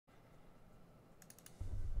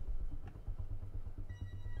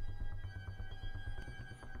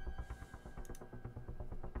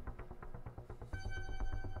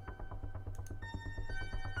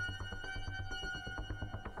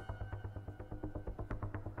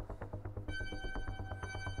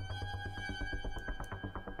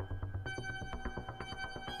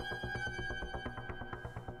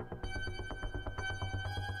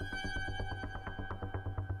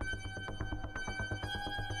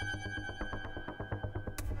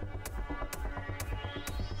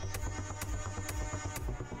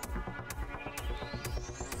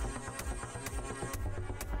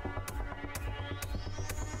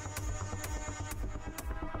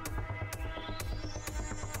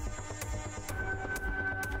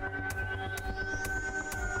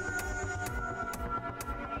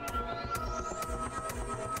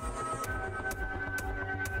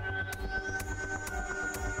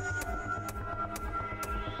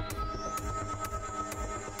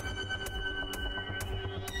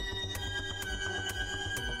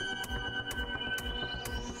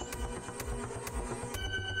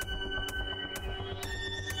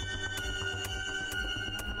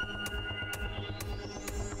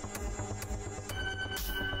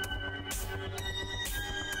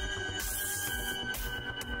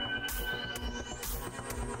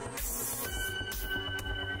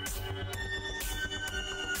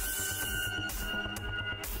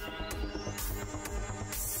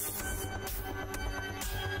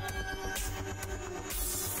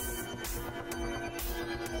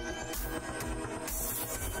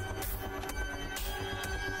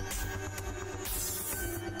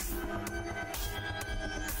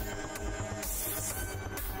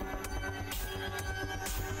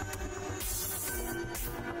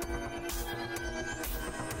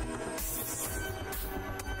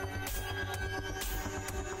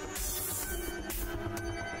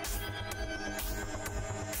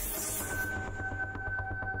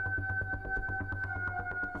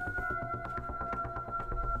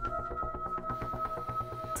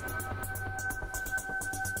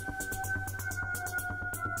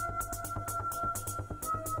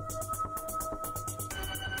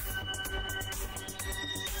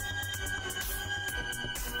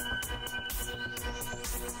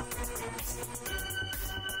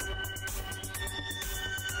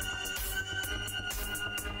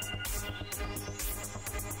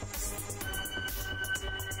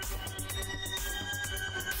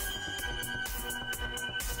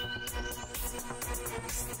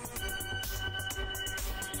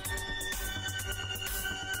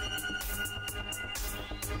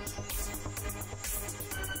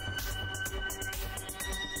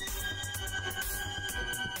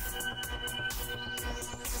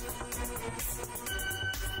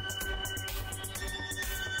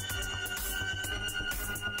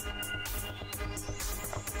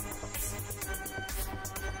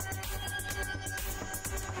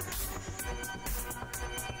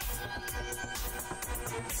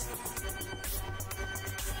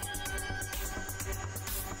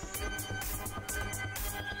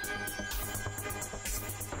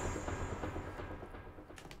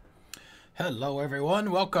Hello, everyone.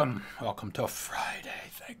 Welcome. Welcome to Friday.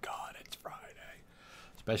 Thank God it's Friday.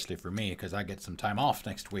 Especially for me, because I get some time off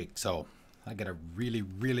next week. So I get a really,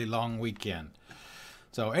 really long weekend.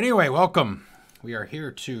 So anyway, welcome. We are here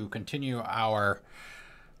to continue our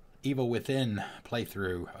Evil Within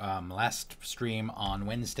playthrough. Last stream on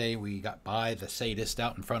Wednesday, we got by the sadist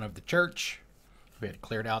out in front of the church. We had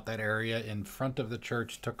cleared out that area in front of the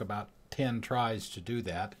church. Took about 10 tries to do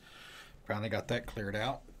that. Finally got that cleared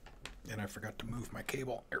out. And I forgot to move my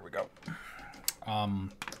cable. There we go.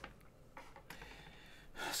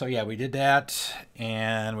 So yeah, we did that,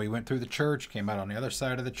 and we went through the church, came out on the other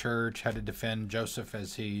side of the church, had to defend Joseph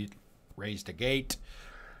as he raised a gate,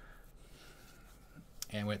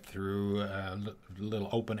 and went through a little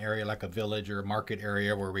open area like a village or a market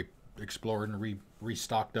area where we explored and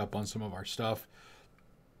restocked up on some of our stuff.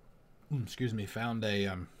 Excuse me. Found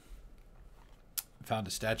a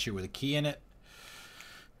statue with a key in it.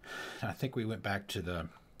 I think we went back to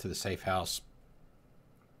the safe house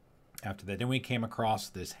after that. Then we came across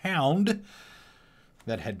this hound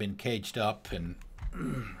that had been caged up, and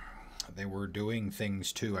they were doing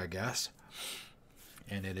things too, I guess.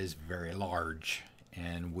 And it is very large.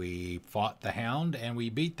 And we fought the hound, and we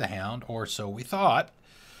beat the hound, or so we thought.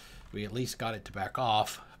 We at least got it to back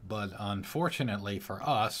off. But unfortunately for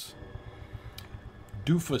us,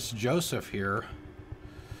 Doofus Joseph here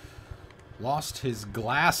lost his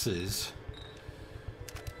glasses,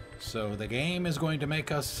 so the game is going to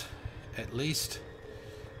make us at least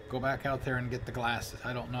go back out there and get the glasses.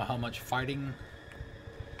 I don't know how much fighting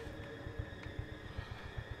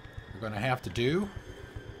we're going to have to do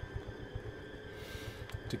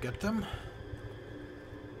to get them,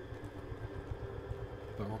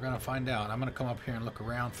 but we're going to find out. I'm going to come up here and look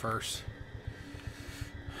around first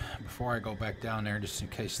before I go back down there, just in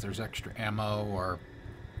case there's extra ammo or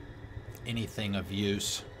anything of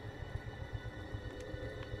use.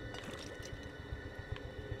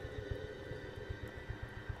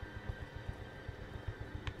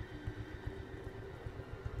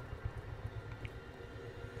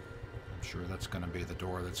 I'm sure that's going to be the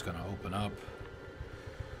door that's going to open up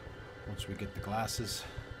once we get the glasses.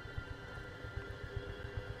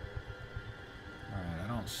 Alright, I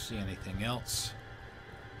don't see anything else.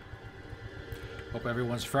 Hope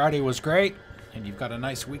everyone's Friday was great and you've got a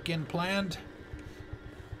nice weekend planned.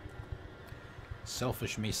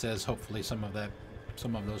 Selfish me says hopefully some of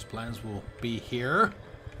those plans will be here.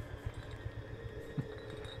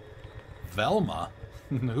 Velma?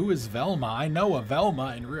 Who is Velma? I know a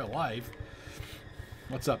Velma in real life.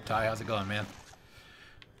 What's up, Ty? How's it going, man?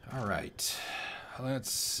 All right.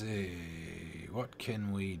 Let's see. What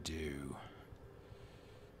can we do?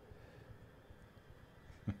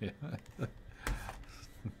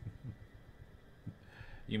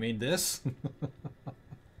 You mean this?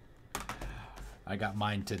 I got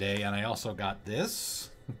mine today, and I also got this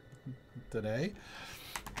today.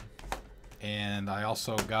 And I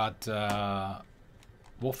also got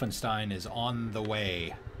Wolfenstein is on the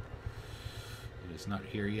way. It is not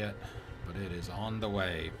here yet, but it is on the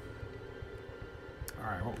way.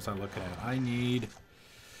 Alright, what was I looking at? I need...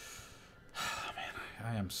 Man,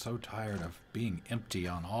 I am so tired of being empty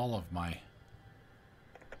on all of my...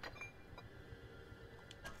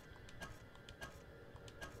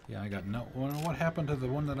 Yeah, I got no... Well, what happened to the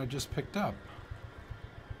one that I just picked up?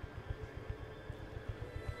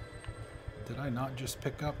 Did I not just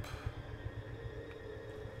pick up...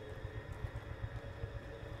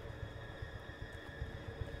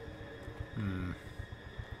 I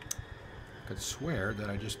could swear that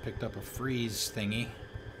I just picked up a freeze thingy.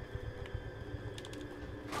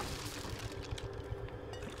 Well,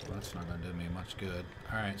 that's not going to do me much good.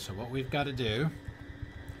 Alright, so what we've got to do...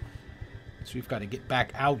 So we've got to get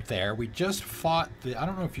back out there. We just fought the... I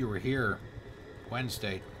don't know if you were here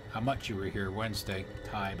Wednesday. How much you were here Wednesday,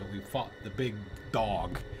 Ty, but we fought the big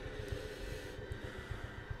dog.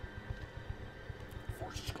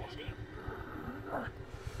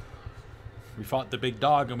 We fought the big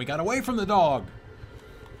dog and we got away from the dog.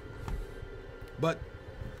 But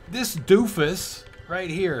this doofus right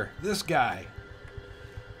here, this guy,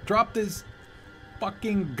 dropped his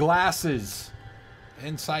fucking glasses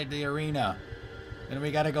inside the arena, and we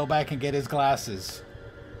gotta go back and get his glasses.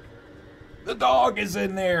 The dog is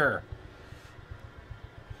in there.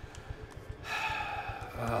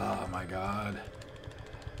 Oh my god.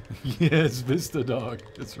 Yes, Vista dog.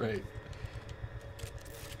 That's right.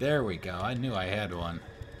 There we go. I knew I had one.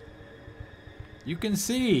 You can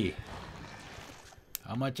see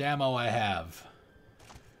how much ammo I have.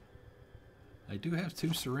 I do have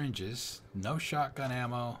 2 syringes, no shotgun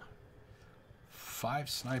ammo, 5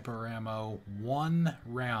 sniper ammo, 1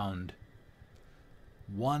 round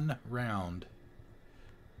 1 round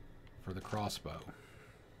for the crossbow.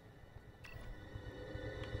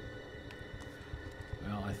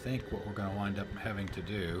 Well, I think what we're going to wind up having to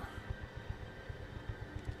do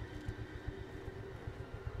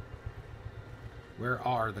where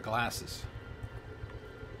are the glasses?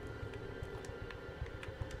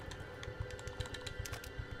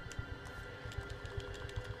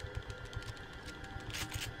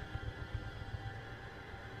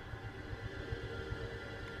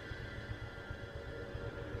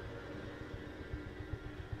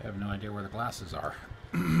 I have no idea where the glasses are.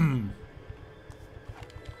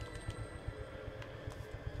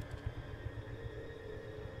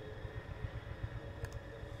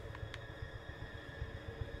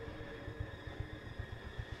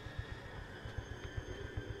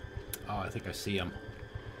 Oh, I think I see them.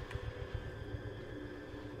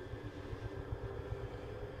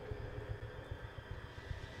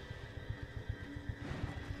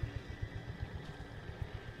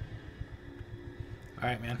 All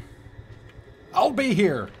right, man. I'll be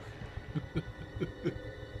here.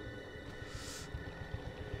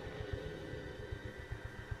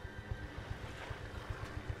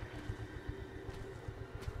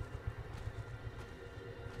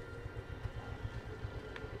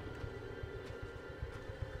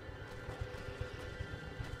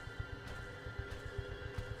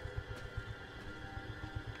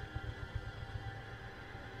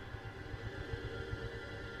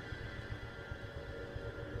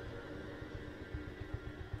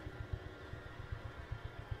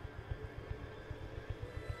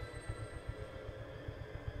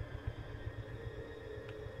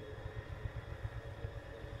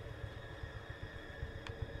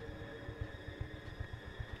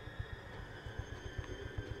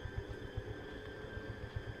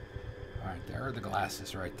 Alright, there are the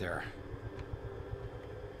glasses right there.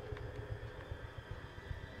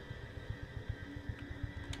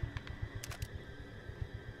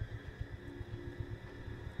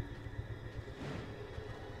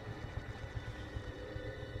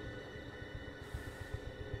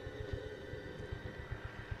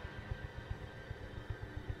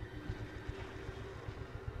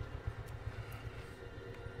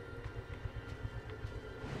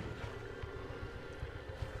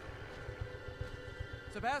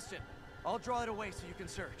 Sebastian, I'll draw it away so you can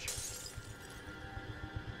search.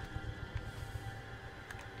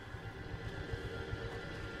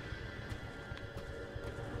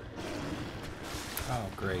 Oh,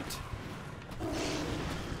 great.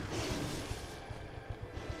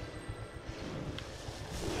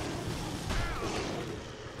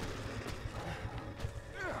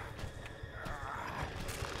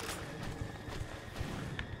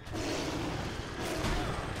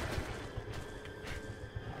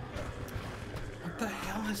 What the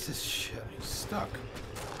hell is this shit? He's stuck.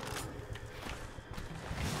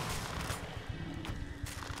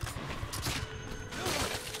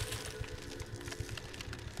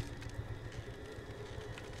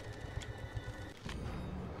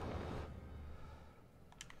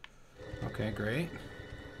 Okay, great.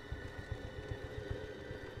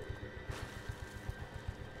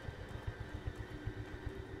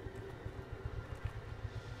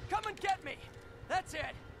 Come and get me! That's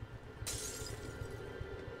it!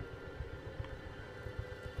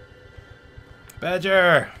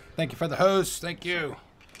 Badger! Thank you for the host. Thank you.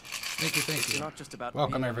 Thank you, thank It's you. not just about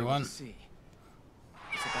Welcome, being able everyone. to see.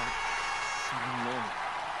 It's about feeling normal.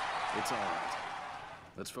 It's all right.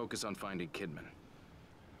 Let's focus on finding Kidman.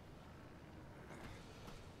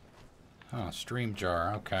 Oh, stream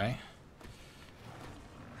jar. Okay.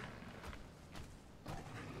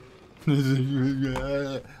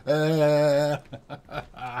 I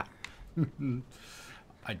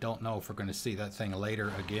don't know if we're going to see that thing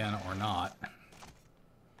later again or not.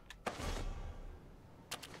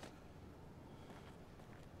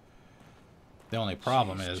 The only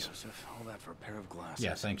problem Jeez, is... Joseph, all that for a pair of glasses.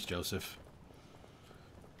 Yeah, thanks, Joseph.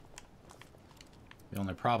 The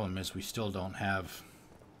only problem is we still don't have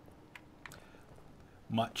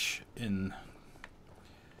much in...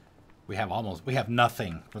 We have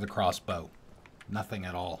nothing for the crossbow. Nothing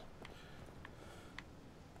at all.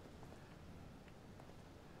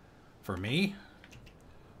 For me?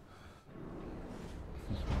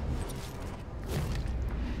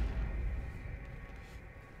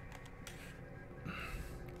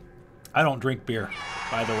 I don't drink beer,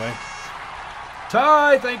 by the way.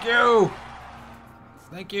 Ty, thank you!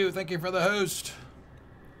 Thank you for the host.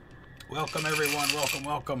 Welcome, everyone. Welcome,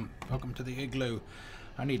 welcome. Welcome to the igloo.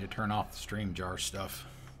 I need to turn off the stream jar stuff.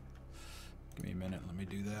 Give me a minute. Let me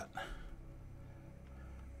do that.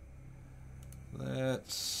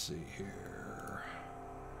 Let's see here.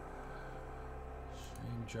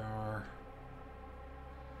 Game jar.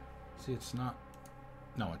 See, it's not.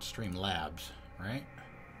 No, it's Streamlabs, right?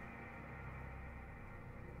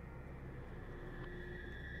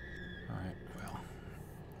 Alright, well.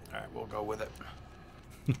 Alright, we'll go with it.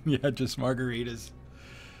 Yeah, just margaritas.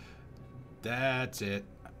 That's it.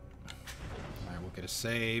 Alright, we'll get a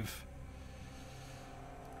save.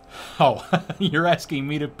 Oh, you're asking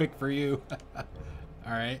me to pick for you.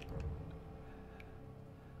 Alright.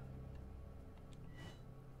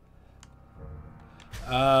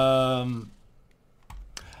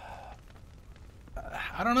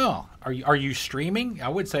 I don't know. Are you streaming? I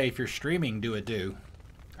would say if you're streaming, do a do.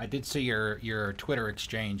 I did see your Twitter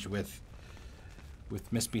exchange with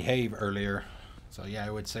Misbehave earlier. So yeah, I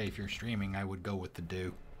would say if you're streaming, I would go with the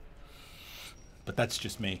do. But that's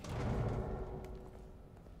just me.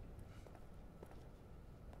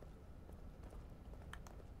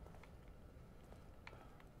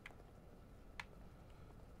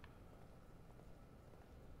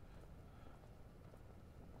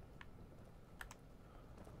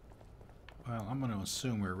 Well, I'm going to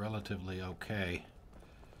assume we're relatively okay.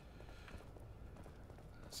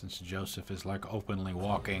 Since Joseph is like openly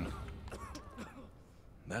walking.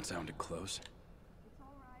 That sounded close. It's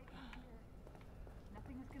all right. I'm here.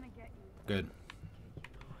 Nothing is gonna get you. Good.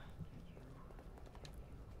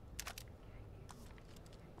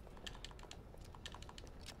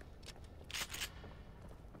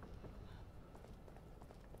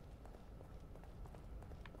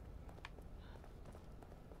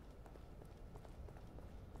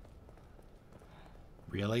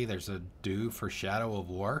 Really? There's a do for Shadow of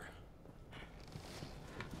War?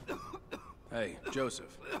 Hey,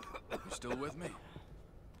 Joseph. You still with me?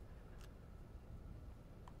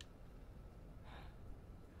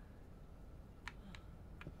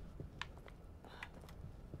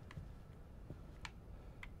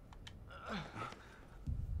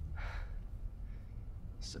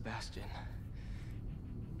 Sebastian,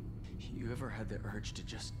 you ever had the urge to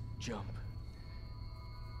just jump?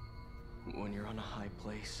 When you're on a high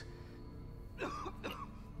place,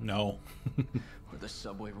 No. or the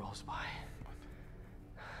subway rolls by.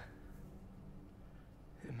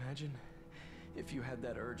 Imagine if you had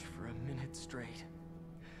that urge for a minute straight.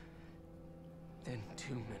 Then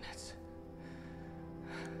 2 minutes.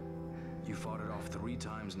 You fought it off 3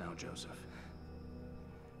 times now, Joseph.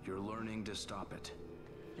 You're learning to stop it.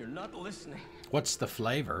 You're not listening. What's the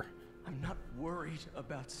flavor? I'm not worried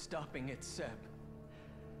about stopping it, Seb.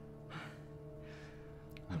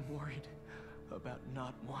 I'm worried about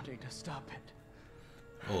not wanting to stop it.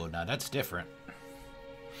 Oh, now that's different.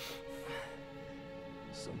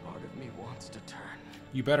 Some part of me wants to turn.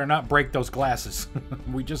 You better not break those glasses.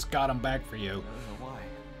 We just got them back for you. I don't know why.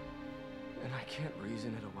 And I can't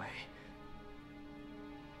reason it away.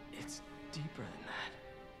 It's deeper than that.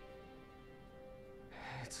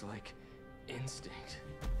 It's like instinct.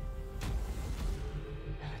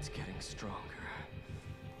 And it's getting stronger.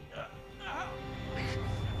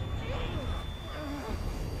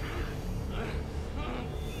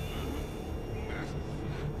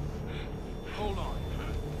 Hold on.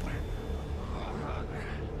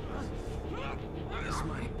 This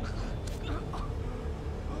might...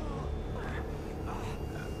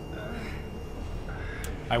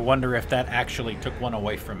 I wonder if that actually took one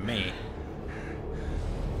away from me.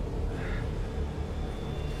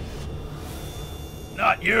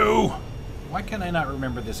 Not you! Why can I not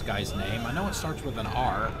remember this guy's name? I know it starts with an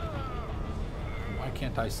R. Why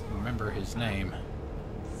can't I remember his name?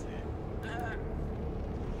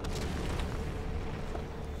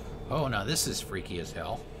 Oh, now this is freaky as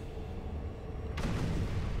hell.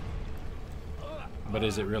 But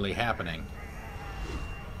is it really happening?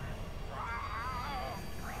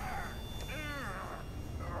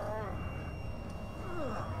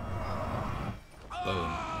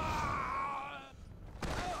 Boom.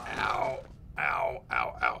 Ow. Ow,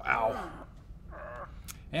 ow, ow, ow.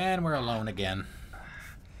 And we're alone again.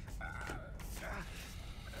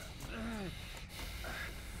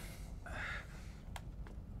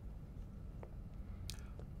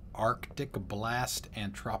 Arctic Blast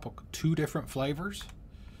and Tropical. 2 different flavors.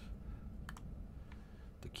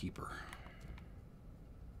 The Keeper.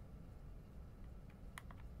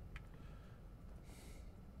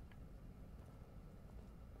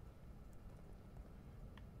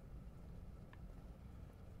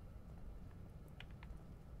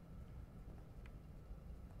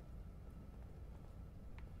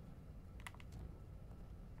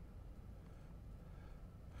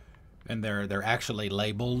 And they're actually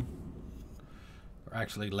labeled. They're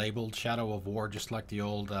actually labeled Shadow of War, just like the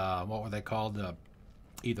old what were they called?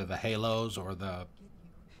 Either the Halos or the.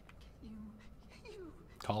 You.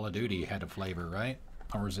 Call of Duty had a flavor, right?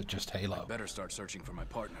 Or is it just Halo? Better start searching for my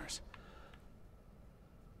partners.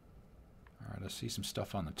 Alright, I see some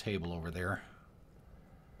stuff on the table over there.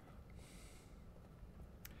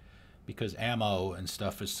 Because ammo and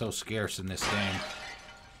stuff is so scarce in this game.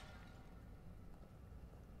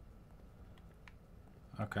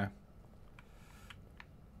 Okay.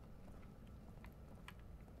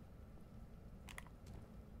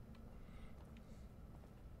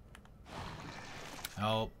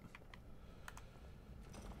 Oh.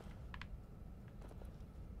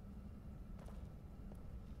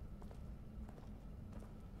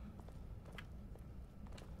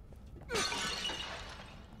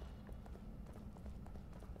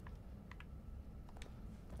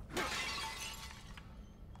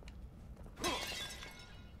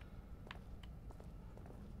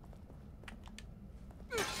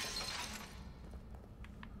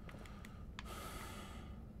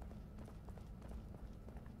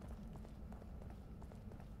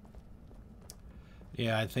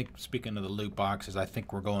 Yeah, I think, speaking of the loot boxes, I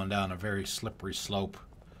think we're going down a very slippery slope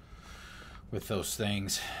with those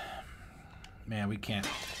things. Man, we can't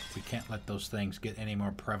let those things get any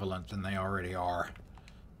more prevalent than they already are.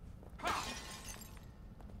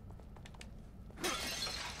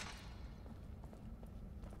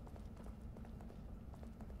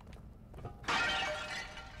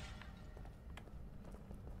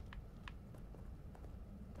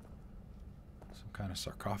 Some kind of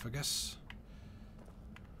sarcophagus.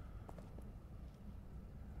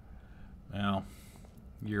 Well,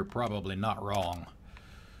 you're probably not wrong.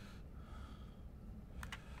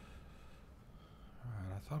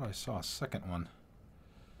 Alright, I thought I saw a second one.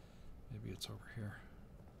 Maybe it's over here.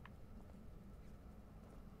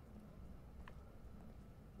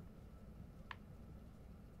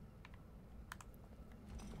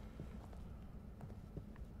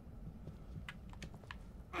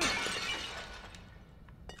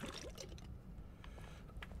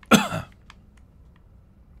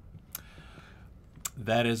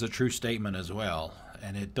 That is a true statement as well,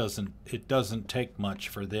 and it doesn't take much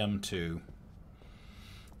for them to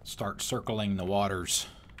start circling the waters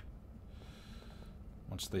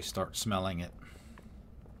once they start smelling it.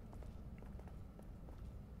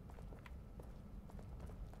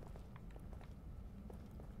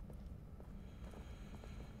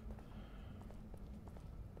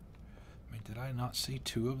 I mean, did I not see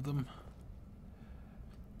two of them?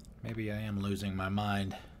 Maybe I am losing my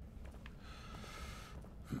mind.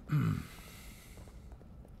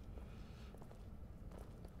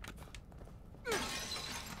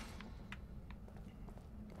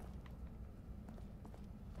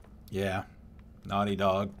 Yeah, Naughty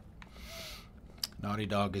Dog. Naughty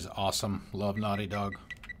Dog is awesome. Love Naughty Dog.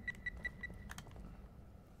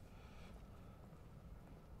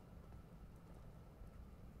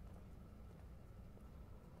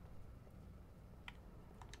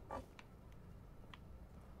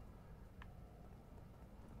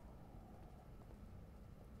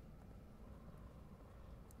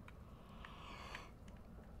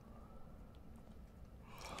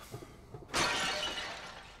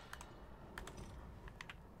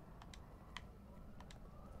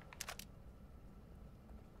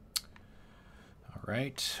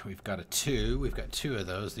 Right, we've got a 2. We've got 2 of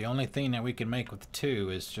those. The only thing that we can make with 2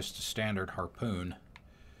 is just a standard harpoon.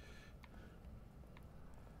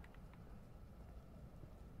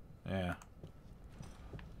 Yeah.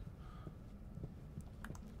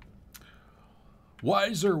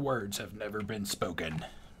 Wiser words have never been spoken.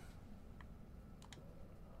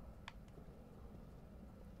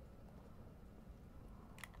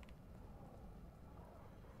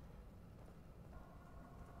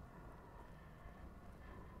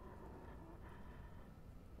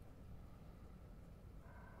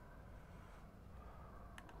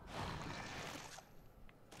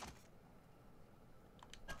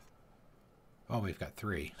 Oh, we've got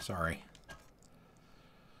 3. Sorry.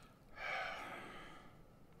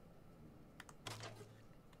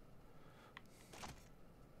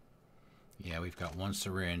 Yeah, we've got 1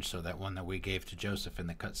 syringe, so that one that we gave to Joseph in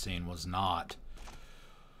the cutscene was not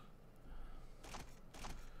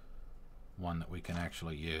one that we can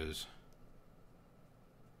actually use.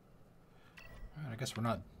 All right, I guess we're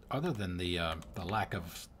not, other than the lack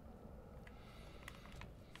of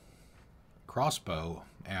crossbow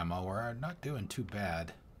ammo, we're not doing too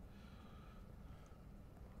bad.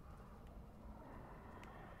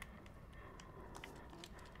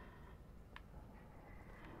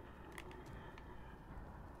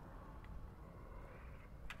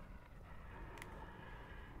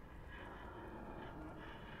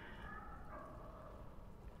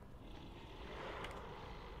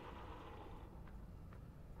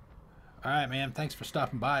 All right, man. Thanks for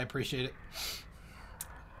stopping by. I appreciate it.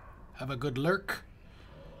 Have a good lurk.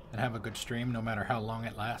 And have a good stream, no matter how long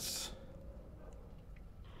it lasts.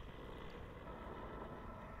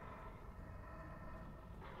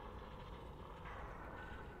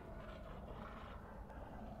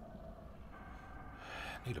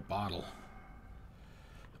 Need a bottle.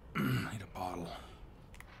 Need a bottle.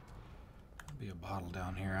 There'll be a bottle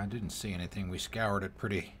down here. I didn't see anything. We scoured it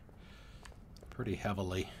pretty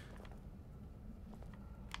heavily.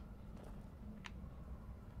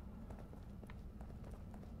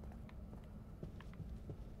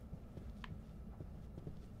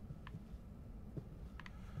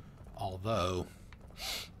 Although,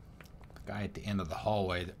 the guy at the end of the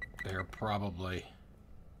hallway, they're probably...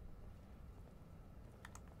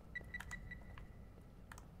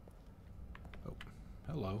 Oh,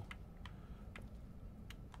 hello.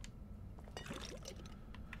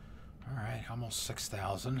 Alright, almost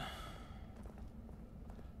 6,000. I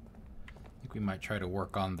think we might try to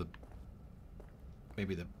work on the...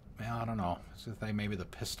 Maybe the... Well, I don't know. So maybe the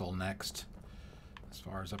pistol next, as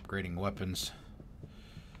far as upgrading weapons.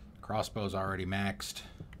 Crossbow's already maxed.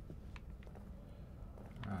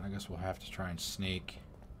 Alright, I guess we'll have to try and sneak.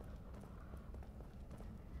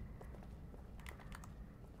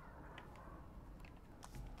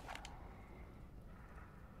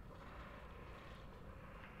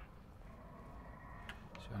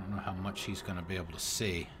 So I don't know how much he's going to be able to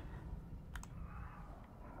see.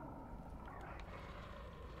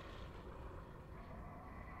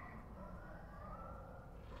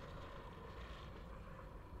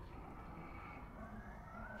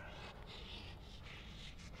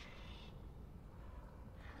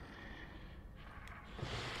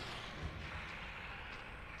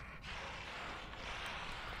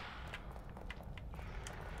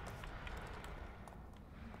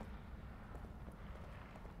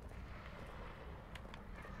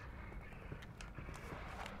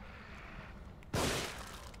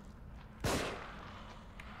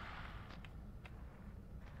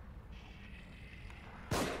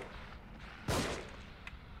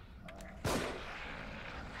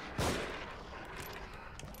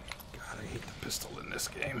 Pistol in this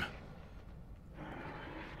game.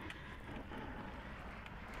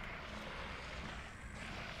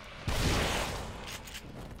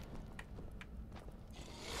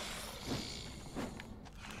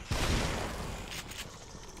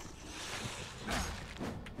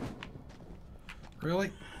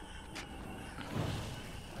 Really?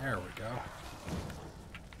 There we go.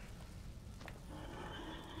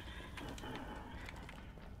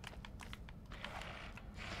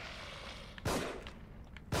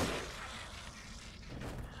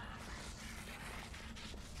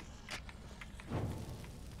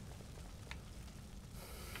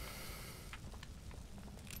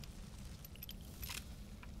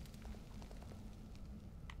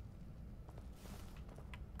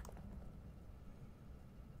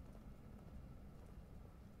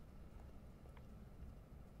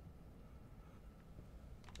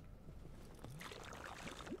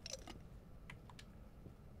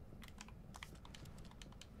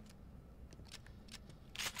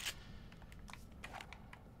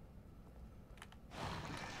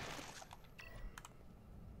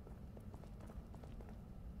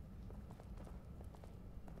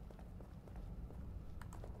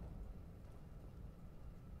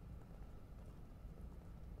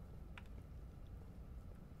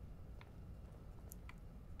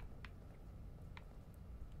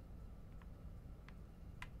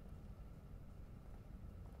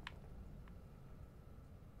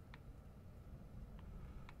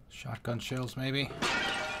 Shotgun shells, maybe?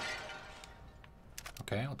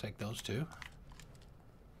 Okay, I'll take those two.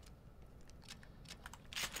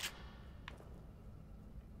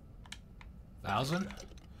 $1,000?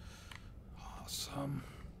 Awesome.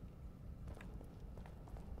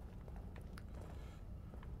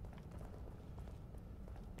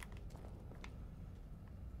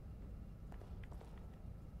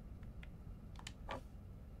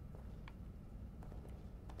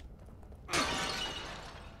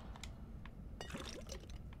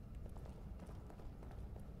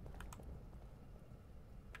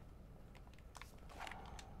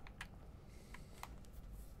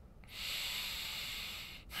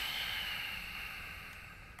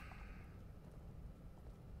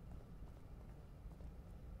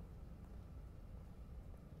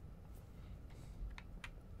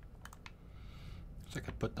 If I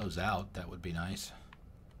could put those out, that would be nice.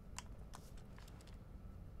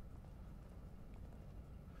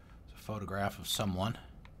 It's a photograph of someone.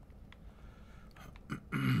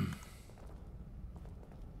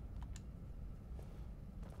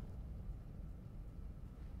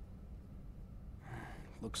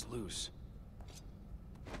 looks loose.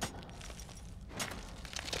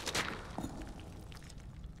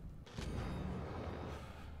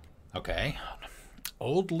 Okay.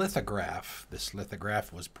 Old lithograph. This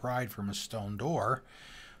lithograph was pried from a stone door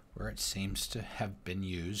where it seems to have been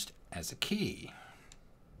used as a key.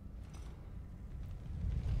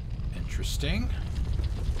 Interesting.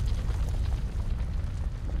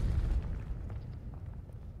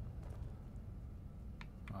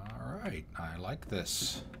 All right, I like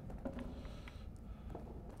this.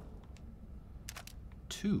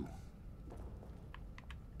 2.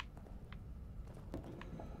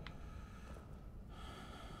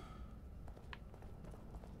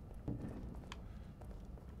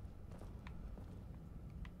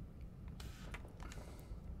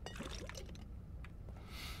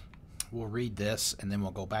 We'll read this and then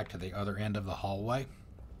we'll go back to the other end of the hallway,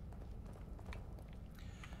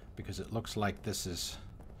 because it looks like this is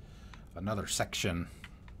another section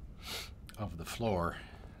of the floor,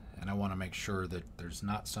 and I want to make sure that there's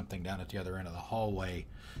not something down at the other end of the hallway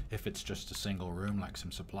if it's just a single room, like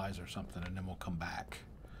some supplies or something, and then we'll come back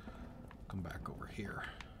over here.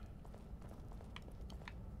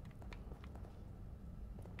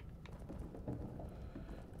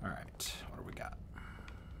 All right, what do we got?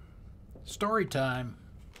 Story time.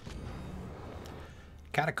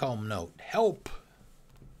 Catacomb note. Help!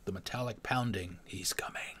 The metallic pounding. He's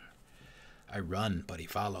coming. I run, but he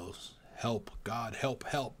follows. Help, God, help,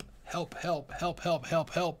 help. Help, help, help, help, help,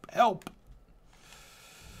 help, help.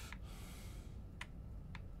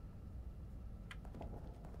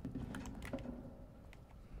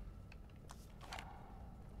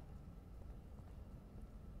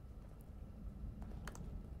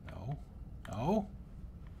 No. No.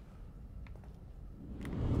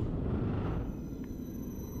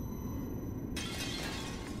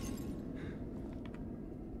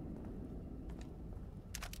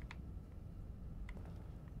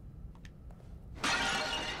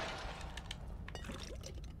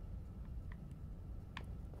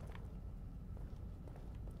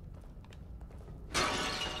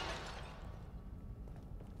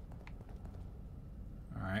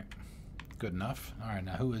 Good enough. All right,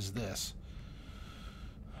 now who is this?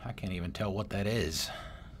 I can't even tell what that is. Is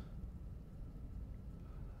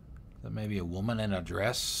that maybe a woman in a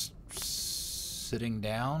dress sitting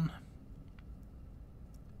down?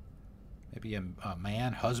 Maybe a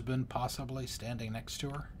man, husband, possibly, standing next to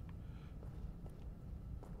her?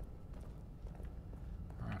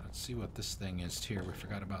 All right, let's see what this thing is here. We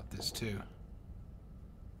forgot about this, too.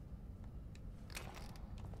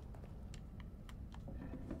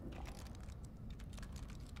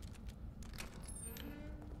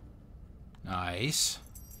 Nice.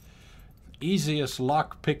 Easiest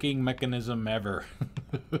lock-picking mechanism ever.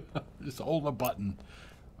 Just hold a button.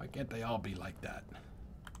 Why can't they all be like that?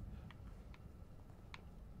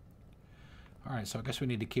 Alright, so I guess we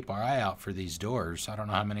need to keep our eye out for these doors. I don't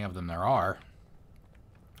know how many of them there are.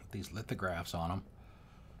 These lithographs on them.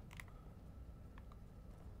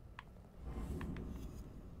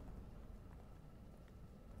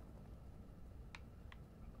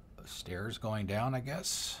 The stairs going down, I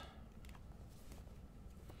guess.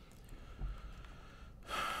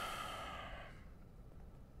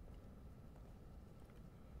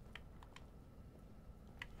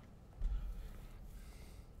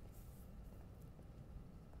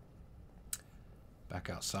 Back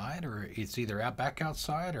outside, or it's either out back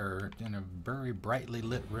outside or in a very brightly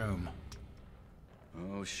lit room.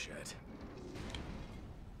 Oh shit.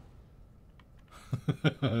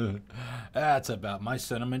 That's about my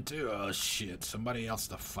sentiment too. Oh shit, somebody else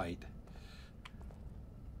to fight.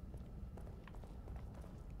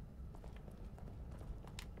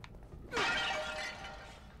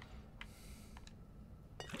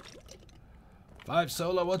 Five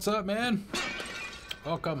Solo, what's up, man?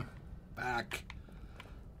 Welcome back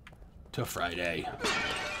to Friday.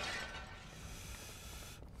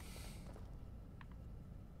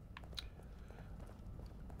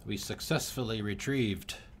 We successfully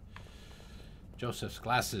retrieved Joseph's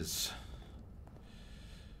glasses.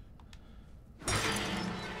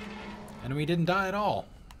 And we didn't die at all.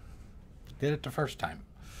 Did it the first time.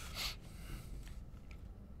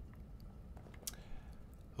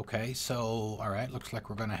 Okay, so, alright, looks like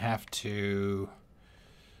we're gonna have to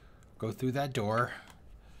go through that door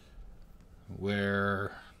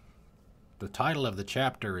where the title of the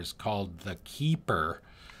chapter is called The Keeper.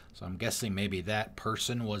 So I'm guessing maybe that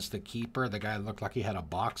person was the keeper. The guy looked like he had a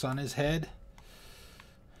box on his head.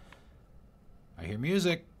 I hear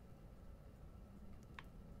music.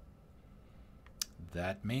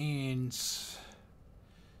 That means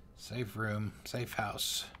safe room, safe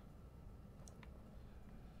house.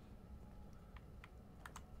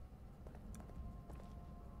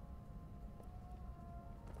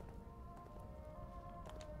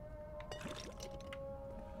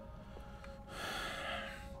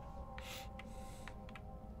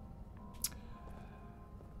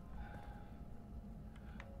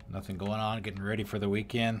 Nothing going on, getting ready for the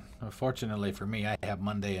weekend. Fortunately for me, I have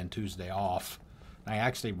Monday and Tuesday off. I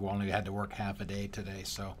actually only had to work half a day today,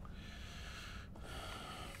 so.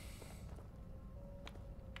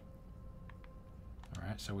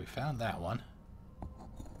 Alright, so we found that one.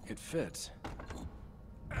 It fits.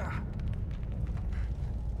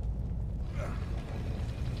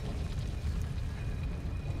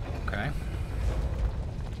 Okay.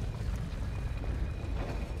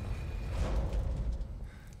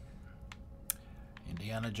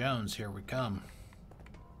 Indiana Jones, here we come.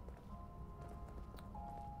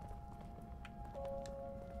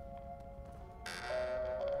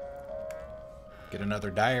 Get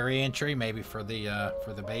another diary entry, maybe for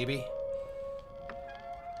the baby.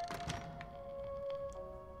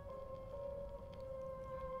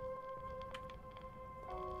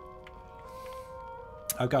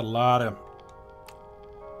 I've got a lot of...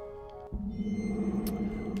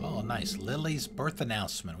 Oh, nice. Lily's birth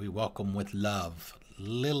announcement. We welcome with love.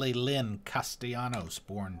 Lily Lynn Castellanos,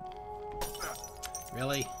 born...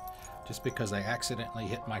 Really? Just because I accidentally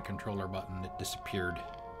hit my controller button, it disappeared.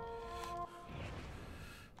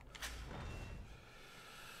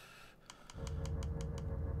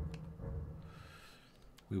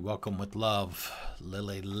 We welcome with love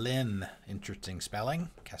Lily Lynn, interesting spelling,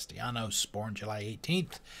 Castellanos, born July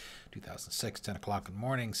 18th, 2006, 10 o'clock in the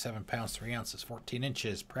morning, 7 pounds, 3 ounces, 14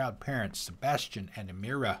 inches, proud parents, Sebastian and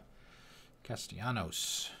Amira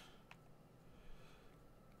Castellanos.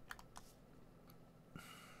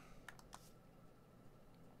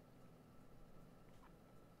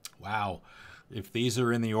 Wow. If these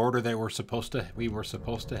are in the order we were supposed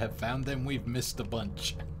to have found them, we've missed a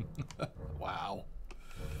bunch. Wow.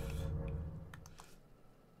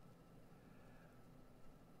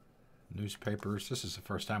 Newspapers. This is the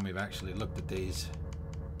first time we've actually looked at these.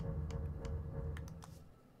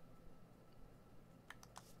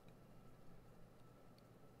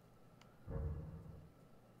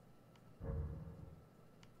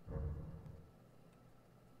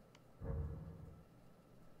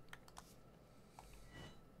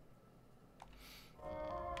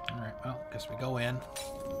 Alright, well, guess we go in.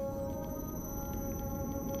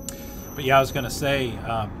 But yeah, I was going to say...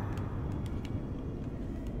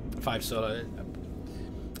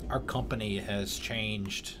 our company has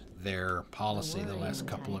changed their policy the last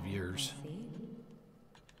couple of years.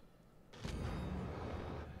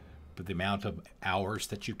 But the amount of hours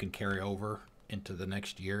that you can carry over into the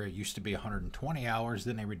next year, it used to be 120 hours,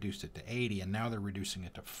 then they reduced it to 80, and now they're reducing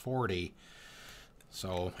it to 40.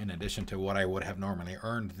 So in addition to what I would have normally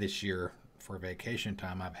earned this year for vacation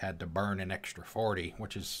time, I've had to burn an extra 40,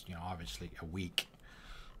 which is, you know, obviously a week's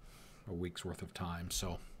worth of time.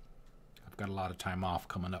 So I've got a lot of time off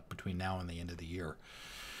coming up between now and the end of the year.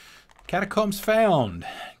 Catacombs found.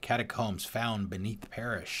 Catacombs found beneath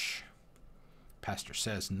parish. Pastor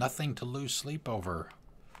says, nothing to lose sleep over.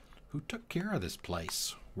 Who took care of this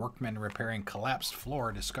place? Workmen repairing collapsed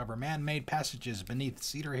floor discover man-made passages beneath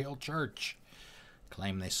Cedar Hill Church.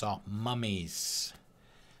 Claim they saw mummies.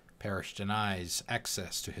 Parish denies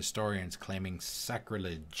access to historians claiming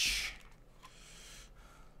sacrilege.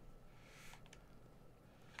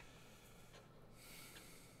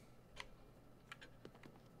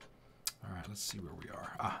 Alright, let's see where we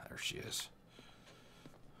are. Ah, there she is.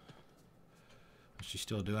 She's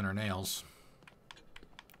still doing her nails.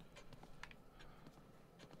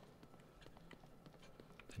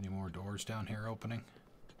 Any more doors down here opening?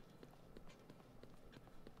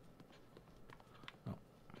 Oh.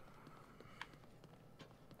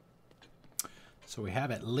 So we have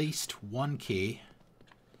at least one key.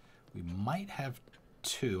 We might have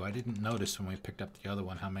two. I didn't notice when we picked up the other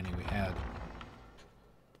one how many we had.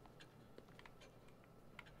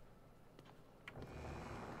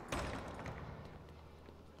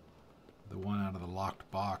 The one out of the locked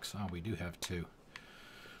box. Oh, we do have two.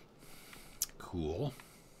 Cool.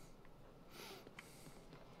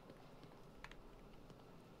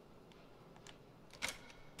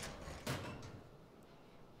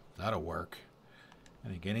 That'll work. I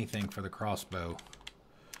think anything for the crossbow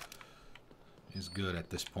is good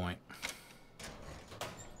at this point.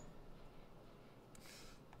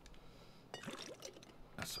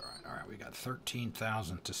 That's all right. All right, we got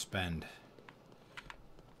 13,000 to spend.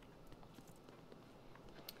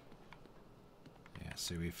 Yeah,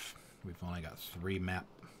 see, we've only got 3 map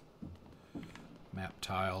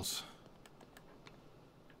tiles.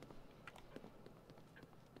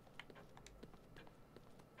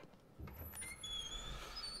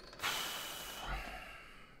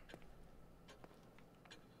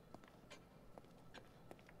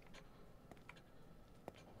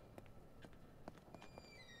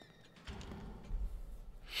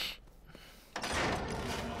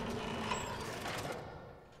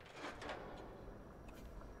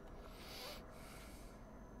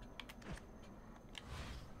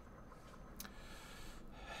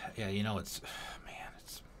 Yeah, you know, it's... Man,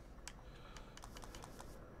 it's...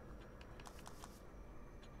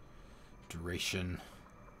 Duration.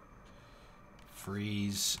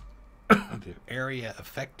 Freeze. The area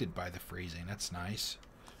affected by the freezing. That's nice.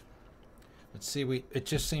 Let's see, it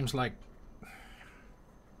just seems like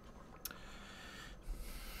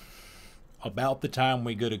about the time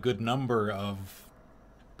we get a good number of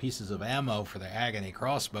pieces of ammo for the Agony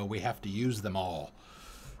crossbow, we have to use them all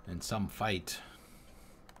in some fight.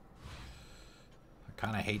 I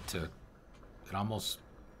kind of hate to... It almost,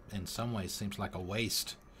 in some ways, seems like a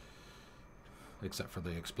waste. Except for the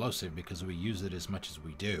explosive, because we use it as much as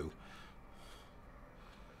we do.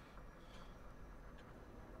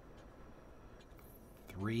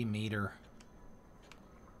 Three-meter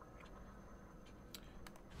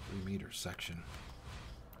section.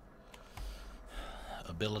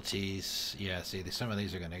 Abilities. Yeah, see, some of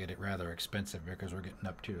these are going to get it rather expensive because we're getting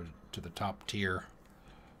up to the top tier.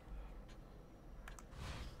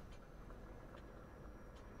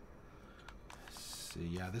 See,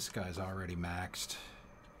 yeah, this guy's already maxed.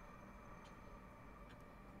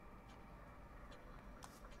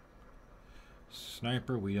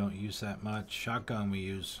 Sniper, we don't use that much. Shotgun, we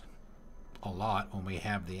use a lot when we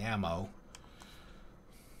have the ammo.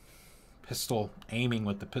 Pistol, aiming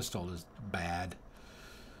with the pistol is bad.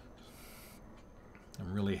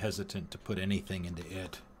 I'm really hesitant to put anything into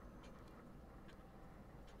it.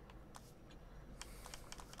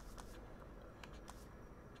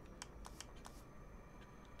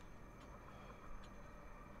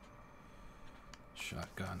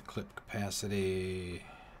 Shotgun clip capacity.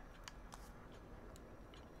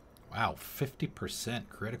 Wow, 50%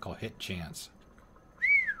 critical hit chance.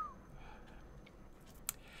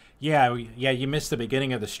 Yeah, you missed the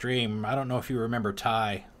beginning of the stream. I don't know if you remember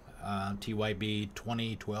Ty, TYB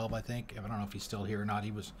 2012, I think. I don't know if he's still here or not.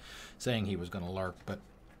 He was saying he was going to lurk, but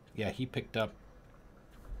yeah, he picked up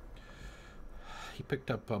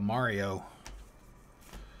Mario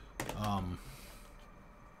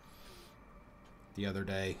the other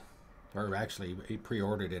day, or actually he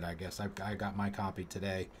pre-ordered it. I guess I got my copy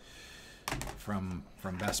today from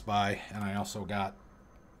Best Buy, and I also got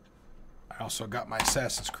my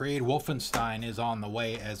Assassin's Creed. Wolfenstein is on the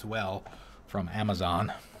way as well from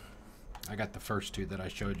Amazon. I got the first two that I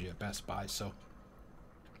showed you at Best Buy. So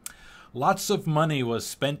lots of money was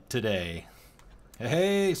spent today.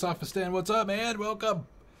 Hey, Sophistan, what's up, man? Welcome.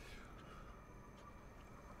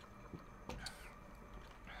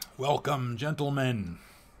 Welcome, gentlemen.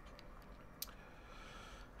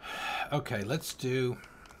 Okay, let's do...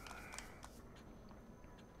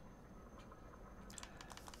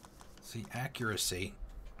 See, accuracy.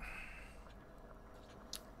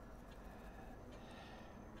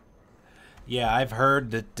 Yeah, I've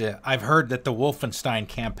heard that the Wolfenstein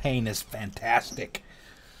campaign is fantastic.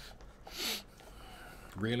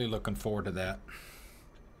 Really looking forward to that.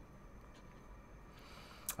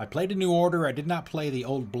 I played a New Order. I did not play the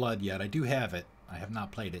Old Blood yet. I do have it. I have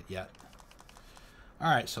not played it yet. All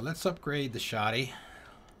right, so let's upgrade the shotty.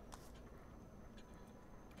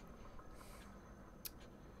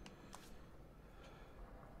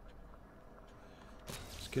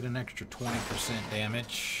 Let's get an extra 20%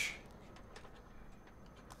 damage.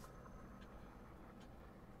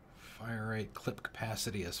 Fire rate, clip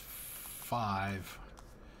capacity is 5.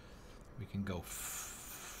 We can go...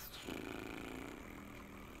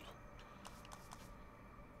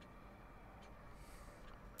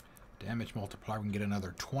 Damage multiplier, we can get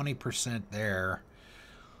another 20% there,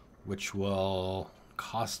 which will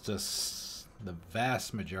cost us the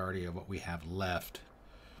vast majority of what we have left.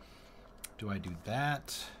 Do I do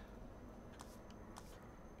that?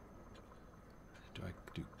 Do I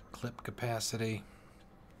do clip capacity?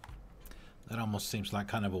 That almost seems like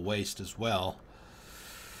kind of a waste as well,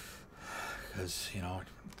 because, you know,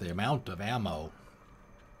 the amount of ammo.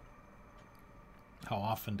 How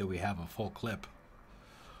often do we have a full clip?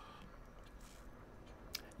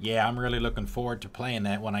 Yeah, I'm really looking forward to playing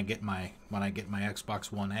that when I get my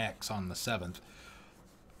Xbox One X on the 7th.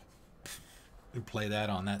 We play that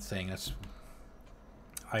on that thing.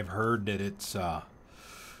 I've heard that it's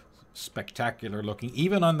spectacular looking,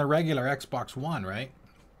 even on the regular Xbox One, right?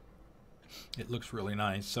 It looks really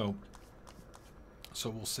nice. So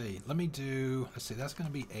we'll see. Let's see, that's going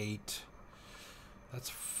to be 8. That's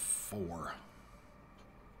 4.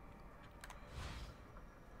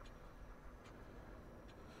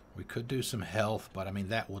 We could do some health, but I mean,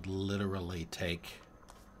 that would literally take...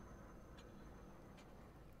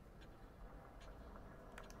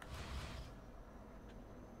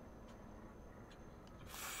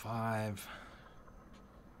 five.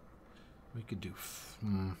 We could do...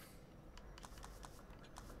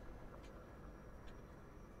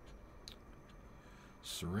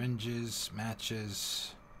 Syringes,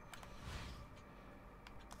 matches.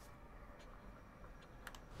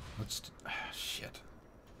 Let's... shit.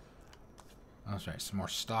 Oh, that's right. Some more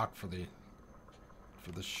stock for the...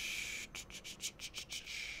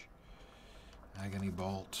 Agony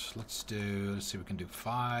bolt. Let's see if we can do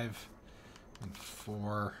 5 and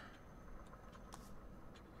 4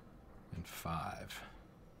 and 5.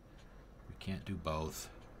 We can't do both.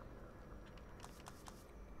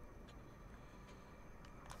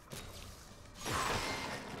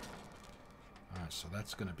 Alright, so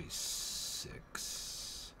that's going to be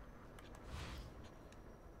 6.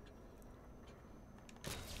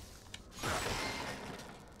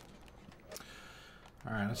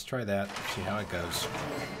 Alright, let's try that. See how it goes.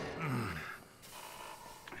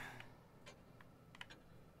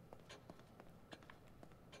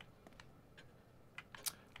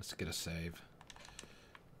 Let's get a save.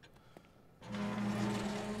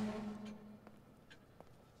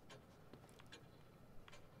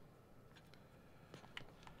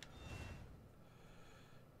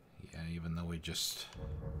 Yeah, even though we just...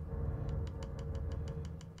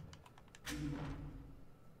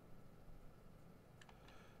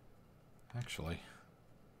 Actually...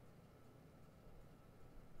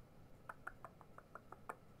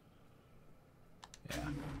 Yeah.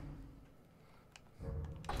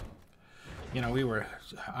 You know, we were...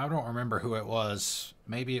 I don't remember who it was.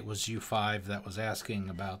 Maybe it was U5 that was asking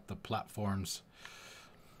about the platforms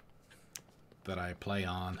that I play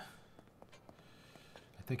on.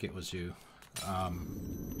 I think it was you.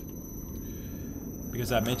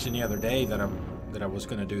 Because I mentioned the other day that I was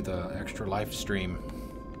going to do the extra live stream,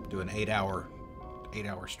 do an 8-hour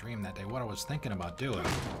stream that day. What I was thinking about doing,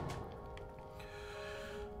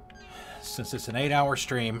 since it's an 8-hour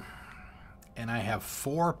stream, and I have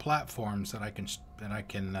 4 platforms that I can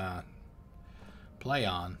play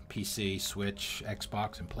on: PC, Switch,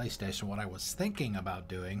 Xbox, and PlayStation. What I was thinking about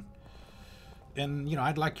doing, and you know,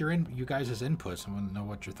 I'd like you guys' inputs. I want to know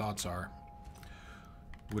what your thoughts are.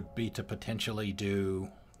 Would be to potentially do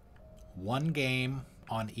 1 game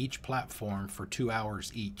on each platform for 2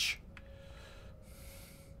 hours each.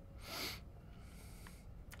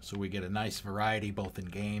 So we get a nice variety both in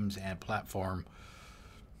games and platform.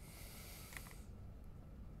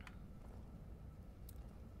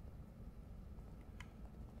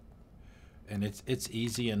 And it's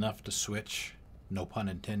easy enough to switch, no pun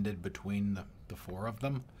intended, between the 4 of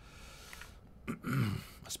them.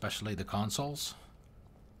 Especially the consoles.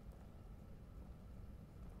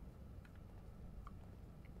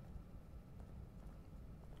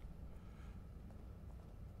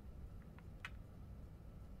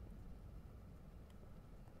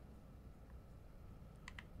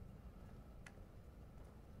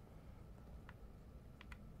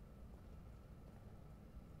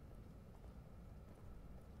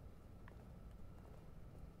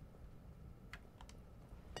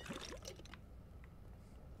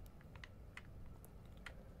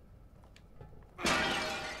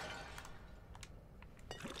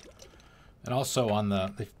 And also on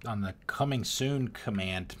the coming soon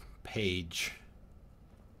command page.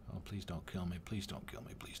 Oh, please don't kill me. Please don't kill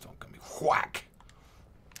me. Please don't kill me. Whack!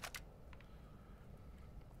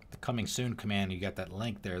 The coming soon command, you got that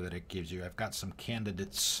link there that it gives you. I've got some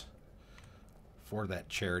candidates for that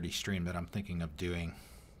charity stream that I'm thinking of doing.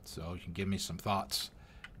 So you can give me some thoughts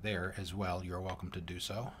there as well. You're welcome to do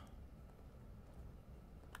so.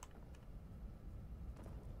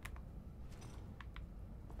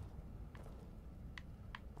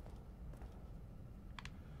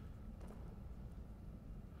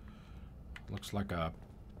 Looks like a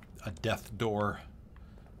death door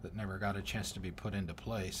that never got a chance to be put into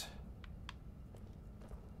place.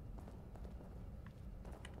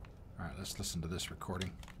 Alright, let's listen to this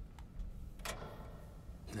recording.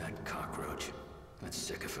 That cockroach, that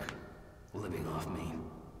sycophant, living off me,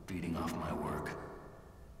 feeding off my work.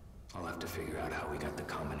 I'll have to figure out how we got the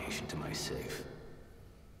combination to my safe.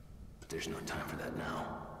 But there's no time for that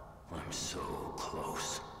now. I'm so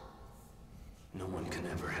close. No one can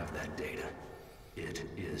ever have that data. It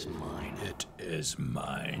is mine. It is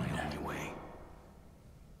mine. My only way.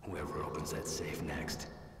 Whoever opens that safe next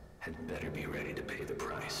had better be ready to pay the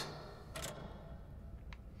price.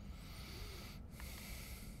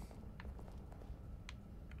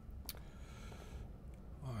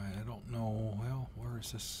 Alright, I don't know. Well, where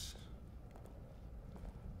is this?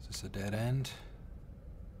 Is this a dead end?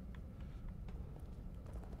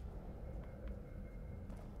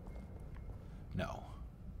 No.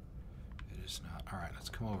 It is not. Alright, let's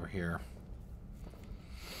come over here.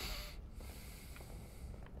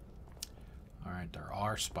 Alright, there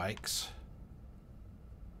are spikes.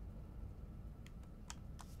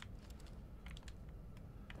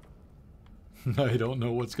 I don't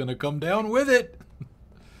know what's gonna come down with it.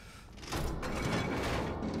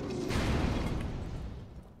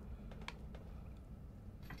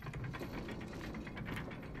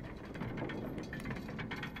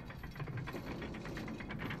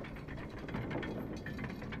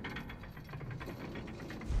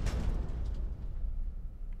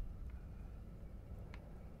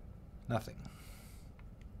 Nothing.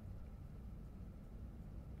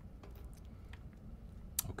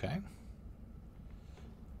 Okay.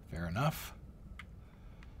 Fair enough.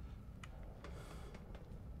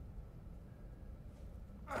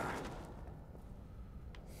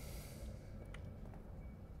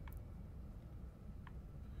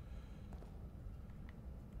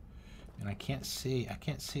 And I can't see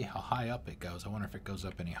how high up it goes. I wonder if it goes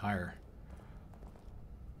up any higher.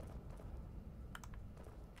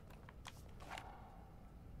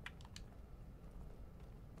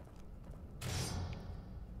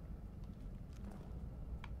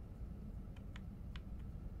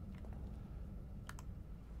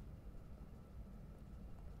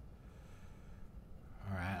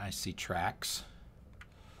 I see tracks.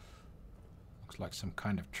 Looks like some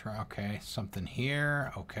kind of okay, something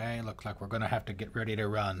here. Okay, looks like we're gonna have to get ready to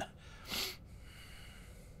run.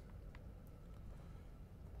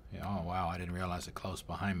 Yeah, oh wow, I didn't realize it closed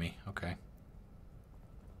behind me. Okay.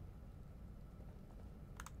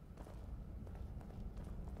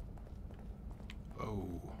 Oh.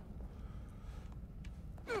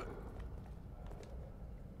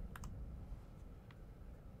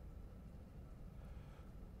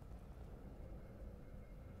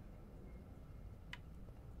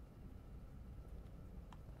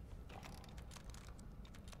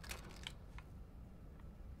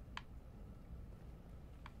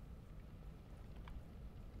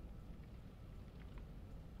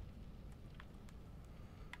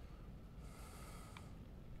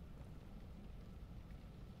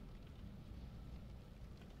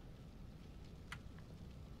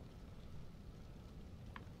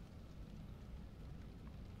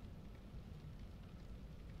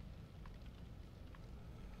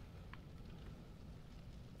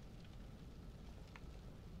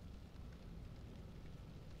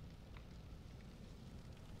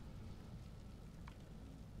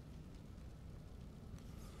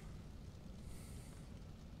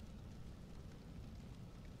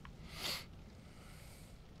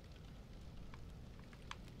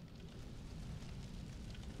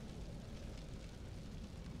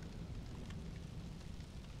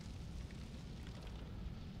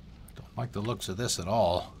 Like the looks of this at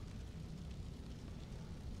all.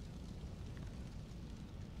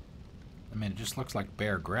 I mean, it just looks like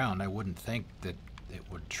bare ground. I wouldn't think that it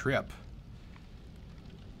would trip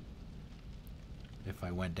if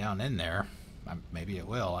I went down in there. Maybe it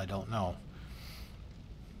will. I don't know.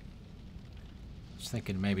 I was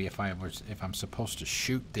thinking maybe if I'm supposed to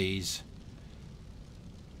shoot these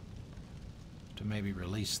to maybe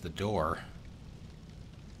release the door.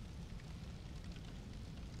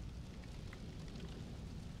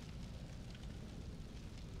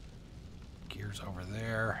 Over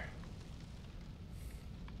there.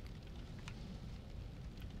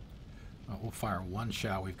 Oh, we'll fire one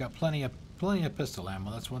shot. We've got plenty of pistol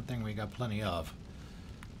ammo. That's one thing we got plenty of.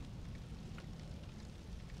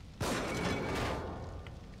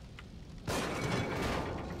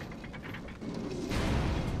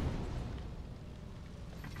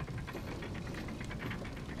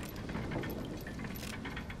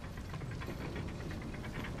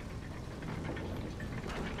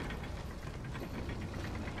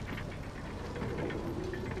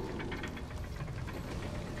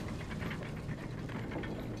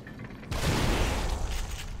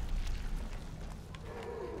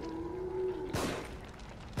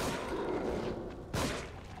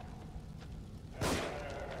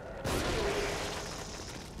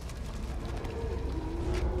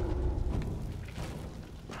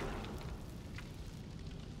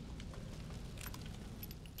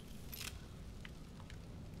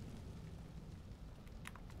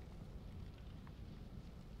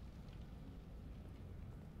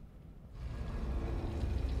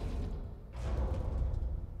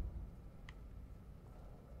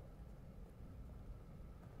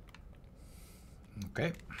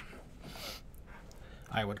 Okay.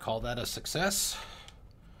 I would call that a success.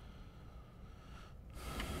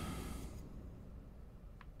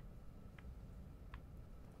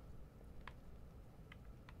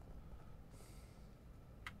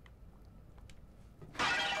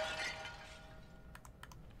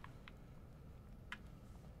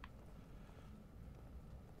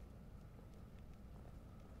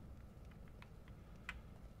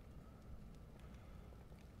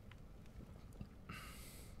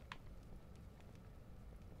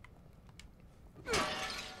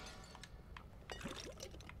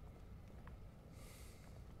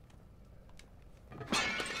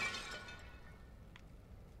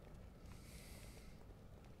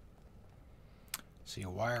 See a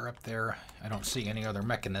wire up there. I don't see any other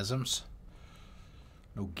mechanisms.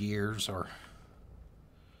 No gears or...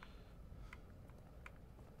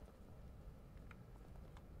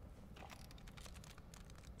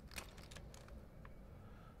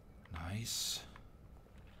 Nice.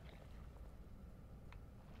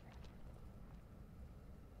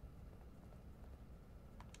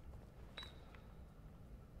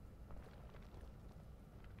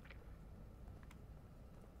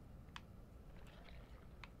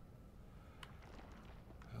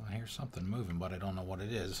 Well, I hear something moving, but I don't know what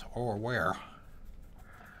it is or where.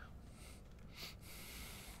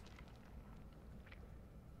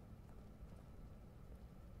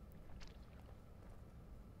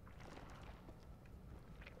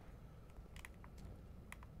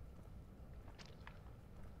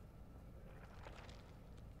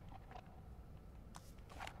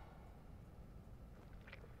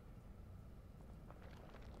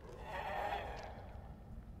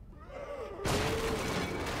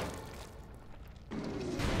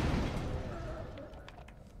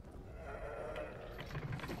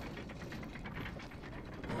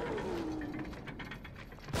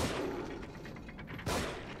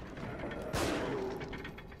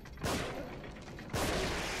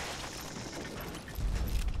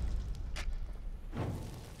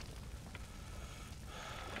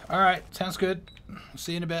 All right, sounds good.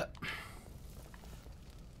 See you in a bit.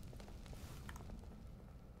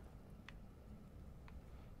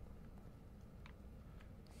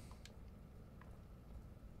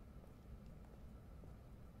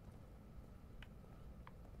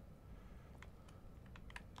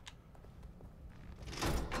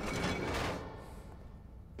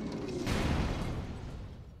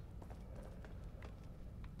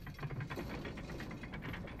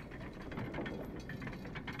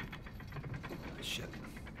 Shit.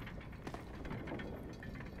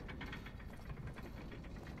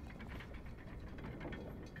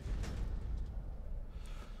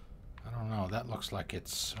 I don't know. That looks like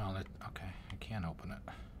it's... Well, okay, I can't open it.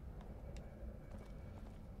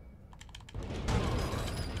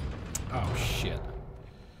 Oh, shit.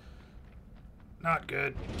 Not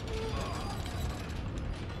good.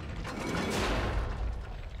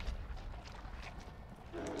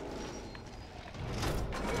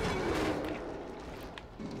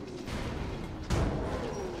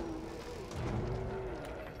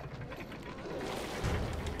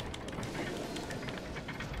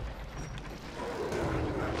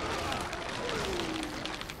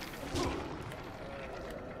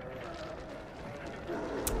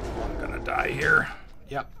 Die here.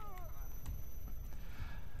 Yep.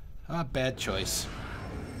 Bad choice.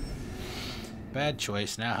 Bad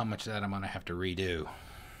choice. Now how much of that I'm going to have to redo.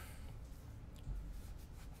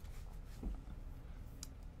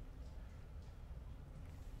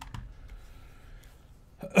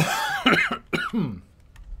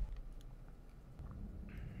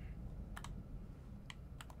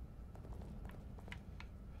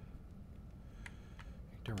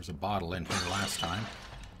 There was a bottle in here last time.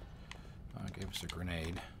 Gave us a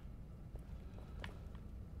grenade.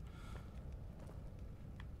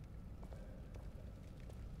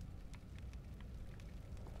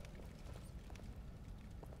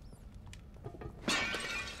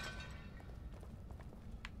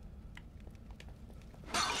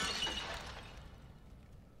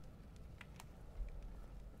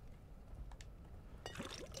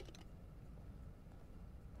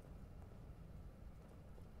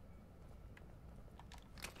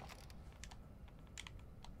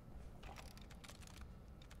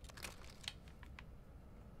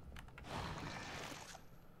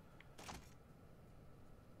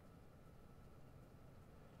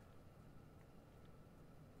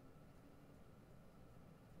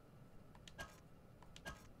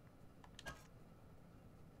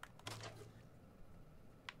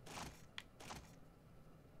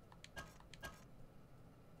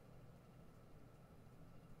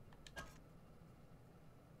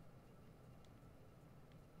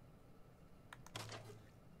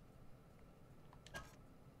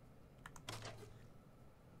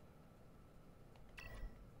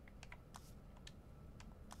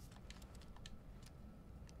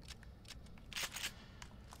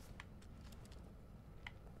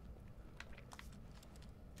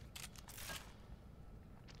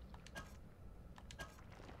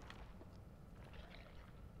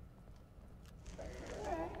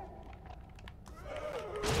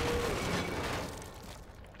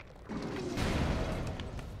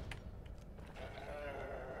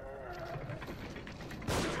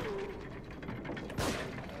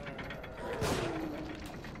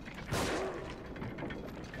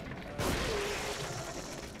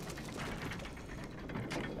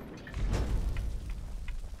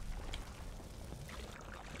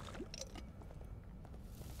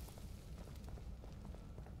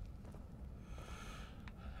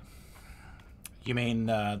 You mean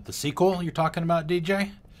the sequel you're talking about,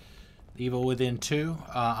 DJ? Evil Within 2?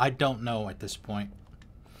 I don't know at this point.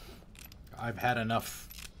 I've had enough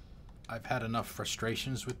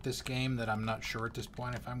frustrations with this game that I'm not sure at this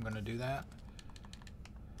point if I'm going to do that.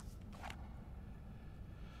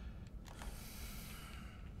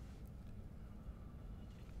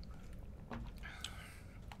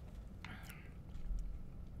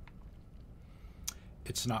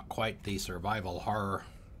 It's not quite the survival horror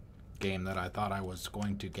game that I thought I was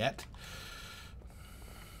going to get.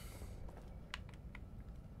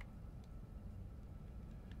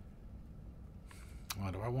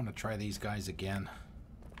 Well, do I want to try these guys again?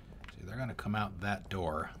 See, they're going to come out that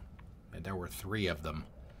door. And there were 3 of them.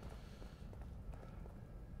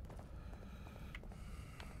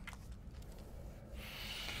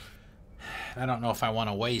 I don't know if I want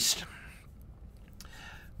to waste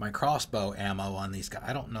my crossbow ammo on these guys.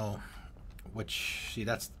 I don't know which... See,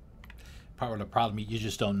 that's part of the problem. You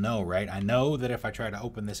just don't know, right? I know that if I try to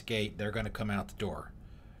open this gate, they're going to come out the door.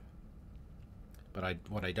 But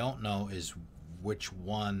what I don't know is which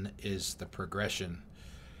one is the progression.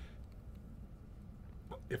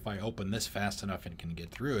 If I open this fast enough and can get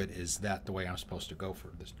through it, is that the way I'm supposed to go for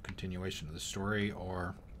this continuation of the story?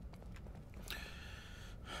 Or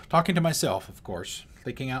talking to myself, of course,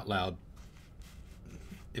 thinking out loud.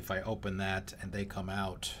 If I open that and they come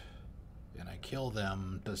out and I kill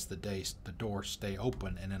them, does the door stay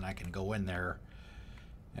open and then I can go in there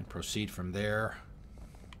and proceed from there?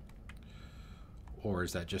 Or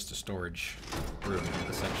is that just a storage room,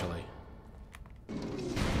 essentially?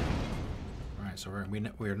 All right, so we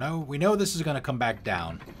know this is going to come back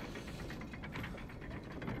down.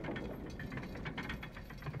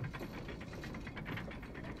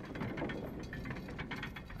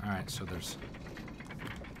 All right, so there's...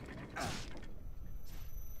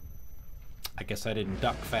 I guess I didn't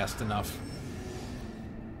duck fast enough.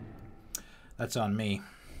 That's on me.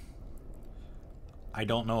 I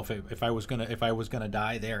don't know if I was gonna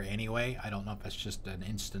die there anyway. I don't know if that's just an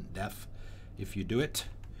instant death if you do it.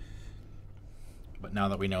 But now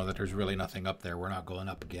that we know that there's really nothing up there, we're not going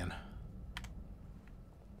up again.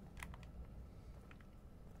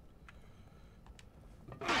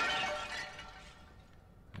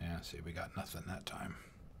 Yeah, see, we got nothing that time.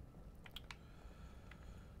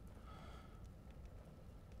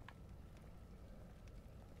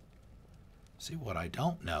 See, what I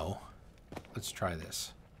don't know... Let's try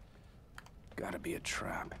this. Gotta be a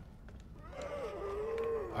trap.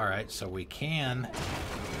 Alright, so we can...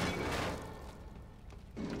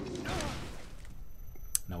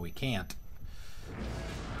 No, we can't.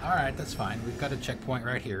 Alright, that's fine. We've got a checkpoint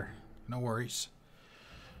right here. No worries.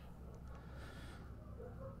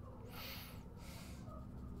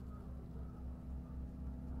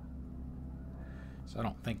 So I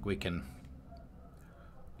don't think we can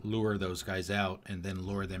lure those guys out and then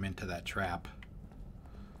lure them into that trap.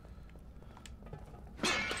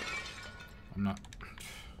 I'm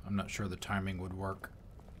not sure the timing would work.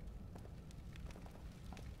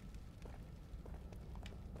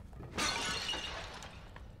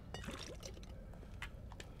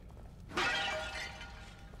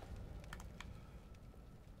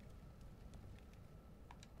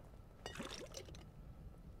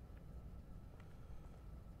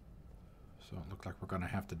 So it looks like we're going to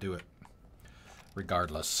have to do it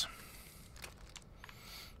regardless.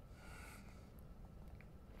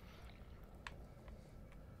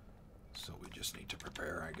 So we just need to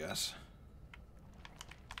prepare, I guess.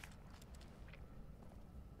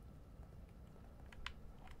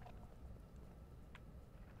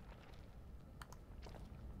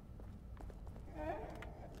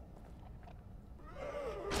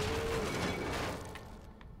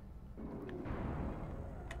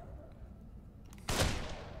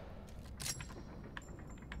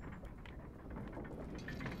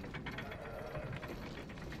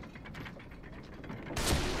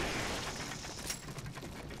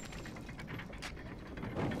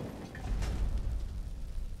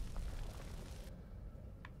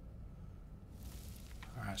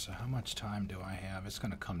 So how much time do I have? It's going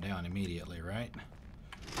to come down immediately, right?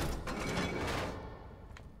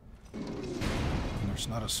 And there's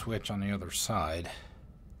not a switch on the other side.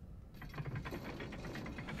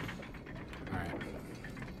 Alright.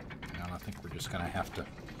 Now I think we're just going to have to...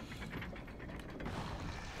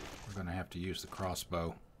 We're going to have to use the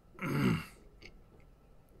crossbow.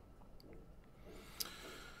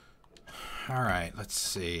 Alright, let's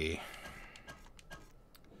see.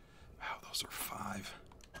 Wow, those are 5.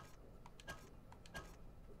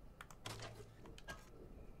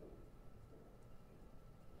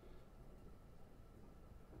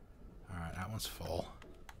 That one's full.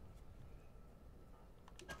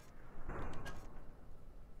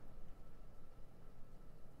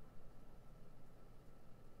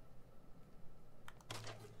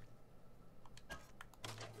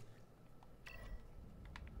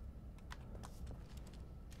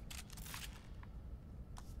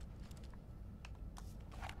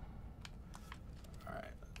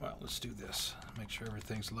 let's do this. Make sure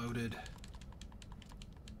everything's loaded.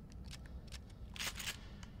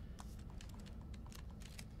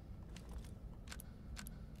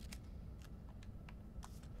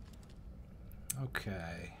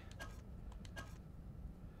 Okay.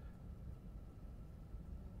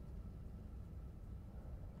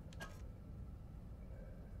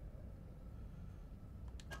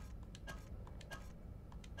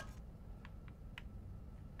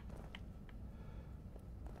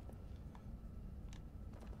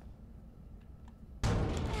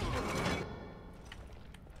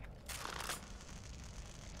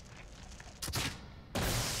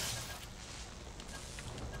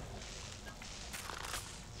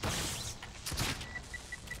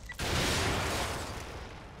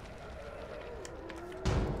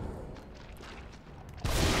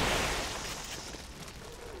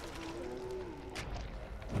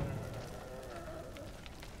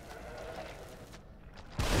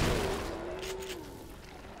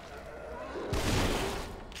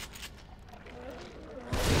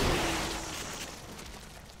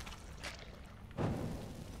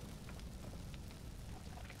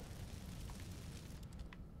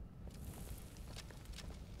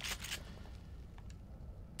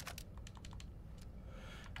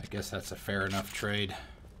 I guess that's a fair enough trade,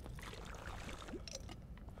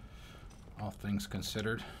 all things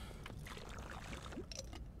considered.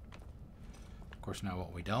 Of course, now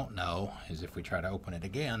what we don't know is if we try to open it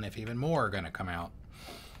again, if even more are going to come out.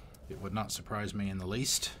 It would not surprise me in the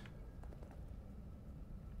least.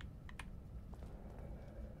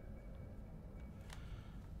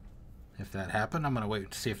 If that happened, I'm going to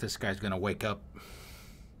wait to see if this guy's going to wake up.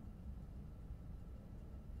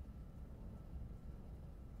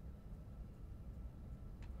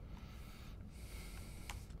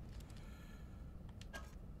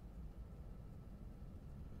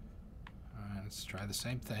 Let's try the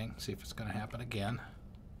same thing, see if it's going to happen again.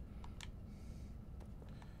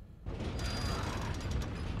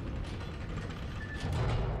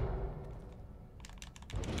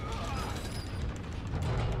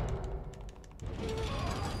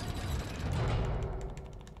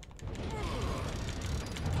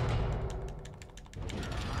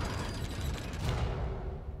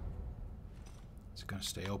 It's going to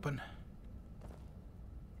stay open.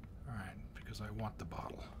 All right, because I want the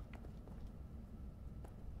bottle.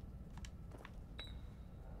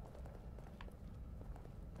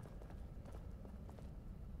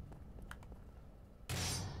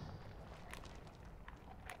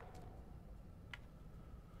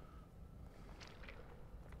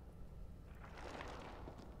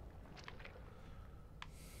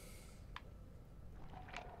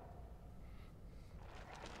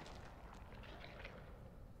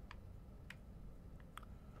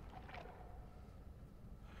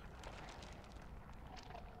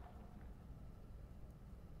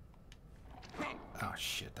 Oh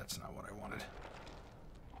shit, that's not what I wanted.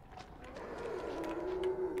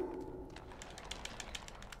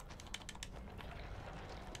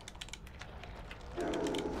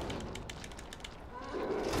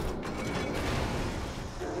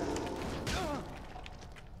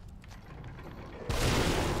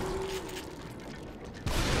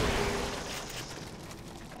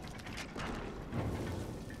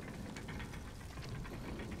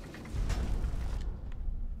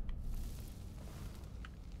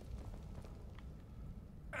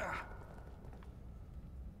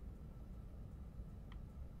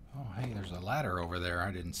 Hey, there's a ladder over there.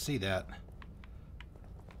 I didn't see that.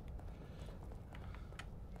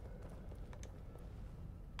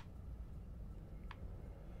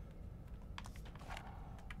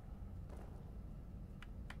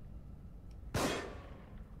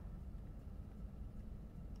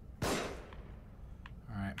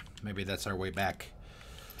 Alright, maybe that's our way back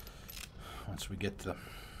once we get the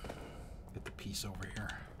piece over here.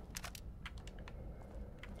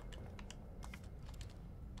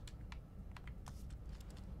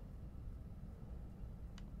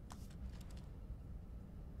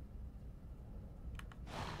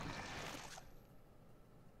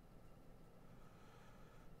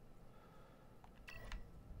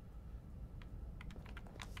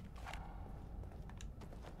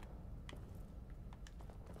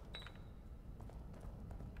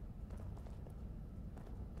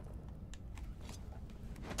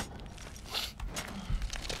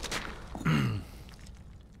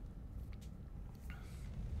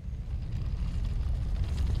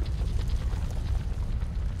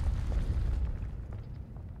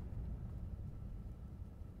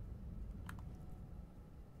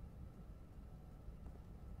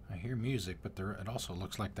 I hear music, but it also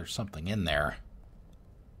looks like there's something in there.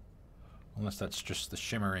 Unless that's just the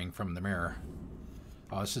shimmering from the mirror.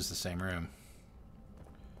 Oh, this is the same room.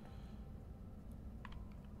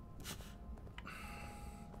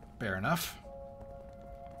 Fair enough.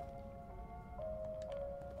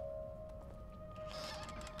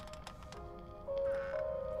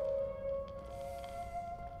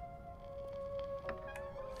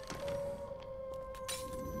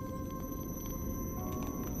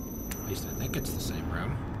 At least I think it's the same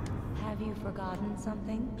room. Have you forgotten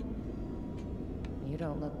something? You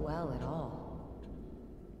don't look well at all.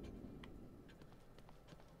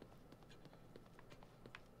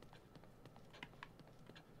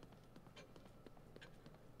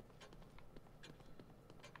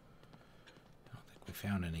 I don't think we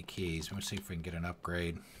found any keys. Let's see if we can get an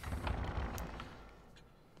upgrade.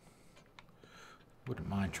 Wouldn't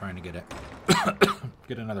mind trying to get it,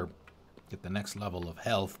 get the next level of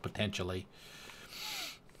health potentially,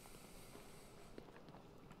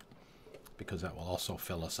 because that will also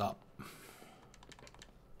fill us up,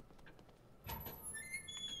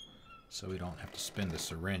 so we don't have to spin the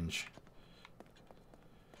syringe,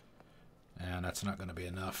 and that's not going to be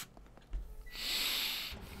enough.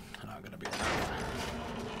 Not going to be enough.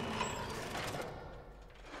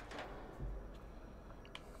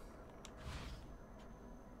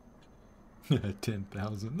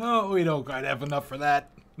 10,000. No, we don't quite have enough for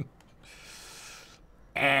that.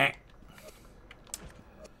 Thank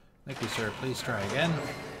you, sir. Please try again.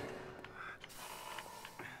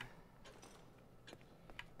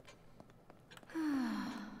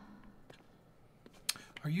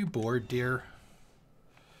 Are you bored, dear?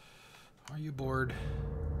 Are you bored?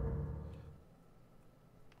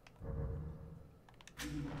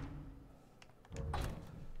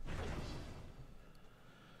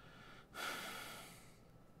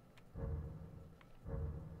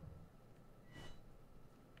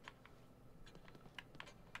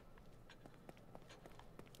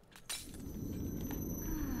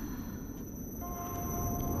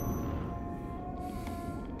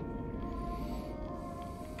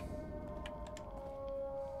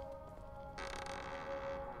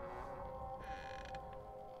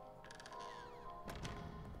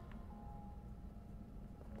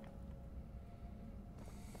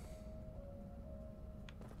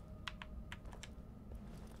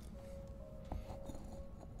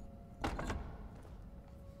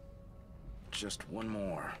 Just one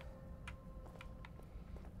more.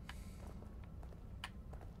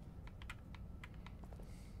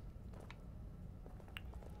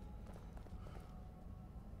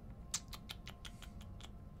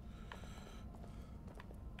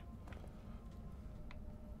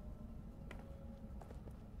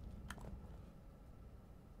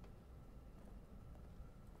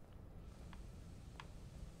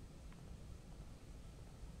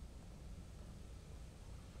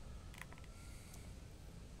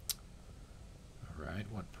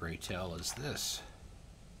 What, pray tell, is this?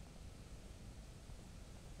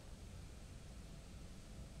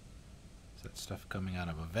 Is that stuff coming out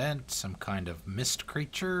of a vent? Some kind of mist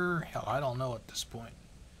creature? Hell, I don't know at this point.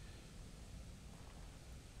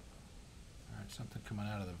 Alright, something coming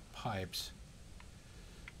out of the pipes.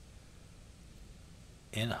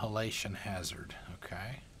 Inhalation hazard.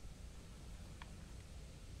 Okay.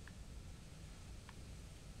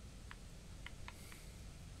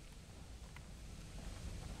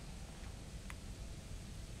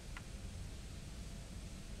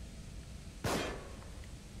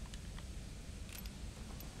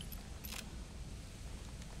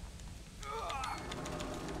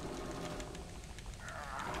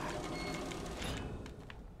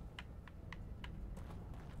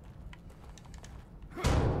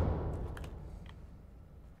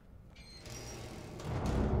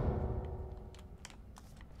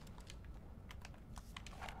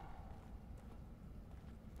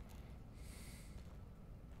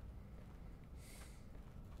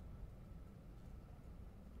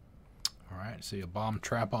 See a bomb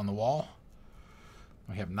trap on the wall.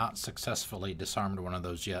 We have not successfully disarmed one of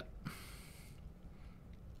those yet.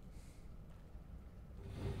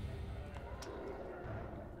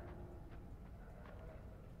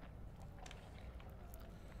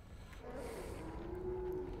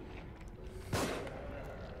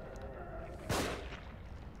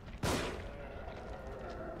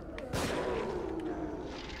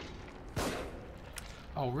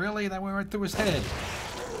 Oh, really? That went right through his head.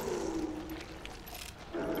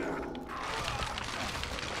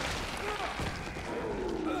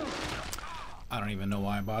 I don't even know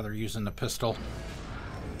why I bother using the pistol.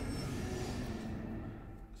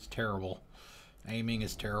 It's terrible. Aiming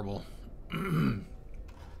is terrible.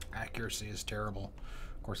 Accuracy is terrible.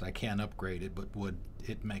 Of course, I can upgrade it, but would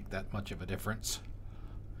it make that much of a difference?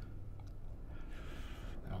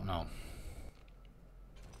 I don't know.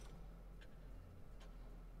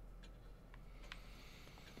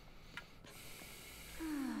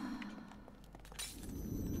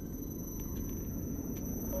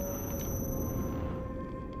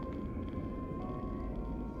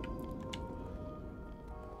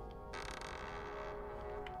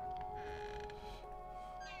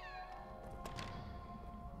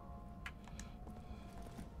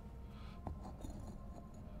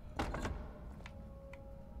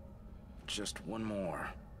 Just one more.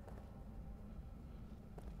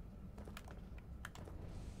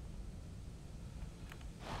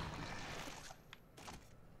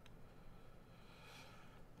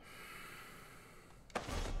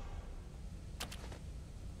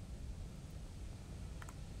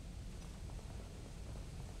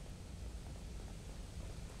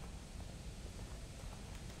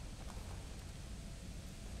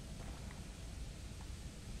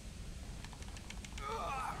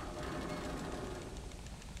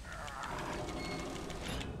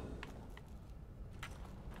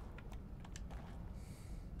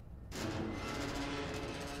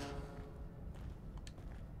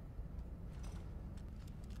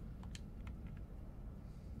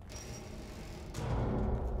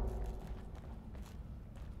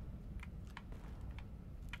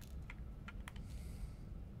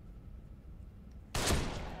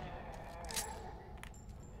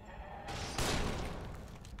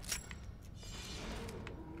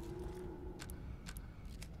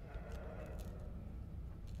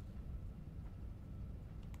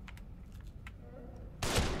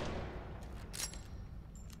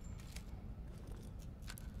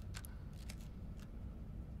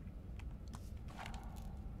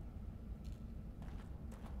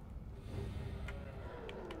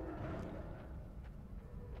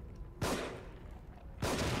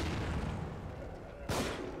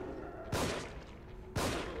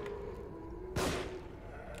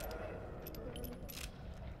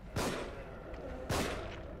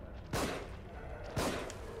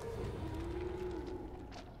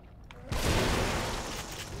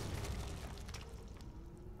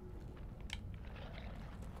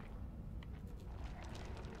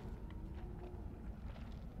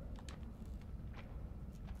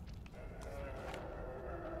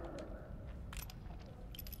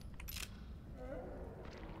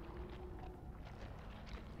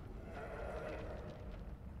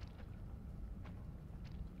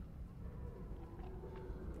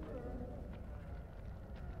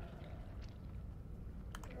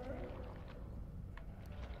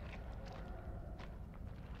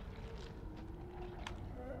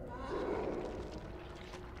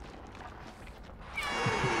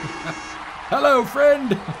 Hello,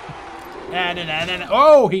 friend!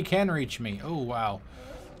 Oh, he can reach me. Oh, wow.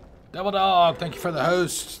 Double Dog, thank you for the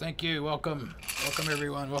host. Thank you. Welcome. Welcome,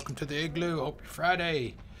 everyone. Welcome to the Igloo. Hope your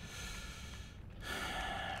Friday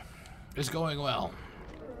is going well.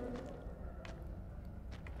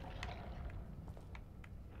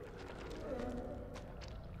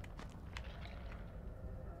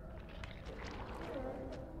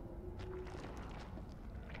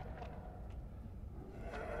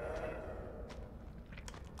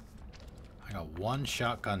 I got one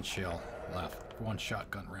shotgun shell left. One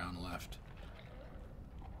shotgun round left.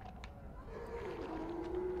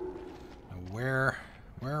 Now where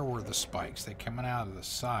were the spikes? They coming out of the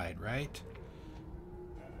side, right?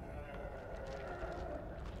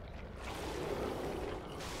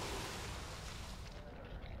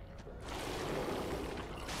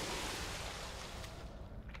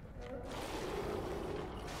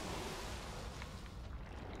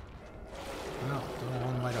 Well, don't know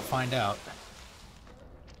one way to find out.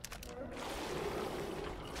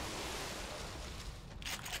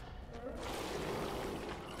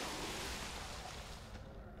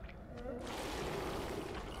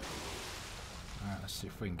 Let's see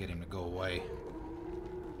if we can get him to go away.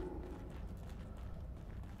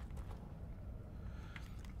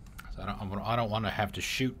 So I don't want to have to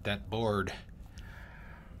shoot that board.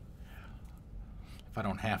 If I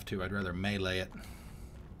don't have to, I'd rather melee it.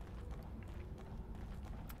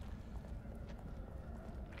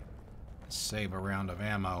 Save a round of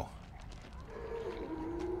ammo.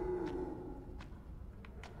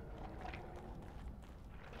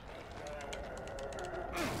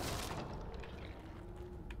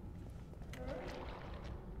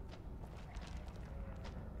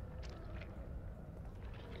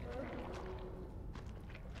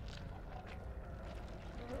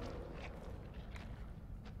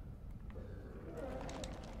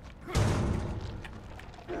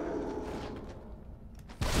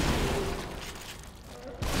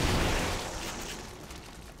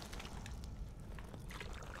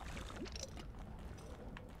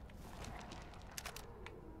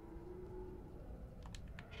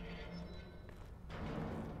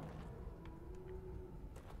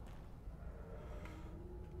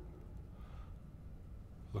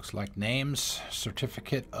 Looks like names,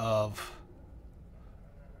 certificate of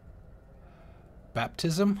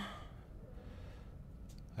baptism.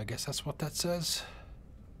 I guess that's what that says.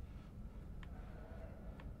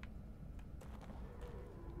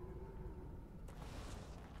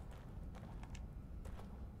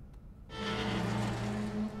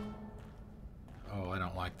 Oh, I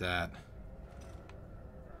don't like that.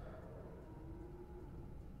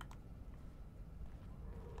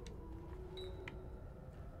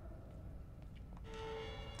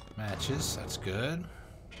 Matches, that's good.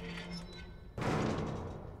 I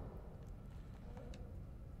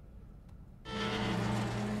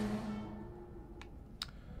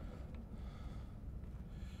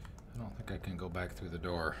don't think I can go back through the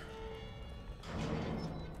door.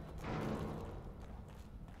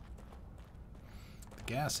 The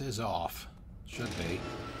gas is off. Should be.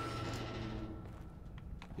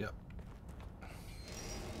 Yep.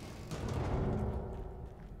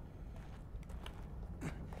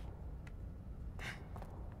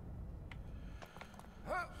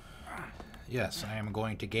 Yes, I am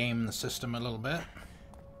going to game the system a little bit.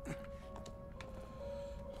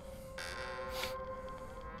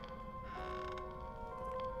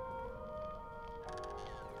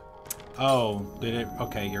 Oh, did it?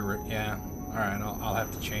 Okay, you're right. Yeah. All right, I'll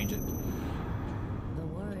have to change it. The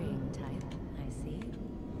worrying type, I see.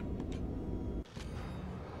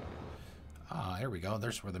 Ah, here we go.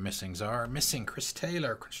 There's where the missings are. Missing Chris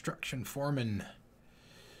Taylor, construction foreman.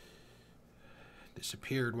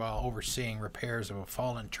 Disappeared while overseeing repairs of a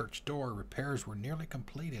fallen church door. Repairs were nearly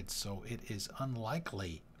completed, so it is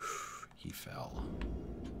unlikely he fell.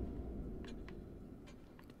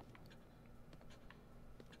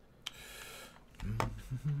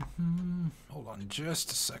 Hold on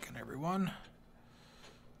just a second, everyone.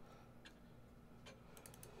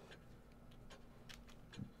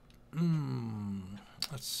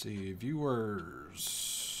 Let's see.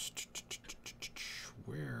 Viewers.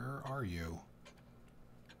 Where are you?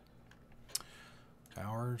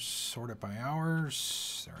 Hours. Sort it by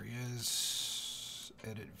hours. There he is.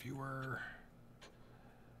 Edit viewer.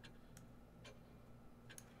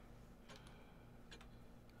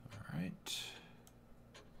 All right.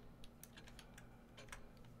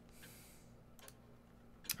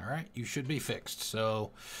 All right, you should be fixed.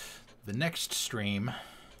 So the next stream,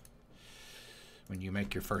 when you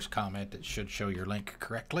make your first comment, it should show your link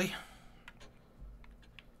correctly.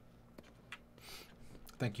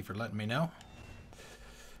 Thank you for letting me know.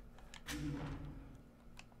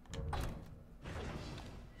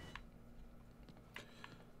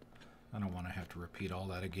 I don't want to have to repeat all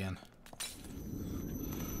that again.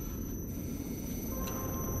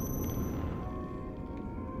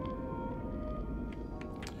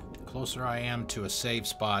 The closer I am to a save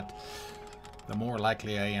spot, the more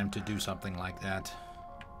likely I am to do something like that.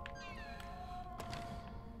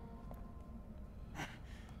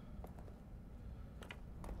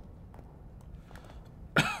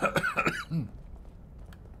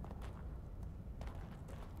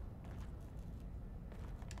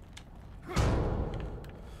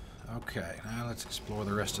 Okay, now let's explore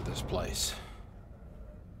the rest of this place.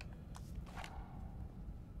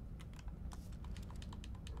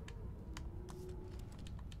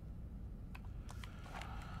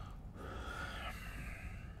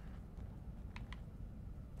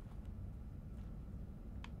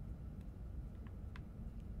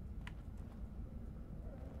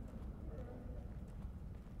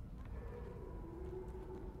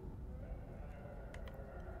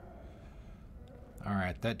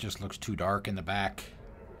 Alright, that just looks too dark in the back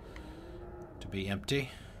to be empty.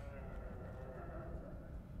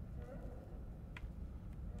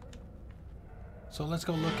 So let's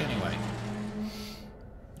go look anyway.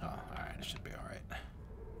 Oh, alright, it should be alright.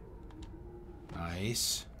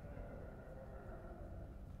 Nice.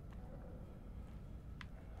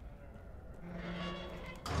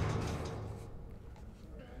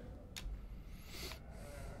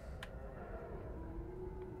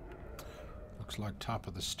 Looks like top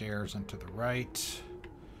of the stairs and to the right.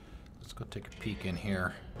 Let's go take a peek in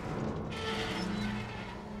here.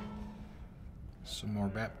 Some more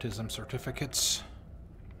baptism certificates.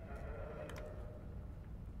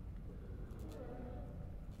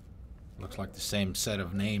 Looks like the same set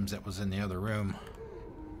of names that was in the other room.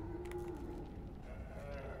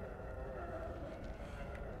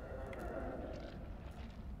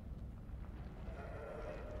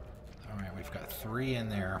 Alright, we've got 3 in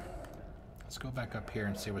there. Let's go back up here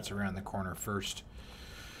and see what's around the corner first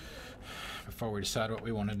before we decide what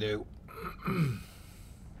we want to do.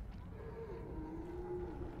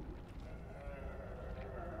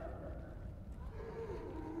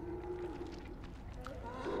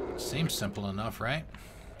 Seems simple enough, right?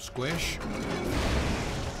 Squish.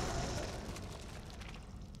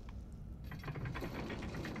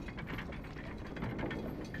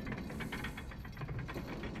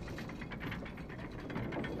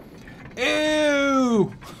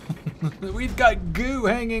 Ew! We've got goo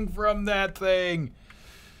hanging from that thing.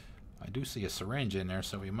 I do see a syringe in there,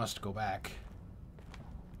 so we must go back.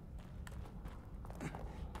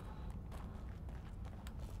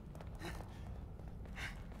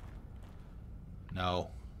 No.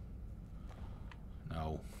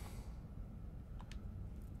 No.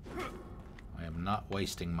 I am not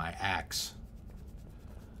wasting my axe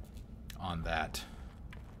on that.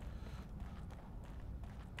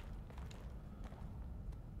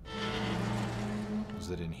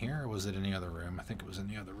 Was it in here or was it in the other room? I think it was in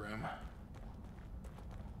the other room.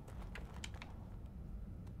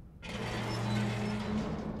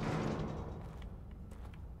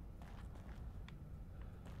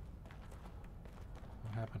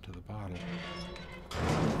 What happened to the bottle?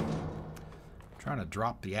 I'm trying to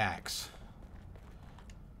drop the axe.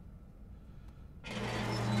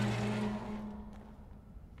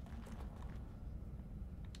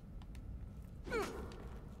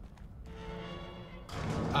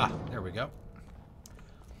 Ah, there we go.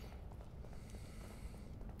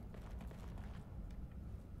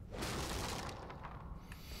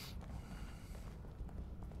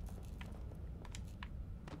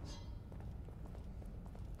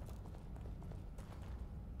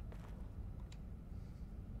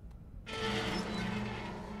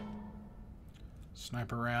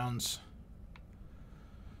 Sniper rounds.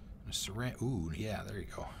 A syringe. Ooh, yeah, there you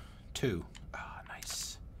go. 2. Ah,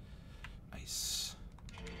 nice. Nice.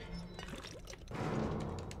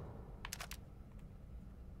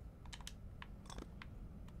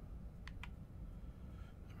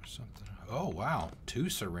 Something. Oh, wow. 2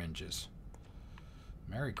 syringes.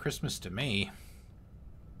 Merry Christmas to me.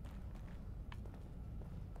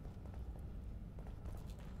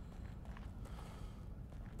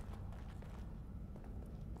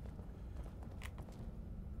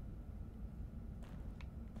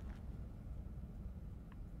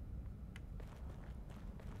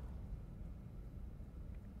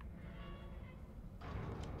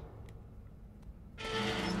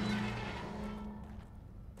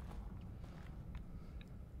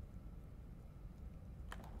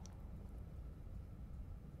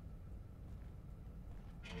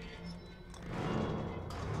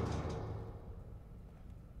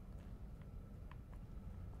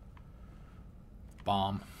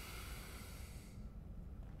 Bomb.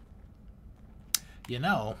 You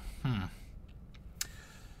know, I'm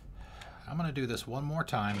gonna do this one more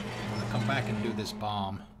time. I'm gonna come back and do this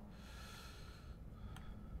bomb.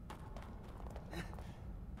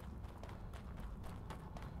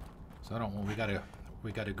 So I don't want.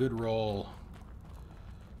 We got a good roll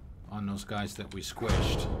on those guys that we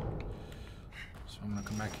squished. So I'm gonna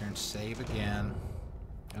come back here and save again,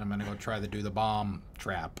 and I'm gonna go try to do the bomb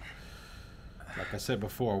trap. Like I said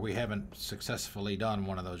before, we haven't successfully done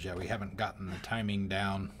one of those yet. We haven't gotten the timing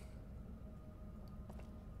down.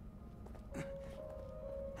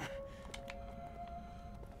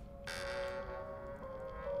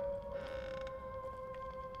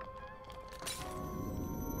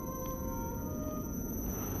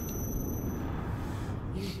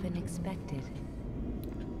 You've been expected.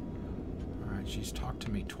 Alright, she's talked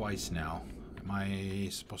to me twice now. Am I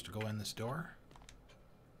supposed to go in this door?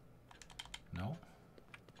 No.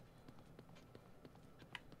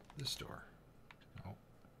 This door. No.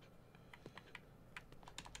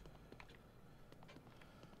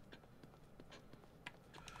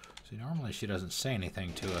 See, normally she doesn't say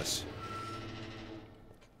anything to us.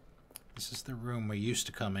 This is the room we used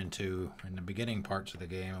to come into in the beginning parts of the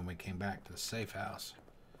game when we came back to the safe house.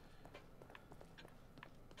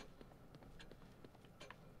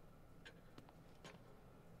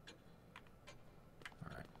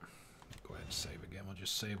 Save again. We'll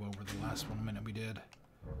just save over the last 1 minute we did.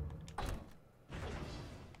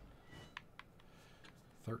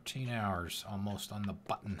 13 hours almost on the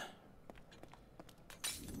button.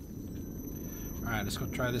 Alright, let's go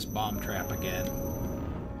try this bomb trap again.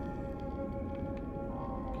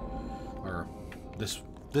 Or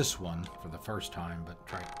this one for the first time, but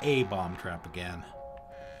try a bomb trap again.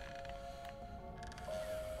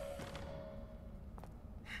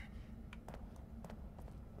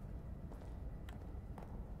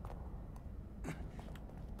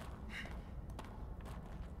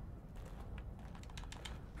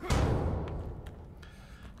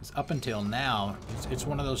 Up until now, it's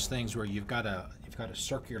one of those things where you've got a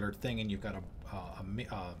circular thing and you've got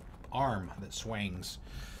a arm that swings,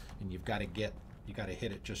 and you've got to get You got to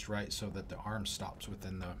hit it just right so that the arm stops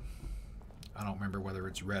within the, I don't remember whether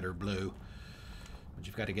it's red or blue, but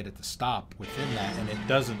you've got to get it to stop within that, and it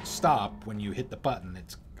doesn't stop when you hit the button.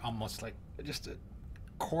 It's almost like just a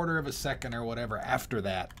quarter of a second or whatever after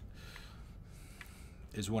that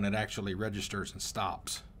is when it actually registers and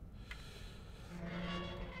stops.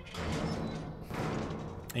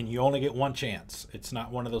 And you only get one chance. It's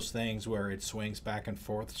not one of those things where it swings back and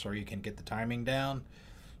forth so you can get the timing down.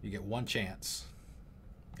 You get one chance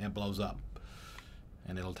and it blows up.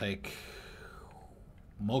 And it'll take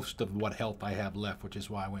most of what health I have left, which is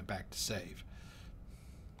why I went back to save.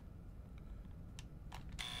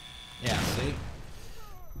 Yeah, see?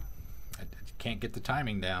 I can't get the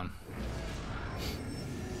timing down.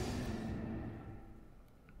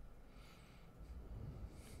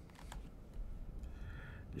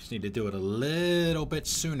 Just need to do it a little bit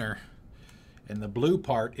sooner. And the blue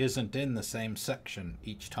part isn't in the same section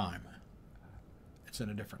each time. It's in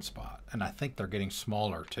a different spot. And I think they're getting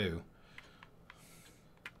smaller too.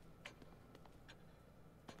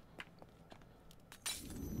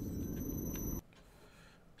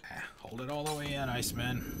 Hold it all the way in,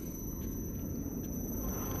 Iceman.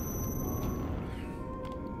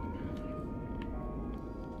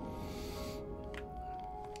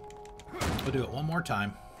 We'll do it one more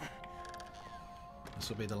time. This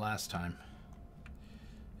will be the last time.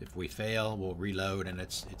 If we fail, we'll reload, and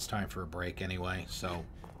it's time for a break anyway, so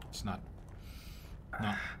it's not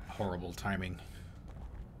horrible timing.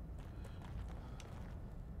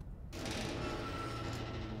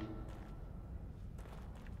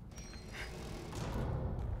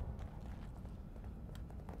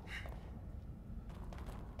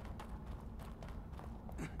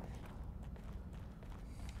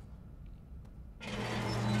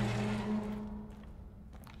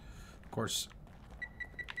 Of course,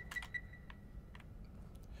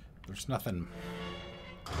 there's nothing.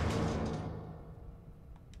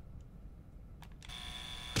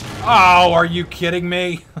 Oh, are you kidding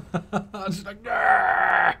me? It's like,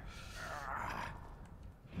 no.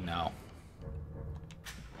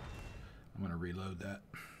 I'm gonna reload that.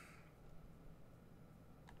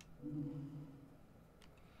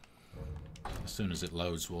 As soon as it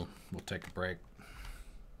loads, we'll take a break.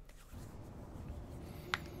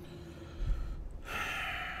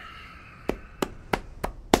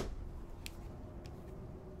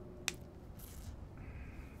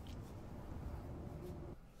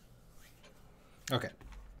 Okay.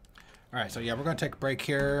 All right, so yeah, we're going to take a break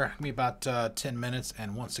here. Give me about 10 minutes.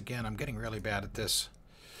 And once again, I'm getting really bad at this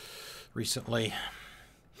recently.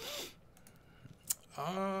 Get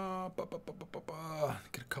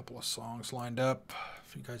a couple of songs lined up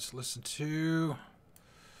for you guys to listen to.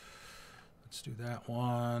 Let's do that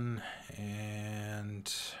one.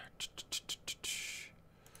 And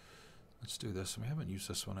let's do this. We haven't used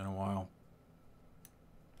this one in a while.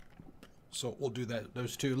 So we'll do that.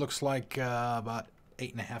 Those two. Looks like about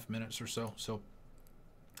 8.5 minutes or so. So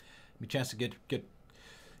give me a chance to get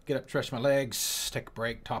up, stretch my legs, take a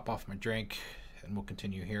break, top off my drink, and we'll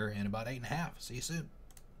continue here in about 8.5. See you soon.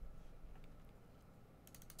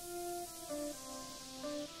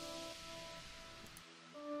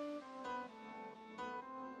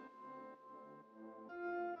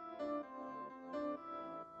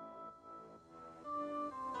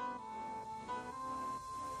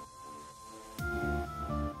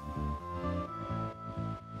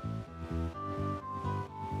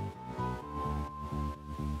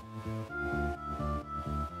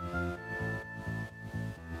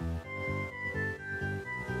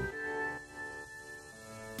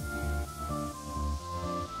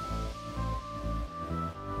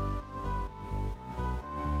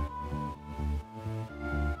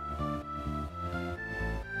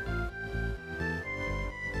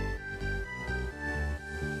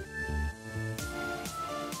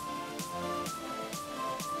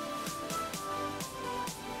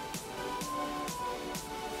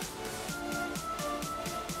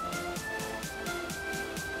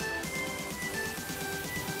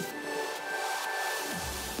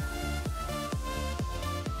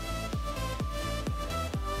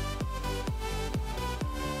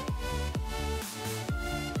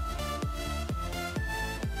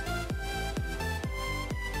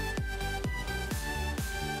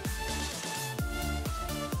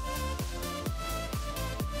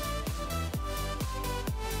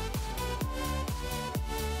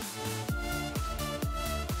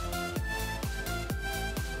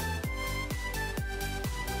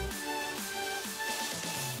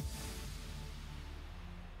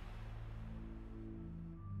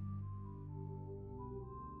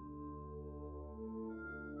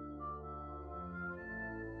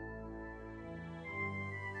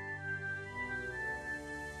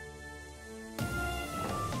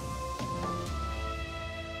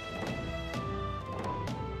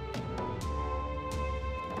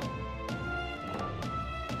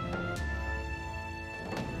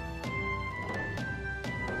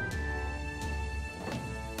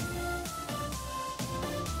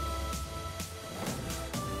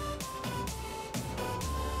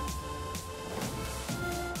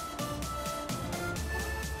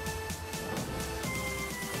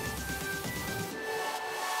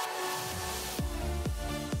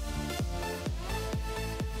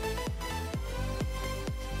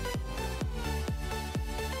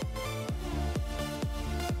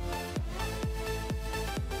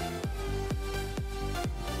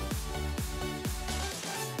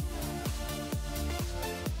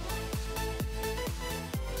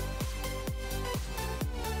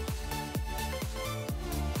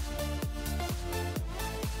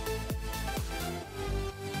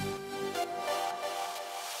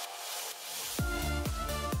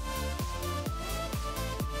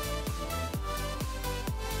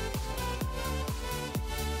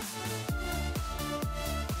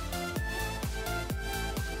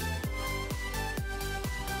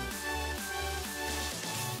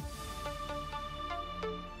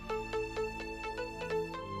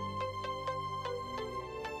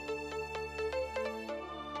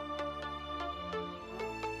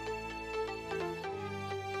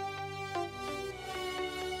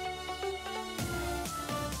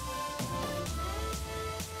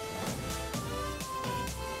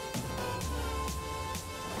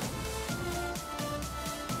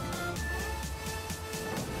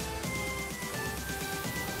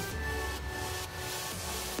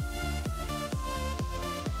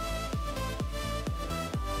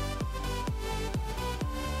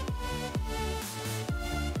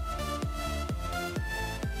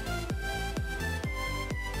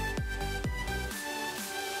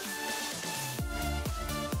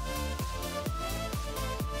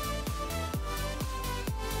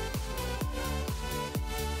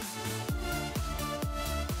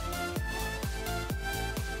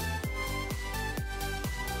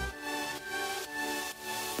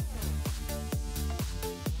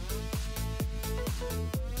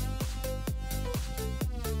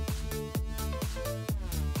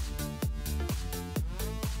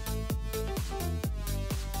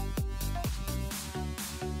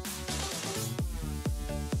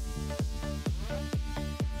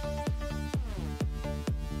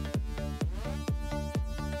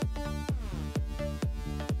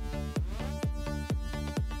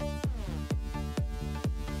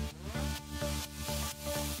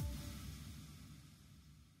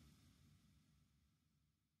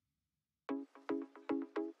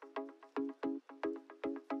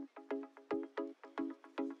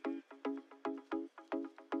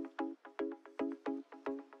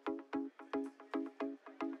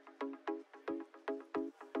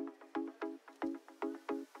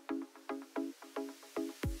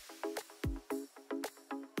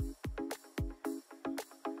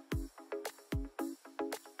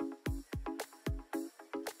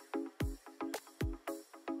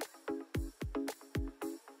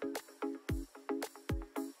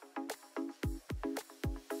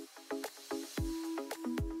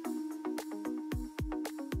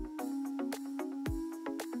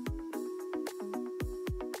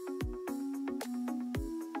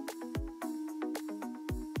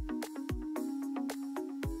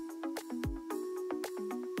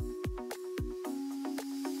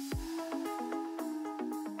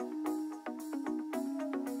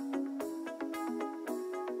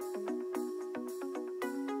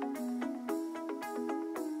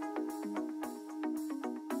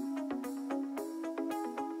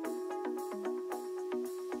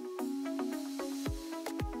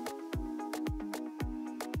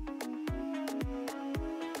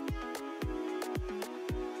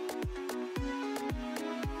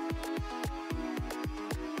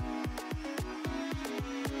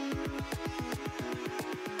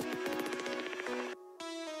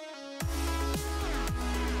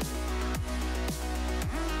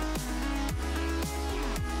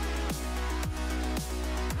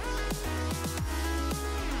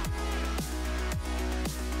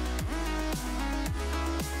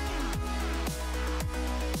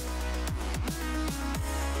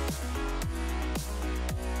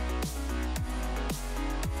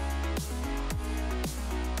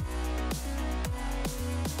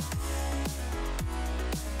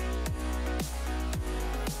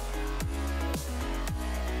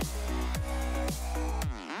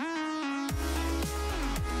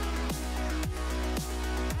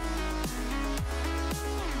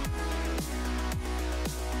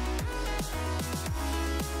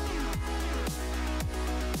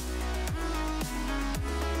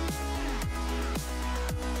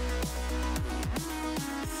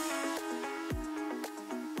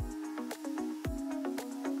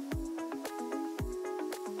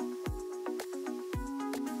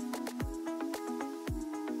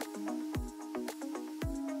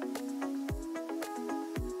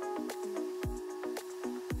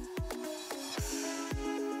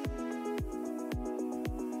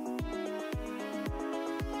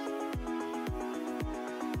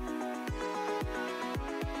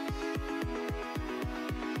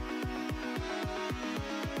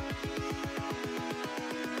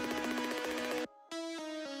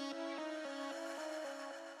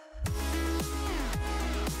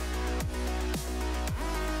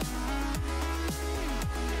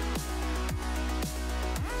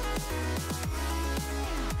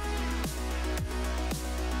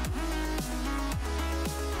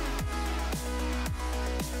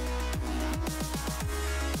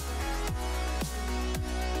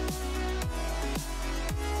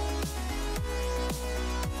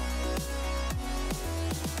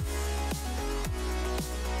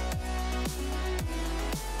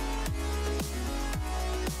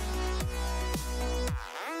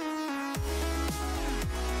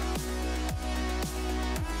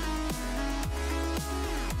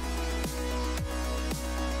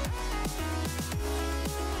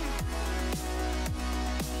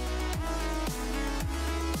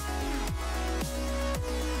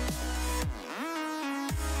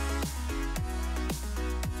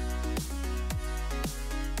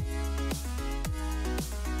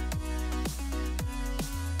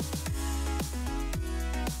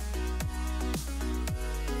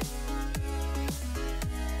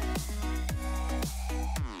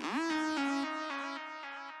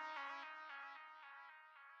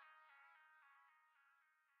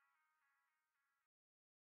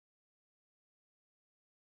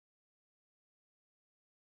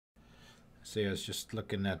 See, I was just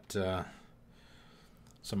looking at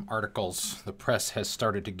some articles. The press has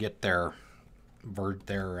started to get their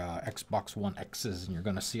Xbox One X's, and you're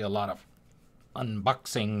going to see a lot of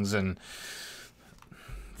unboxings and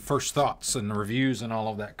first thoughts and reviews and all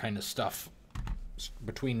of that kind of stuff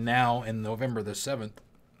between now and November the 7th.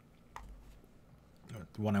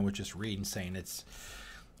 The one I was just reading saying it's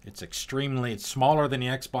smaller than the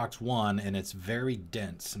Xbox One, and it's very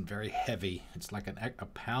dense and very heavy. It's like a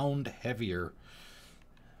pound heavier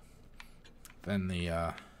than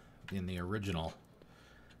the original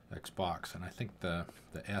Xbox, and I think the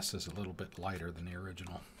S is a little bit lighter than the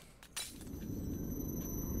original.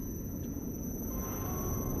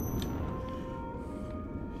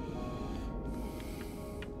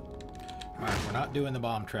 Alright, we're not doing the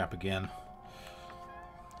bomb trap again.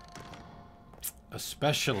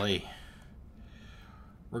 Especially,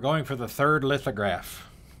 we're going for the third lithograph.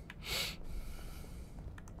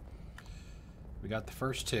 We got the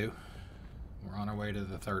first two. We're on our way to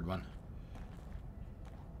the third one.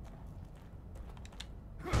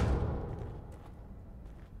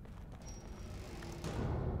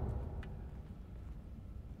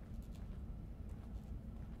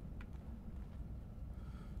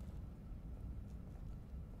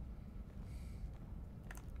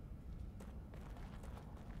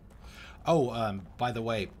 Oh, by the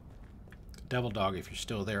way, Devil Dog, if you're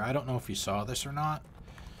still there, I don't know if you saw this or not,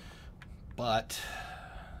 but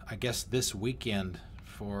I guess this weekend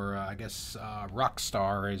for,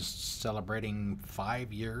 Rockstar is celebrating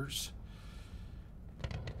 5 years.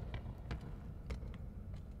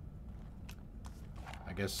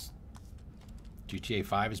 I guess GTA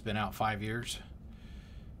 5 has been out 5 years,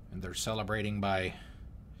 and they're celebrating by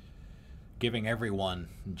giving everyone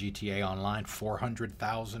in GTA Online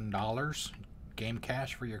 $400,000 game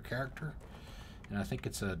cash for your character, and I think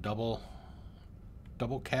it's a double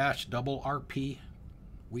cash, double RP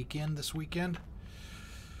weekend this weekend.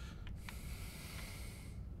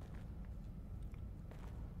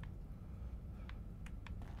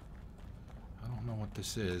 I don't know what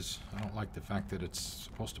this is. I don't like the fact that it's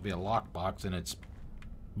supposed to be a lockbox and it's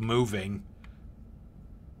moving.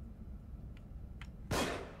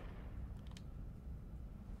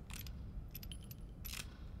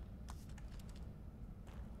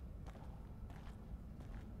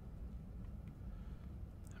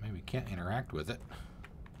 Can't interact with it.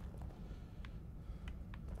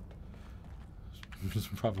 There's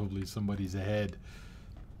probably somebody's ahead.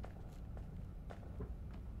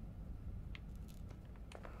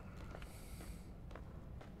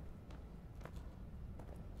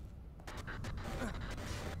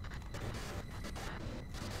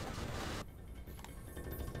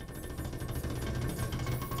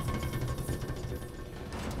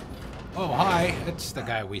 Oh, hi. It's the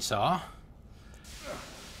guy we saw.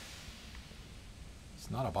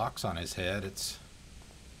 Not a box on his head, it's...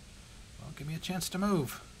 Well, give me a chance to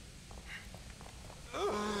move. So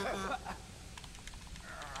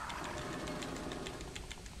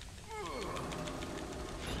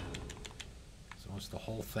is the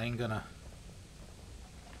whole thing gonna...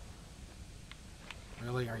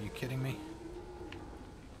 Really? Are you kidding me?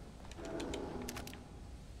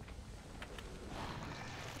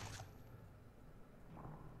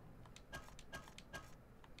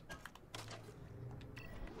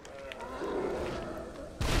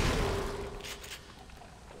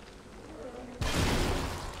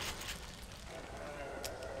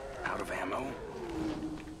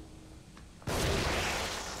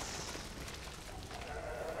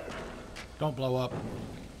 Don't blow up.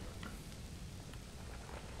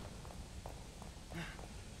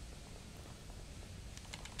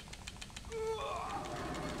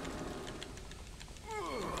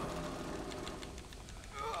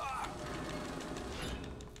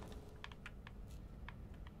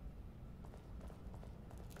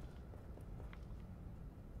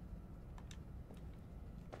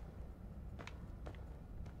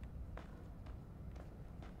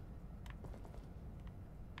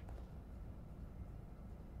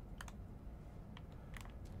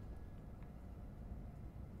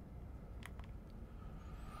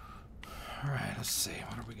 Alright, let's see.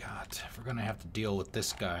 What do we got? If we're going to have to deal with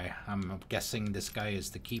this guy, I'm guessing this guy is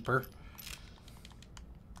the keeper.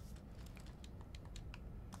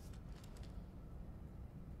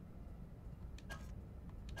 We'll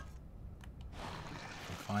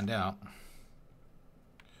find out.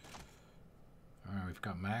 Alright, we've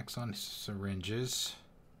got Max on syringes.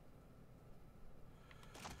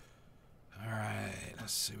 Alright,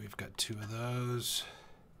 let's see. We've got 2 of those.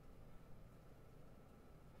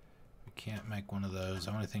 Can't make one of those.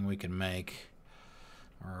 The only thing we can make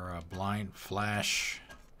are blind flash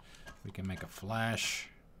We can make a flash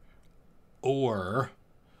or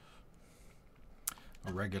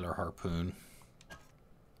a regular harpoon.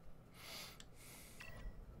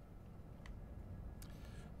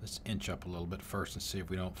 Let's inch up a little bit first and see if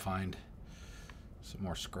we don't find some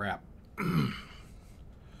more scrap.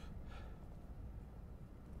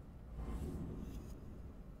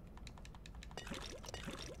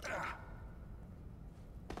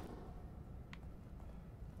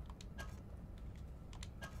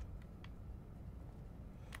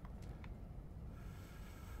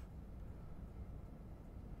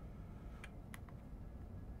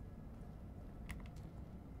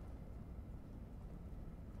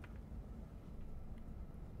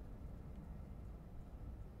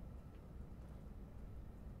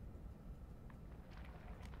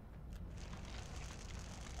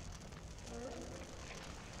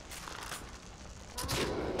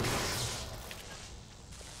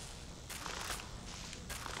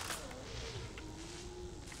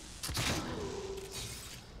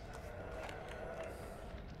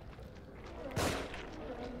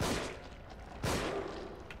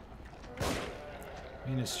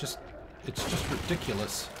 I mean, it's just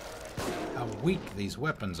ridiculous how weak these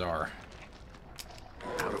weapons are.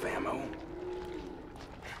 Out of ammo.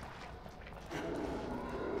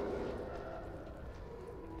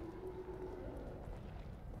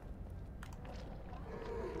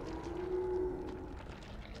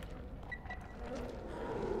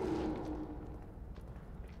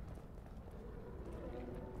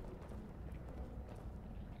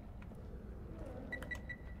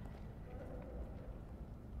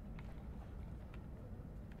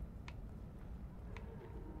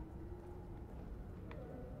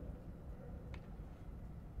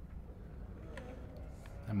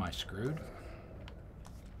 Am I screwed?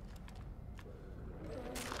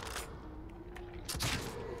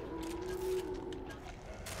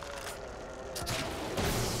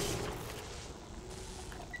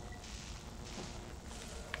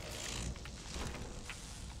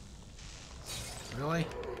 Really?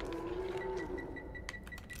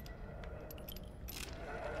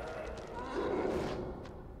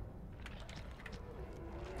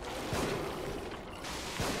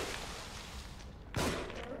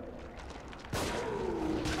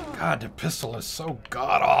 God, the pistol is so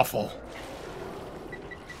god-awful.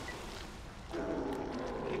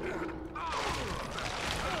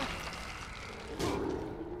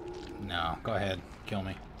 No, go ahead. Kill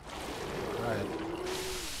me. Go ahead.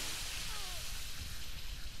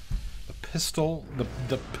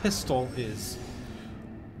 The pistol is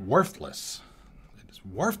worthless. It is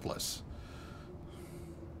worthless.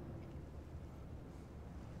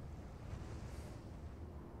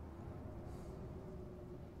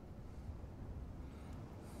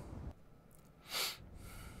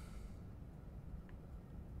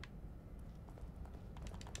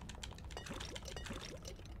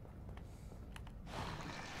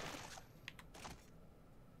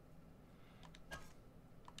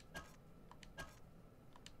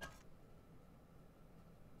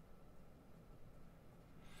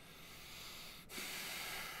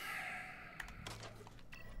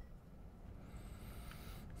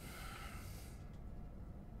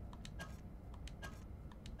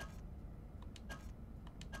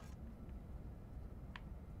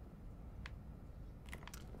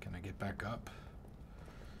 Get back up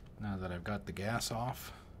now that I've got the gas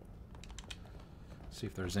off. See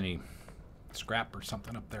if there's any scrap or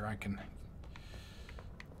something up there I can,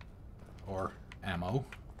 or ammo.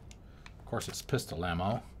 Of course it's pistol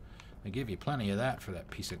ammo. They give you plenty of that for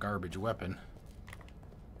that piece of garbage weapon.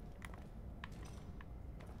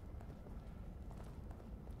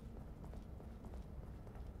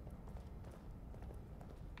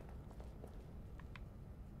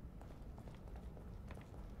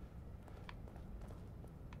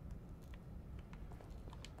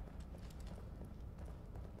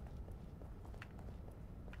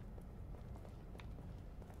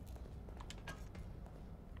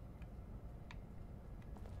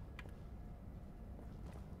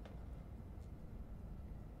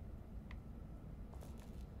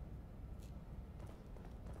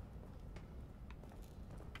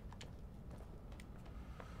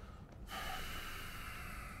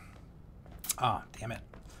 Ah, damn it.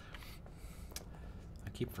 I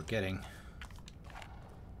keep forgetting.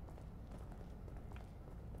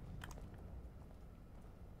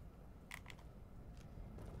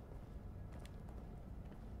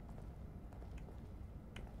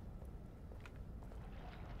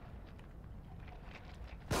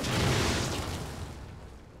 I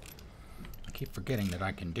keep forgetting that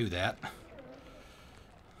I can do that.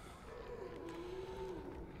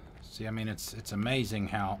 See, I mean, it's amazing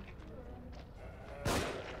how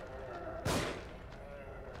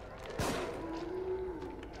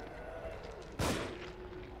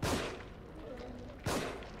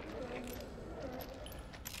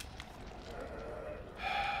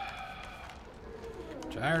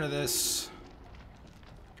Tired of this.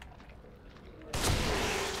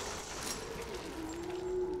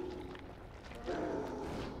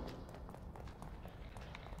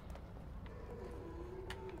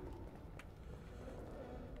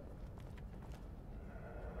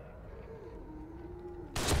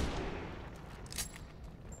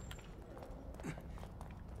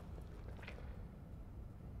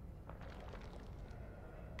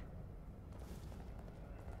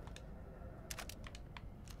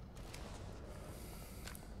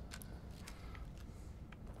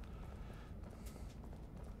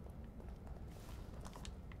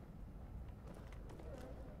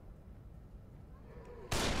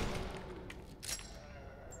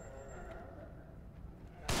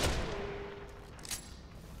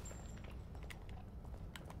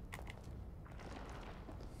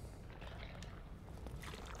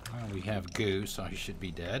 We have Goo, so he should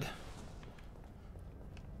be dead.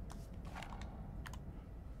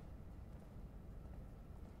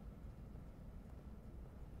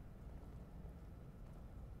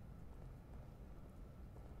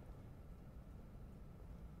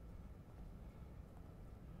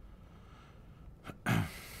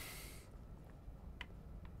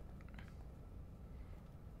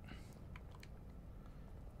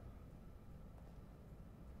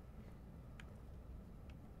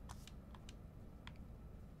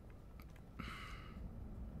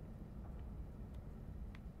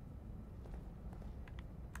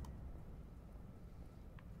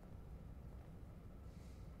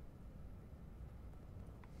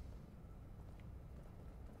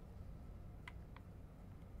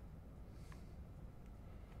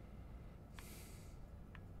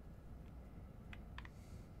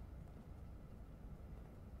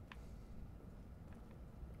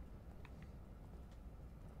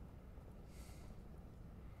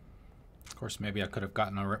 Of course, maybe I could have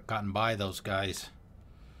gotten by those guys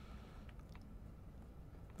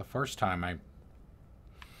the first time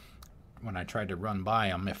when I tried to run by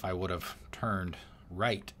them, if I would have turned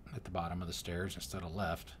right at the bottom of the stairs instead of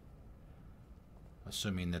left,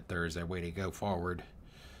 assuming that there's a way to go forward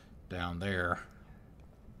down there.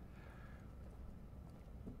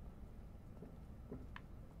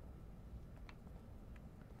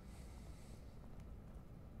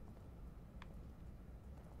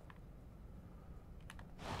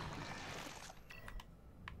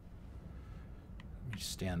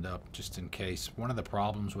 Stand up just in case. One of the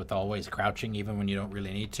problems with always crouching, even when you don't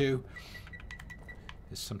really need to,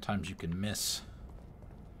 is sometimes you can miss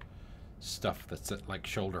stuff that's at like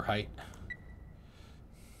shoulder height.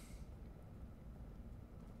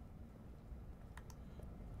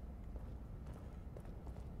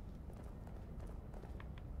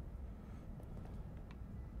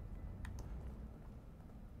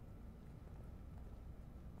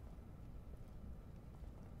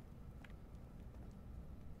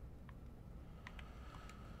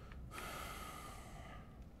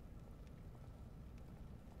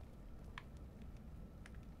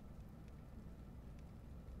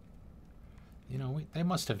 You know, they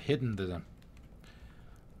must have hidden the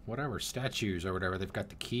whatever statues or whatever they've got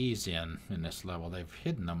the keys in this level. They've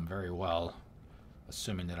hidden them very well,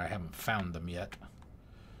 assuming that I haven't found them yet.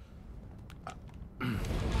 Or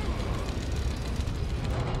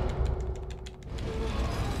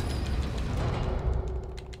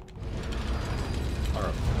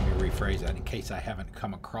let me rephrase that, in case I haven't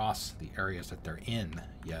come across the areas that they're in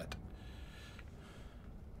yet.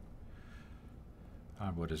 I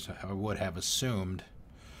would have assumed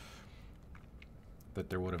that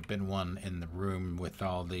there would have been one in the room with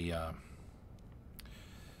all the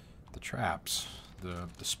traps, the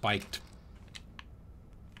spiked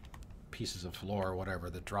pieces of floor or whatever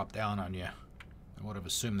that drop down on you. I would have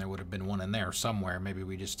assumed there would have been one in there somewhere. Maybe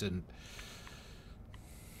we just didn't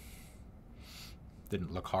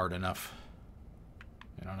look hard enough.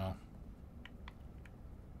 I don't know.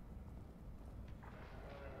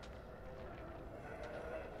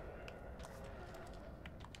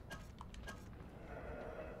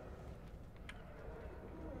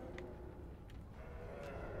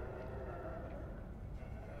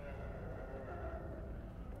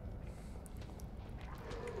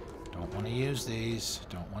 Don't want to use these.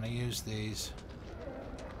 Don't want to use these.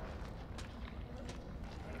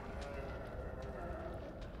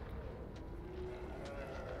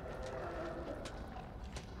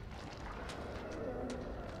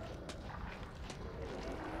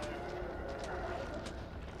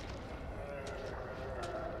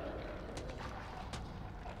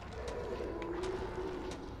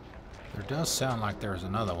 There does sound like there's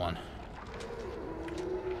another one.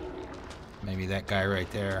 Maybe that guy right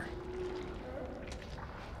there.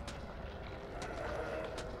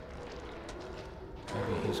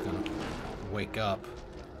 just gonna wake up.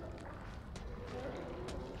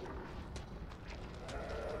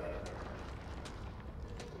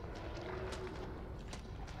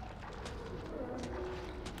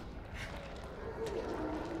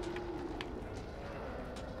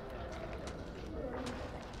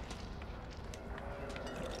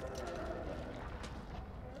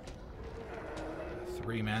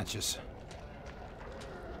 Three matches.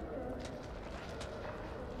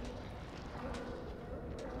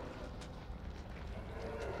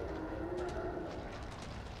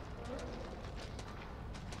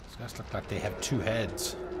 These guys look like they have two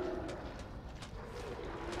heads.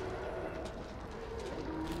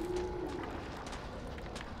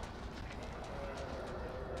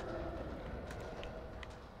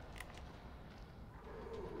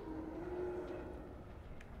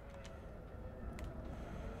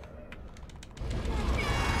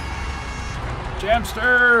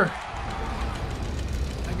 Jamster!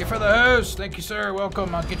 Thank you for the host. Thank you, sir.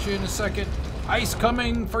 Welcome. I'll get you in a second. Ice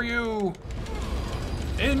coming for you.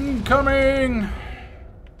 Incoming!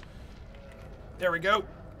 There we go.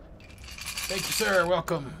 Thank you, sir.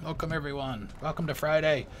 Welcome. Welcome, everyone. Welcome to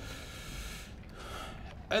Friday.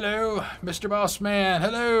 Hello, Mr. Boss Man.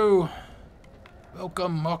 Hello.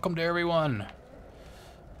 Welcome. Welcome to everyone.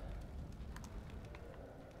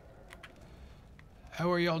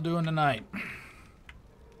 How are y'all doing tonight?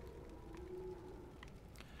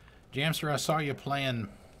 Jamster, I saw you playing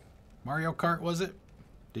Mario Kart, was it?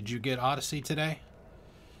 Did you get Odyssey today?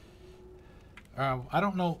 I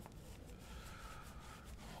don't know.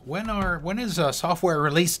 When is software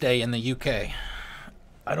release day in the UK?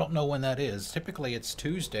 I don't know when that is. Typically it's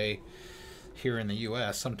Tuesday here in the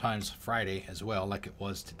US, sometimes Friday as well, like it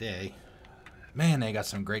was today. Man, they got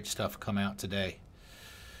some great stuff come out today.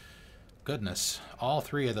 Goodness, all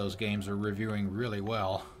three of those games are reviewing really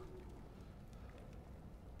well.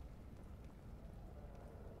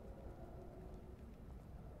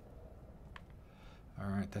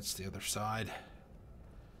 Alright, that's the other side.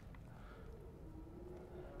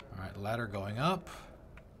 Alright, ladder going up.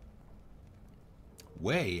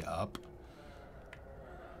 Way up.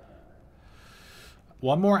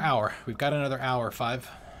 One more hour. We've got another hour, 5.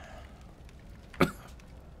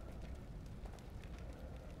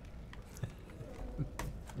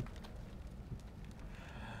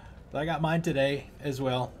 I got mine today as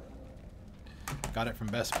well. Got it from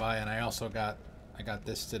Best Buy, and I got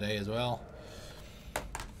this today as well.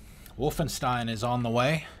 Wolfenstein is on the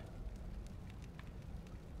way.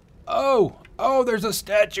 Oh, there's a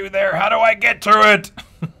statue there. How do I get to it?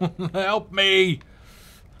 Help me.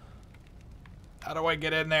 How do I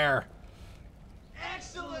get in there?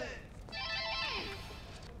 Excellent!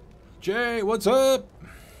 Jay, what's up?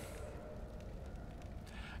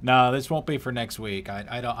 No, this won't be for next week.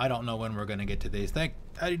 I don't know when we're gonna get to these.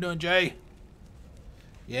 How you doing, Jay?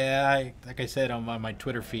 Yeah, like I said on my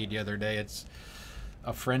Twitter feed the other day, it's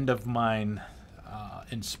a friend of mine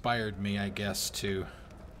inspired me, I guess, to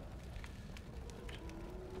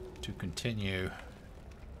continue.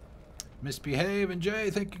 Misbehave and Jay,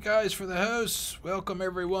 thank you guys for the host. Welcome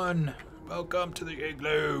everyone. Welcome to the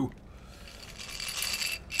igloo.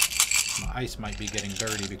 My ice might be getting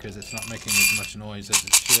dirty because it's not making as much noise as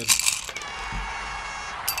it should.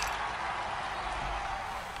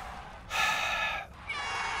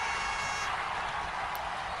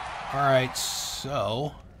 Alright,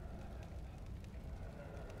 so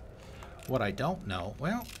what I don't know,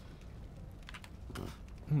 well,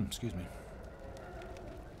 excuse me.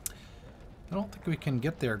 I don't think we can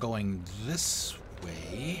get there going this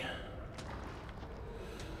way.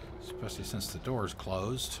 Especially since the door's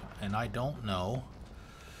closed. And I don't know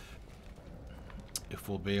if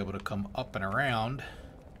we'll be able to come up and around.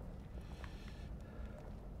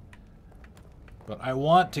 But I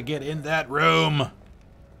want to get in that room.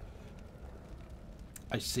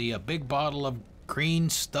 I see a big bottle of green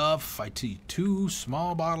stuff. I see 2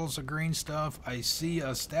 small bottles of green stuff. I see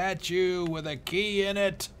a statue with a key in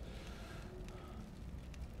it.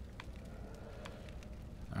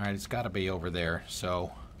 Alright, it's got to be over there,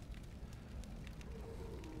 so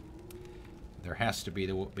there has to be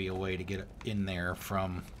a way to get in there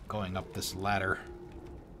from going up this ladder.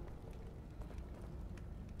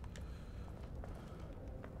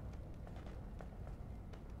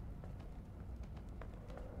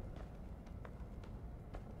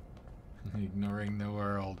 Ignoring the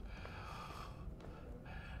world.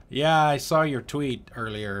 Yeah, I saw your tweet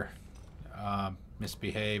earlier,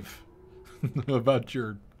 Misbehave, about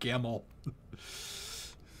your camel.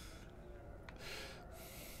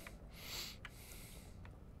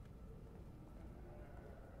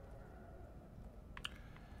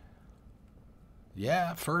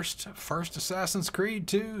 Yeah, first Assassin's Creed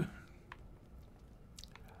too.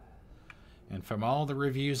 And from all the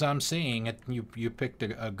reviews I'm seeing, you picked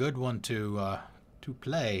a good one to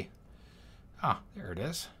play. Ah, there it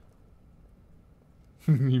is.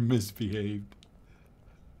 You misbehaved.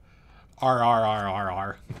 R.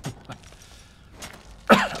 All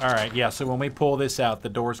right, yeah, so when we pull this out, the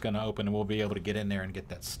door's going to open and we'll be able to get in there and get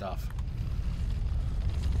that stuff.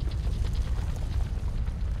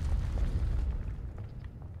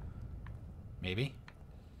 Maybe?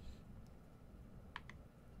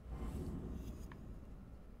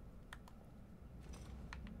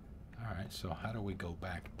 All right, so how do we go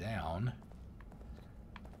back down?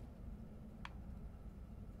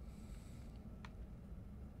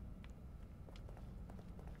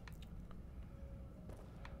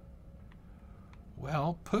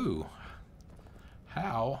 Well, Pooh,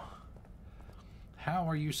 how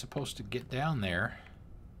are you supposed to get down there?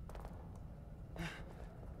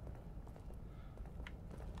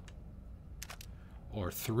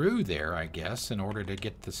 Or through there, I guess, in order to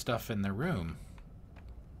get the stuff in the room.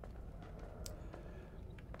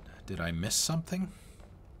 Did I miss something?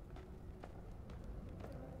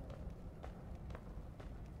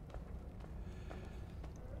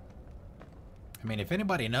 I mean, if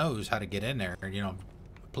anybody knows how to get in there, you know,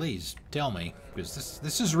 please tell me, because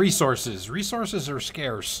this is resources. Resources are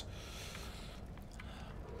scarce.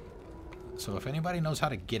 So if anybody knows how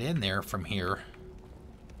to get in there from here,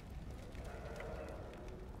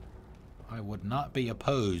 I would not be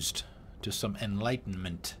opposed to some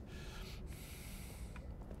enlightenment.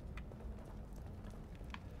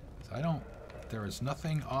 There is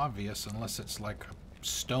nothing obvious unless it's like a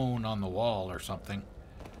stone on the wall or something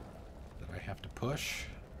that I have to push.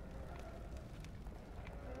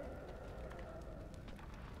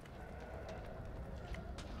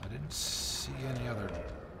 I didn't see any other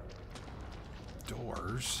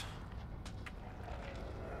doors.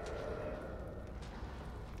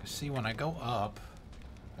 You see, when I go up,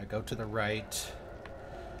 I go to the right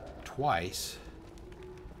twice.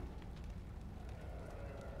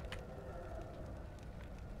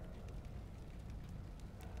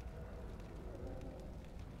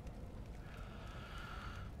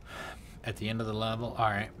 At the end of the level?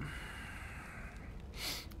 Alright.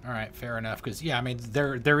 Alright, fair enough. Because, yeah, I mean,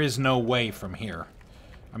 there is no way from here.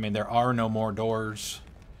 I mean, there are no more doors.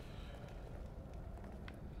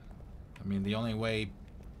 I mean, the only way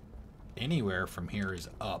anywhere from here is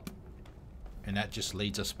up. And that just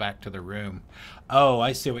leads us back to the room. Oh,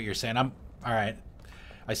 I see what you're saying. Alright.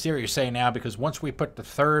 I see what you're saying now, because once we put the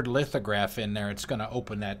third lithograph in there, it's going to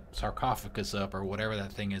open that sarcophagus up, or whatever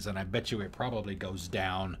that thing is, and I bet you it probably goes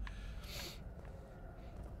down.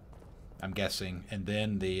 I'm guessing, and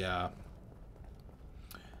then then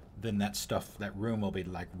that stuff, that room will be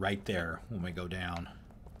like right there when we go down,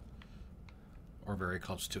 or very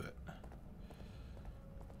close to it.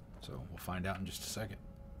 So we'll find out in just a second.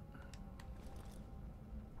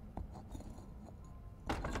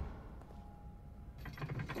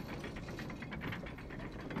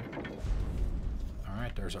 All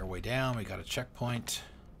right, there's our way down. We got a checkpoint.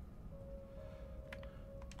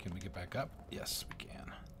 Can we get back up? Yes, we can.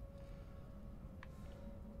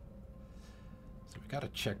 Got a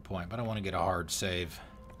checkpoint, but I want to get a hard save.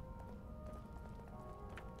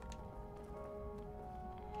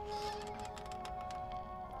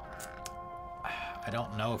 I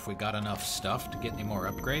don't know if we got enough stuff to get any more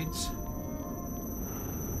upgrades.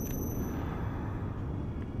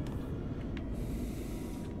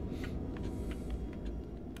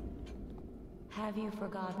 Have you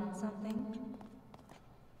forgotten something?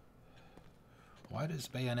 Why does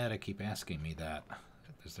Bayonetta keep asking me that?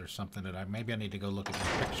 Is there something that maybe I need to go look at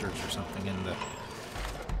the pictures or something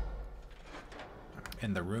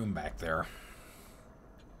in the room back there?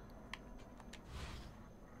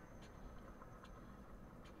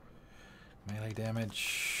 Melee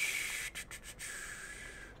damage.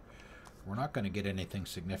 We're not going to get anything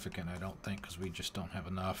significant, I don't think, because we just don't have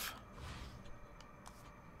enough.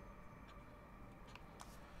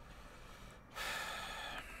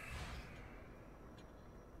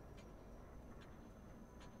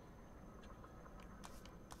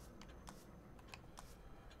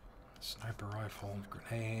 Sniper rifle,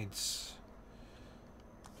 grenades,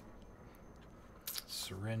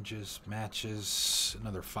 syringes, matches,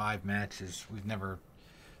 another 5 matches.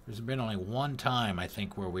 There's been only one time, I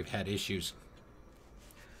think, where we've had issues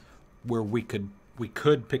where we could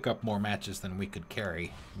pick up more matches than we could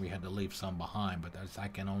carry. We had to leave some behind, but I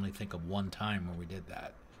can only think of one time where we did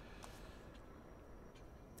that.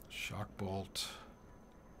 Shock bolt.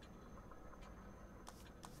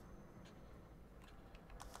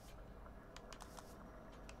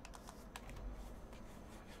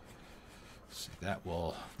 that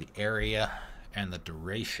will, the area and the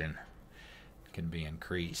duration can be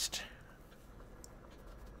increased.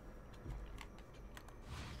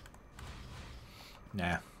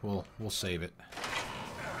 Nah, we'll save it.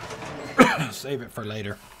 Save it for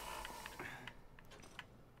later.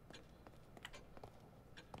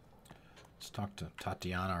 Let's talk to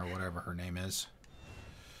Tatiana or whatever her name is.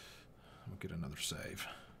 We'll get another save.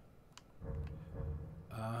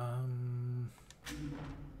 Yeah,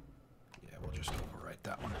 we'll just overwrite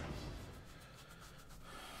that one.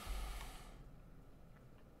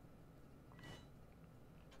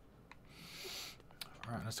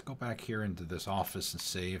 Alright, let's go back here into this office and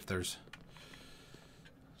see if there's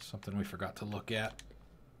something we forgot to look at.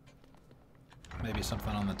 Maybe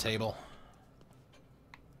something on the table.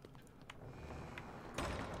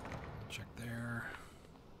 Check there.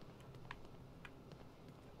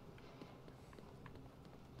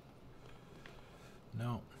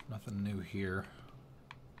 No, nothing new here.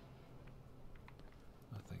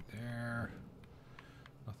 Nothing there.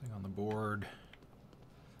 Nothing on the board.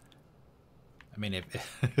 I mean,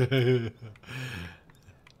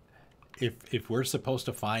 if we're supposed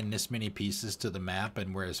to find this many pieces to the map,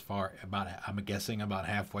 and we're I'm guessing about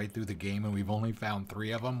halfway through the game, and we've only found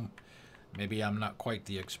 3 of them, maybe I'm not quite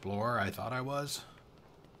the explorer I thought I was.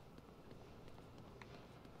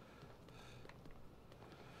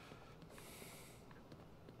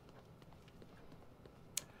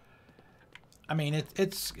 I mean,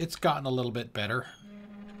 it's gotten a little bit better.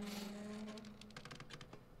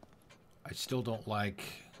 I still don't like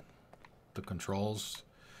the controls,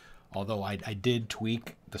 although I did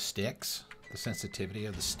tweak the sticks, the sensitivity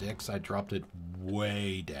of the sticks. I dropped it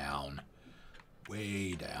way down,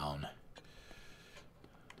 and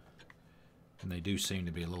they do seem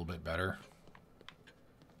to be a little bit better.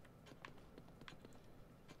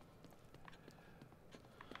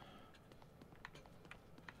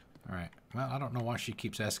 All right. Well, I don't know why she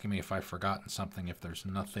keeps asking me if I've forgotten something, if there's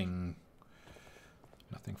nothing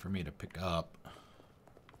for me to pick up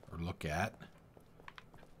or look at.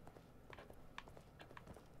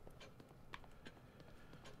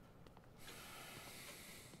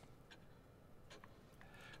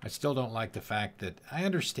 I still don't like the fact that I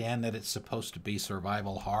understand that it's supposed to be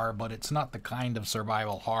survival horror, but it's not the kind of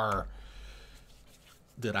survival horror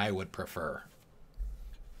that I would prefer.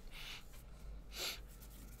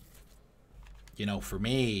 You know, for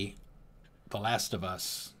me, The Last of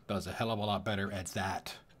Us does a hell of a lot better at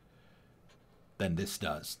that than this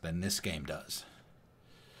game does.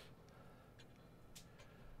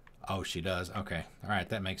 Oh, she does? Okay. All right,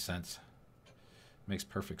 that makes sense. Makes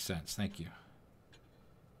perfect sense. Thank you.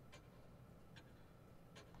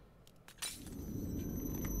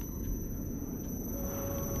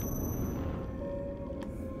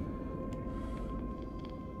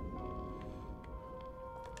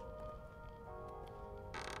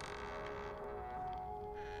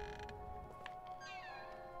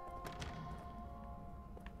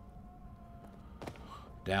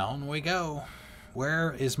 Down we go.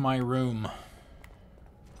 Where is my room?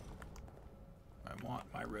 I want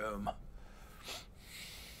my room.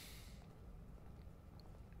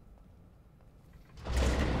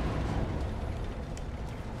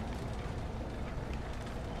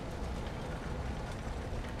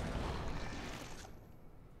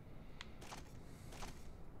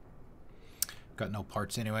 Got no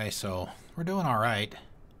parts anyway, so we're doing all right.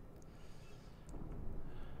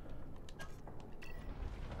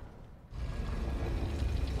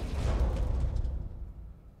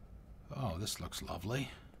 This looks lovely.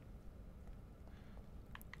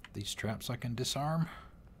 These traps I can disarm.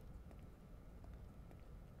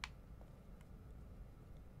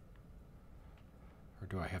 Or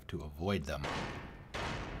do I have to avoid them?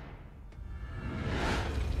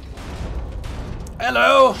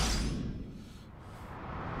 Hello!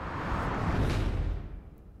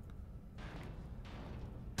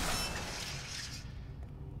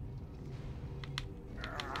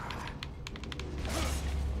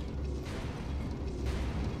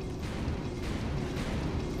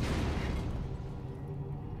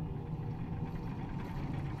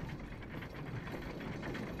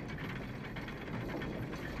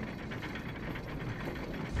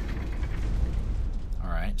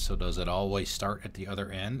 So does it always start at the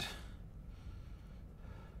other end?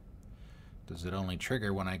 Does it only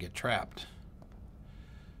trigger when I get trapped?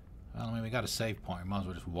 Well, I mean, we got a save point. Might as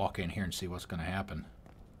well just walk in here and see what's going to happen.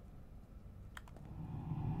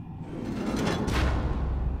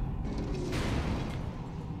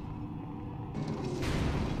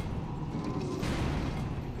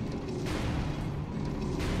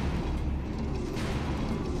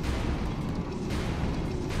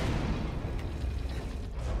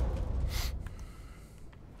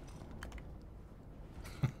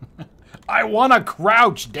 I want to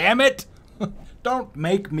crouch, damn it! Don't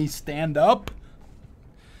make me stand up.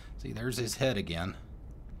 See, there's his head again.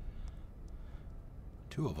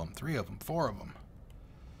 2 of them, 3 of them, 4 of them.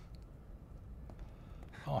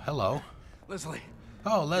 Oh, hello. Leslie.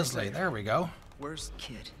 Oh, Leslie, there we go. Where's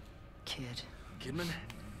Kid. Kidman?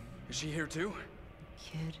 Is she here too?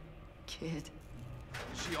 Kid.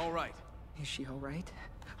 Is she all right? Is she all right?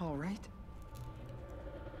 All right?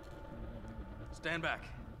 Stand back.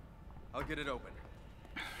 I'll get it open.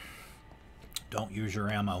 Don't use your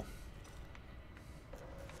ammo.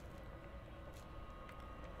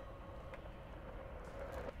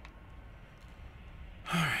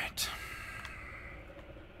 All right.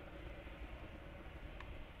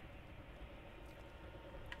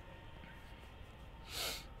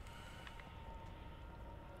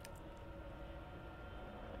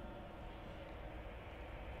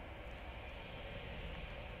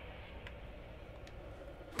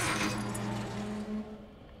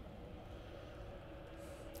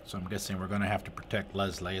 So I'm guessing we're going to have to protect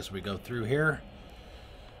Leslie as we go through here.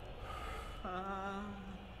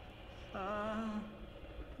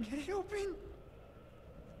 Get it open!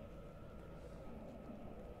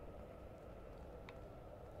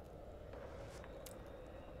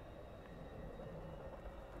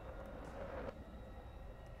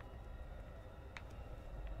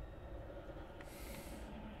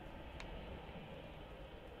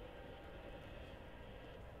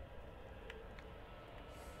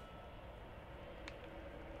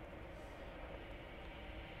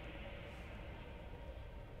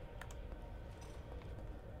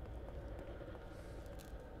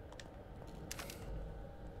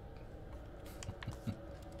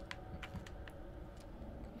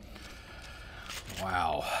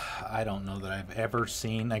 Wow, I don't know that I've ever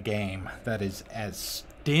seen a game that is as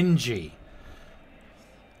stingy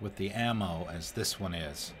with the ammo as this one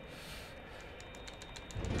is.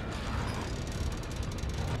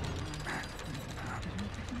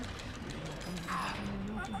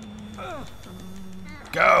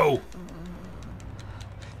 Go!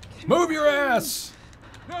 Move your ass!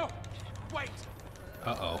 No! Wait!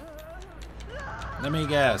 Uh-oh. Let me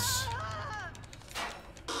guess.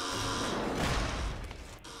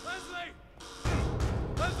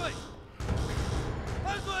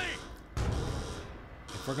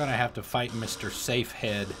 If we're gonna have to fight Mr.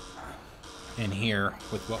 Safehead in here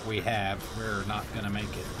with what we have, we're not gonna make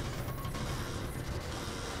it.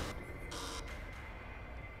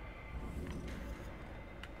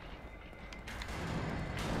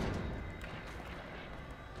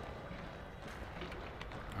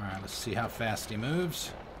 Alright, let's see how fast he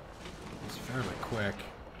moves. He's fairly quick.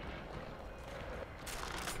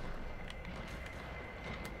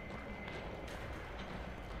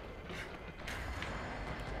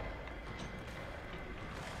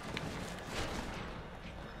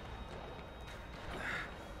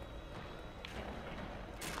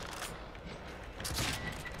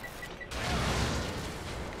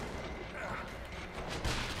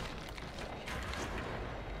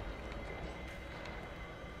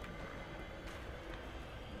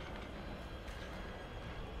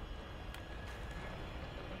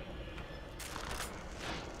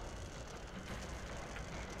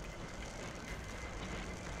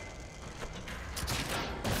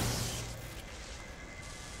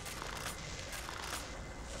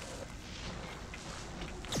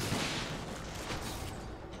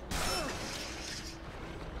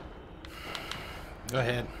 Go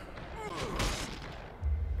ahead.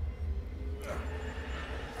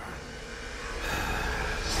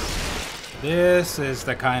 This is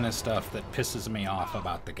the kind of stuff that pisses me off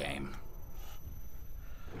about the game.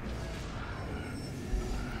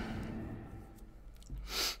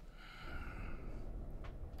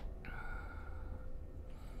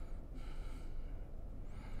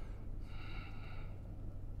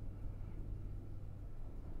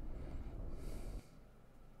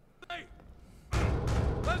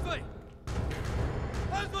 Leslie!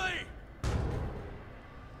 Leslie!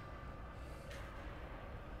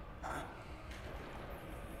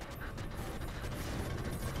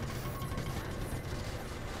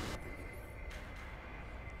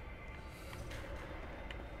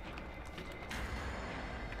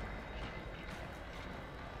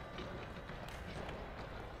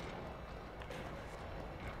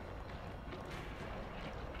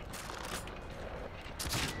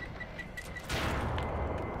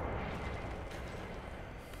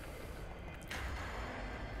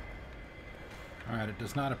 Alright, it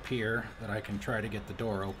does not appear that I can try to get the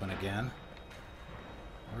door open again.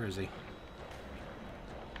 Where is he?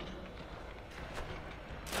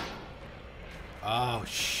 Oh,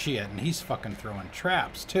 shit. And he's fucking throwing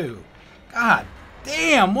traps, too. God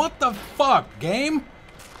damn, what the fuck, game?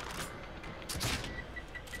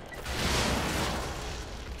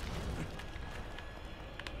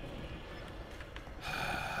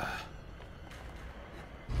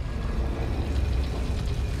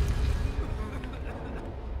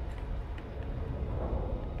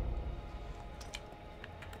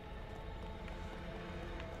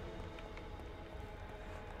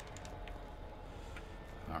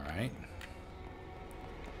 All right.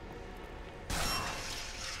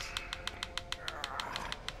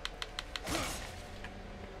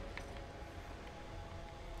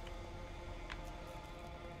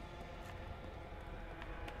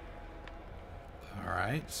 All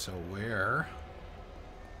right, so where?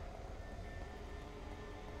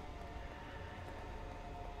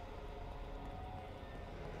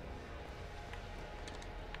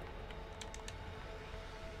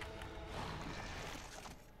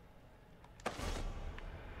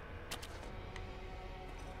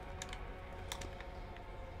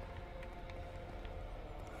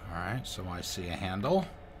 All right, so I see a handle,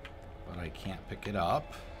 but I can't pick it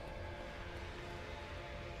up.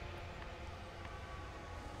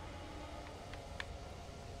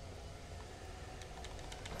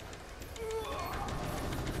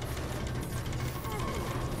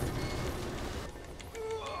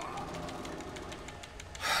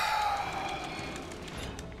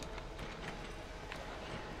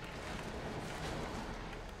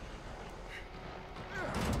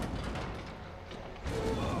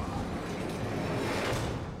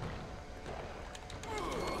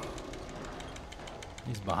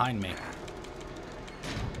 He's behind me.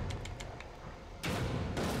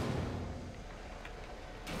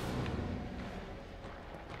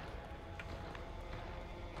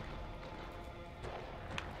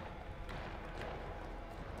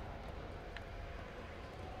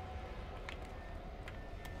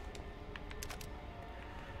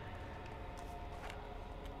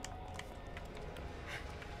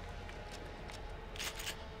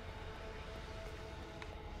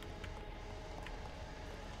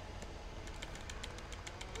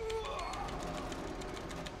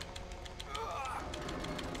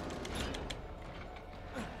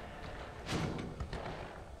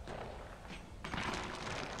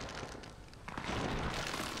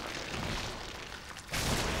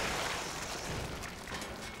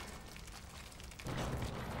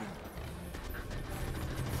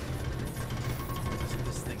 Doesn't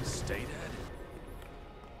this thing stay dead?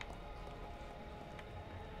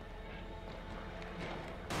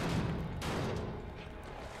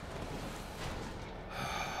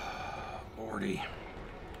 Lordy.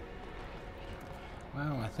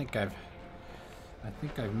 Well, I think I've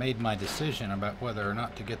made my decision about whether or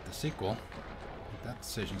not to get the sequel. That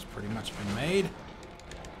decision's pretty much been made.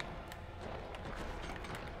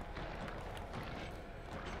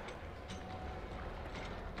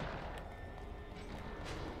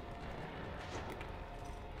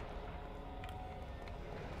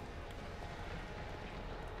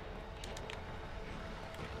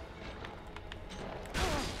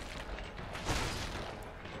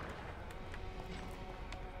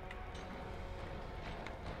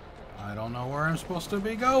 I don't know where I'm supposed to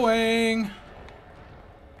be going.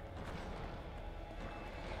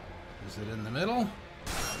 Is it in the middle?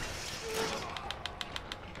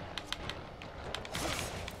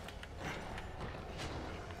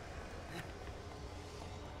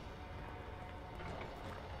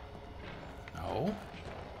 No.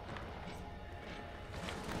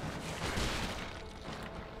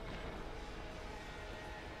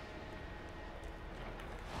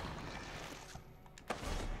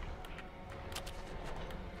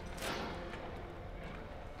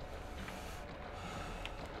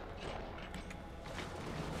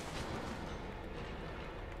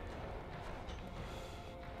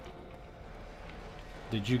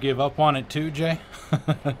 Did you give up on it too, Jay?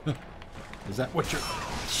 Is that what you're...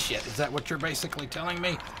 Shit, is that what you're basically telling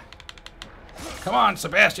me? Come on,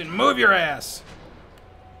 Sebastian, move your ass!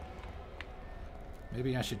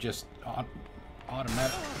 Maybe I should just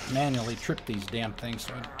manually trip these damn things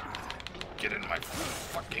so I don't get in my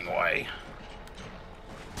fucking way.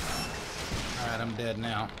 Alright, I'm dead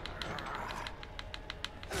now.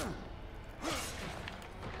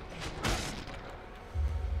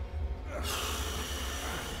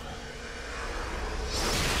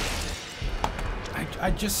 I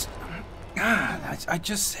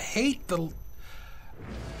just hate the...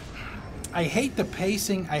 I hate the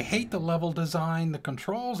pacing, I hate the level design, the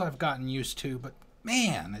controls I've gotten used to, but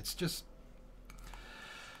man, it's just...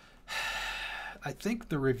 I think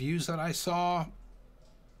the reviews that I saw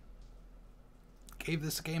gave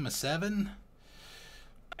this game a 7.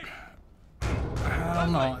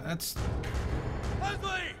 don't know. That's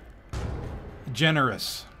Leslie!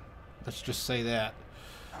 generous. Let's just say that.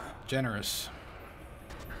 Generous.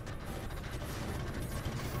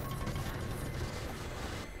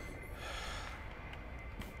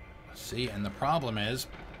 See, and the problem is,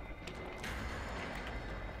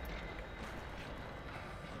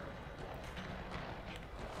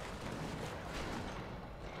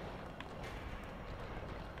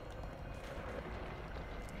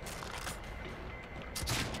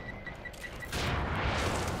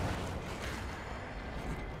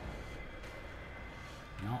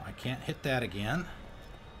 no, I can't hit that again.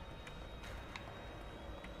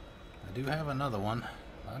 I do have another one.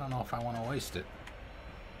 I don't know if I want to waste it.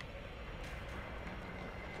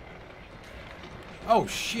 Oh,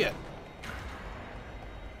 shit.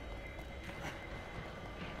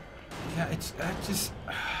 Yeah, I just...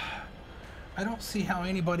 I don't see how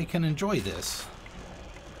anybody can enjoy this.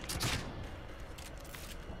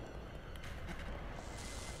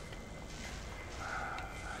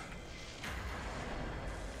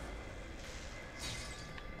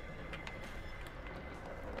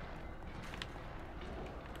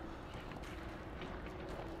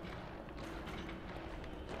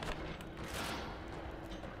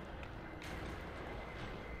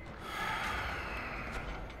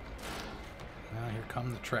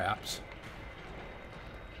 Come the traps.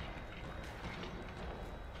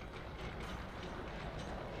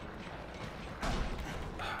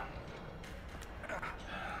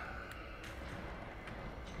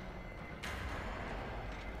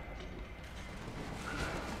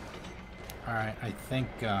 All right, I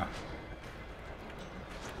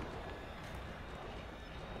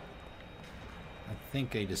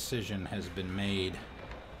think a decision has been made.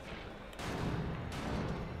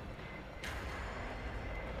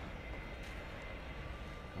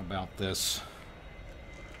 About this.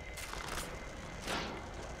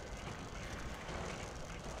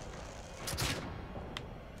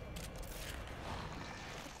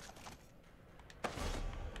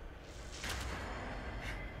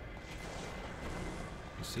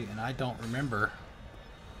 You see, and I don't remember.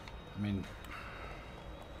 I mean,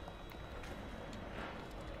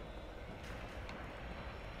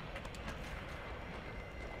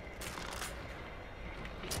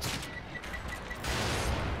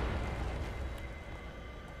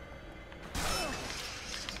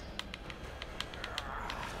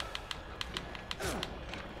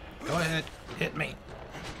 go ahead, hit me.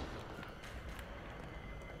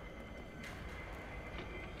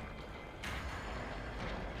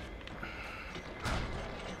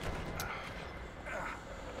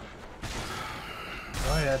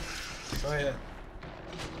 Go ahead. Go ahead.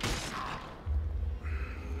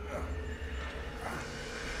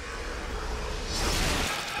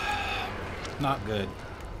 Not good.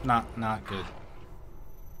 Not good.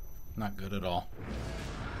 Not good at all.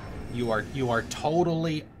 You are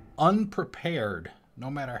totally unprepared.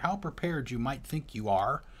 No matter how prepared you might think you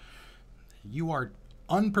are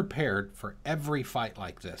unprepared for every fight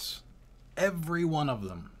like this. Every one of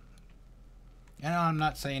them. And I'm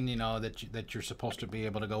not saying, you know, that you're supposed to be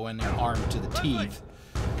able to go in there armed to the teeth.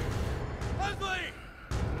 Leslie!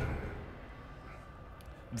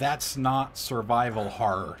 That's not survival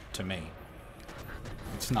horror to me.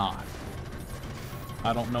 It's not.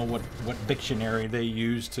 I don't know what dictionary they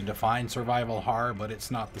use to define survival horror, but it's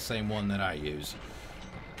not the same one that I use.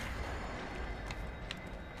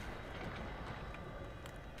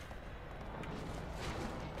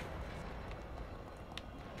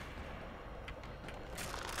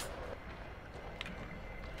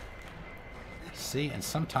 See, and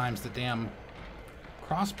sometimes the damn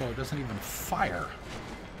crossbow doesn't even fire.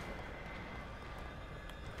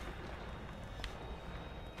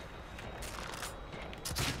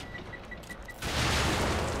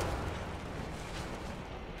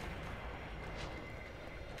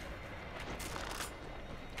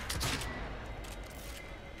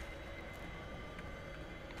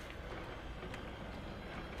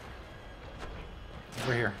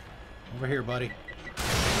 Over here. Over here, buddy.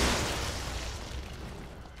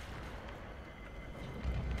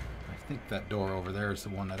 I think that door over there is the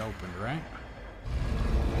one that opened, right?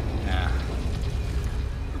 Yeah.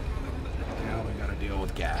 Now we gotta deal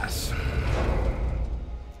with gas.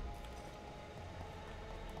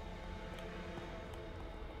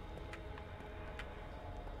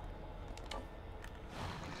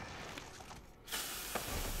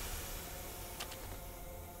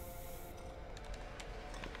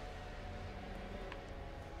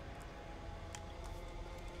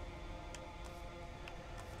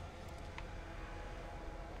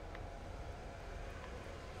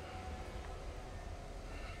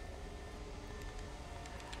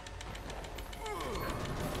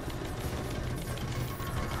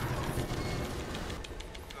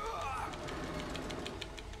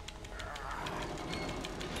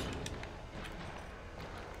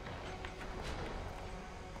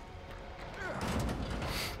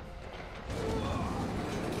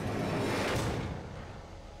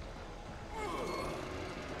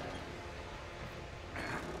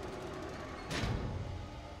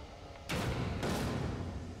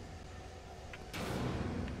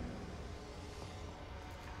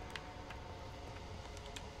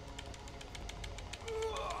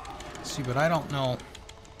 See, but I don't know.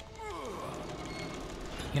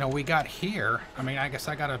 You know, we got here. I mean, I guess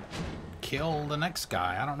I gotta kill the next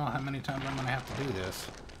guy. I don't know how many times I'm gonna have to do this.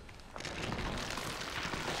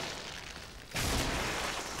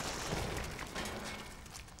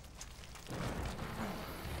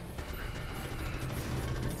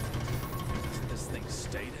 Doesn't this thing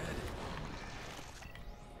stay dead?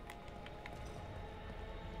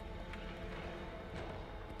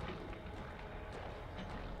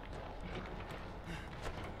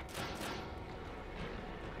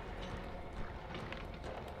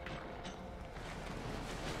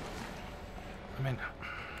 I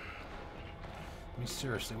mean,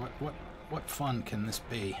 seriously, what fun can this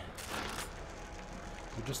be?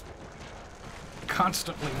 We're just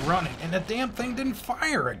constantly running, and the damn thing didn't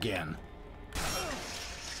fire again.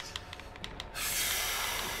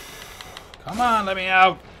 Come on, let me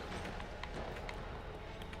out.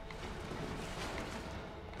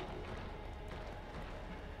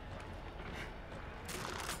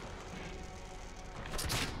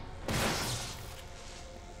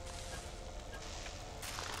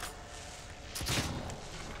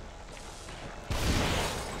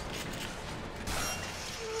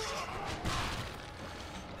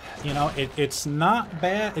 You know, it's not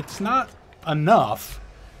bad. It's not enough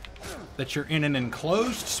that you're in an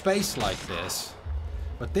enclosed space like this,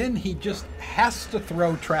 but then he just has to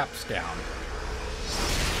throw traps down.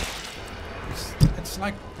 It's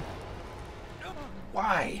like,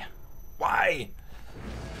 why? Why?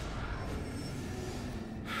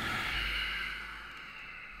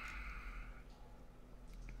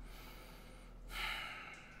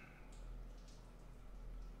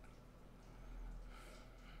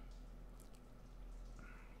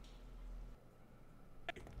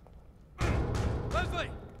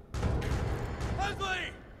 Leslie!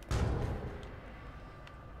 Leslie!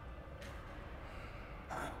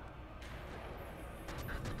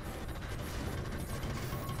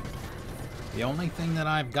 The only thing that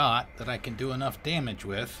I've got that I can do enough damage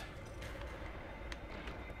with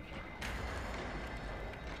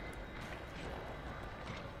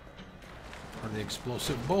are the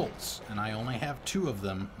explosive bolts, and I only have 2 of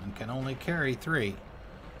them and can only carry 3.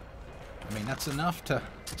 I mean, that's enough to...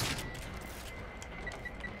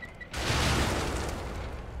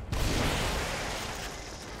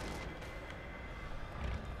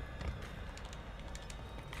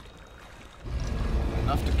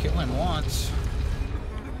 enough to kill him once.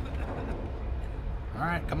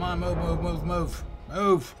 Alright, come on, move, move, move, move.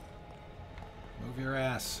 Move! Move your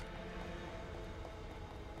ass.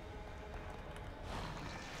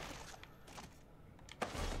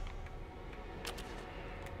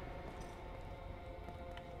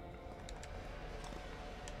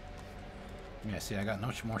 Yeah, see, I got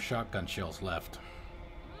no more shotgun shells left.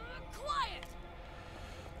 Quiet!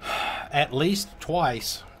 At least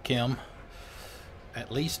twice, Kim. At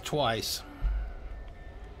least twice.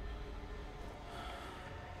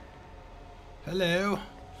 Hello.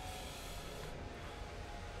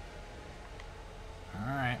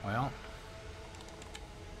 Alright, well.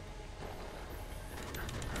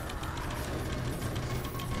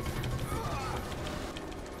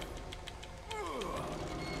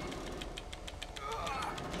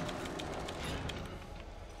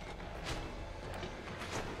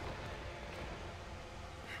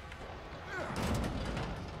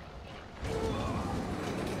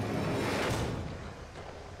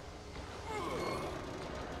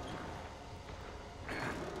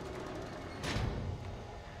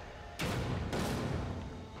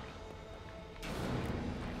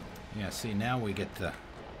 Yeah, see, now we get the...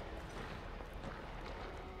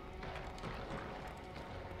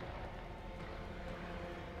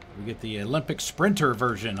 we get the Olympic sprinter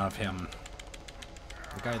version of him.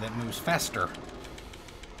 The guy that moves faster.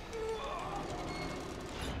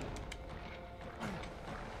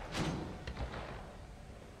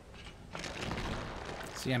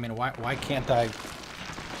 See, I mean, why can't I...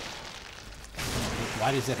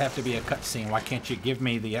 why does it have to be a cutscene? Why can't you give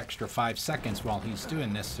me the extra 5 seconds while he's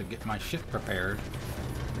doing this to get my shit prepared?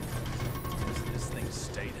 Does this thing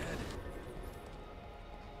stay dead?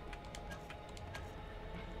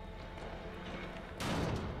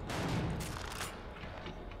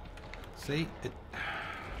 See? It...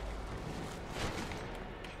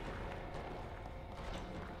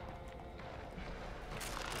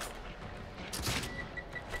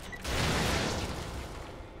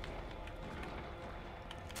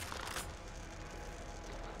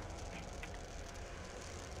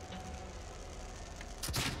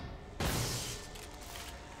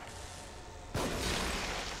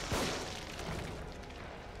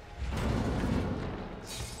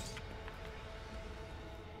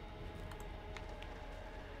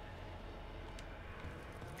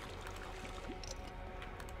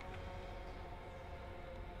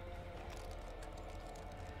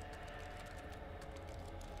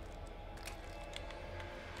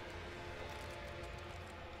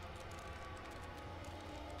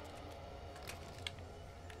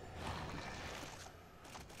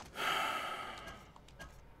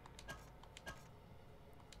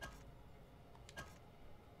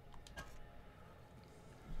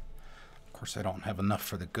 course, I don't have enough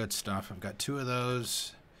for the good stuff. I've got 2 of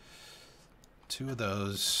those. 2 of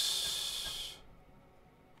those.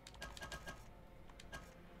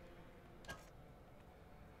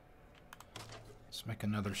 Let's make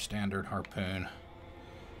another standard harpoon.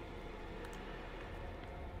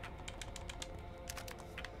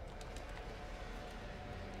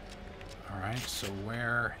 Alright, so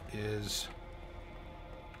where is...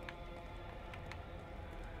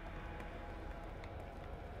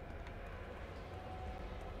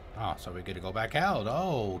 Oh, so we get to go back out.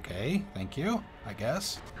 Oh, okay. Thank you, I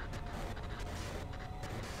guess.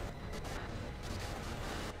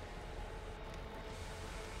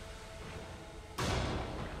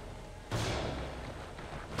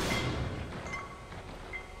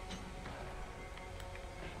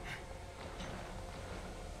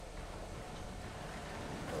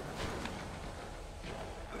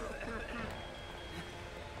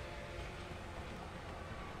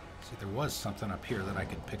 There was something up here that I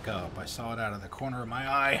could pick up. I saw it out of the corner of my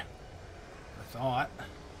eye. I thought.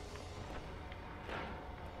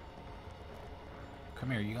 Come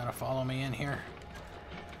here, you gonna follow me in here?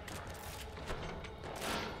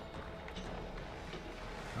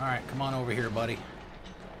 Alright, come on over here, buddy.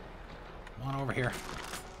 Come on over here.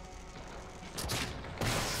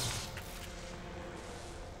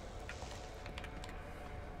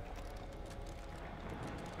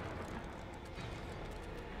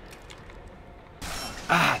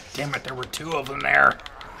 Ah, damn it, there were 2 of them there.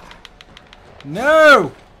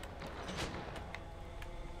 No!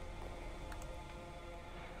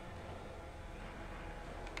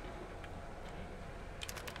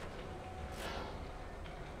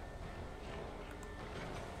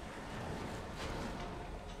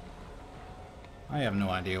 I have no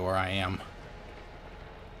idea where I am.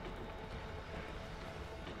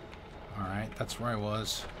 Alright, that's where I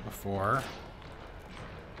was before.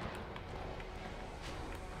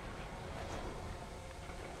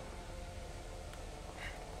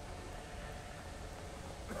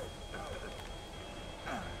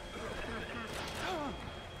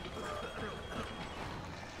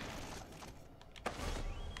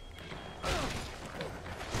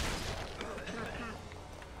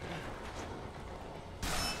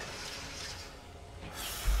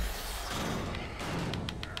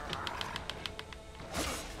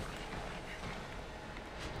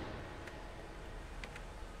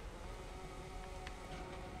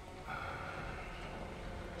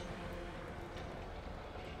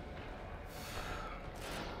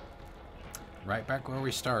 Right back where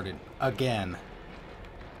we started. Again.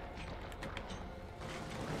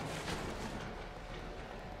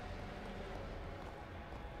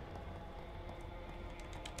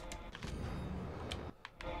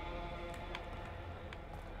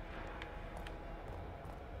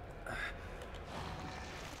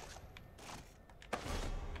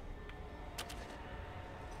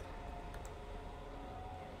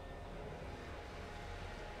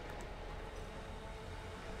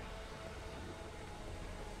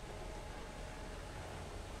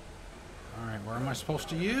 Where am I supposed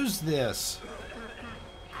to use this?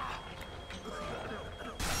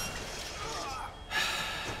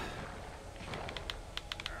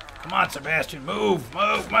 Come on, Sebastian, move,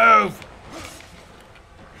 move, move!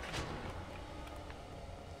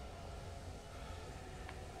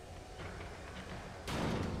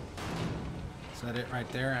 Is that it right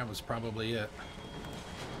there? That was probably it.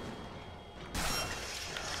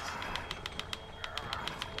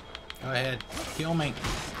 Go ahead, kill me.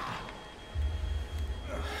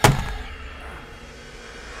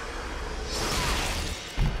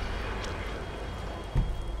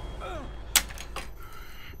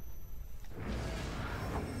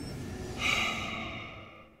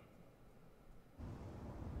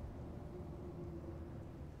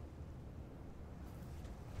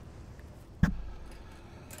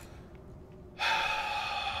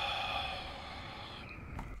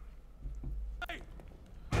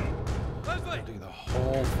 I'll do the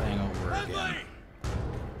whole thing over again.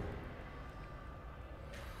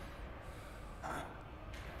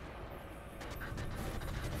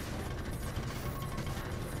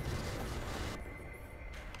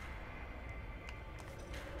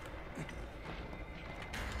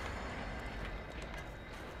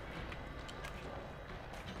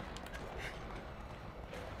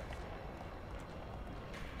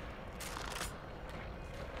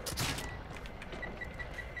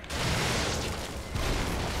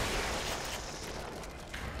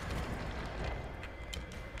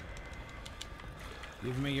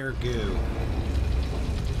 Give me your goo.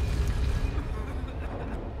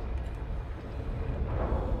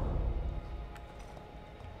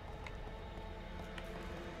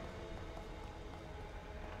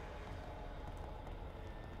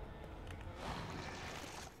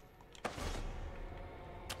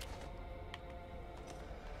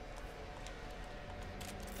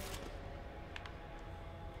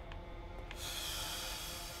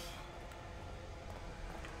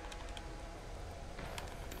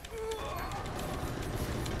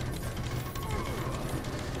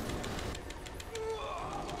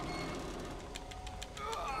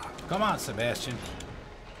 Come on, Sebastian.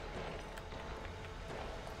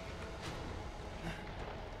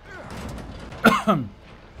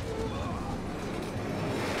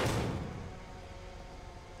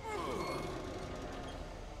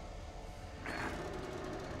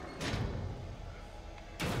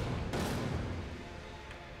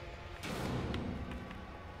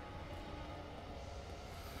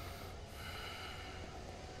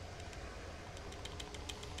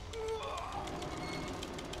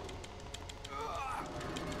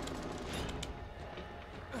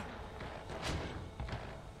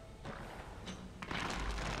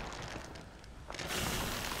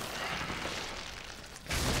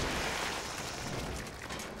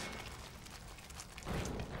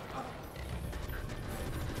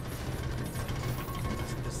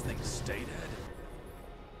 Doesn't this thing stay dead?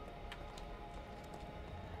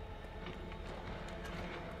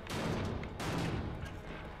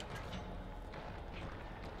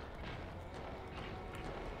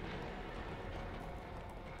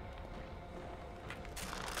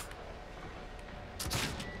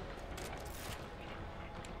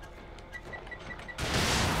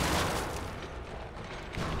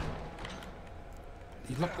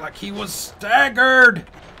 He looked like he was staggered.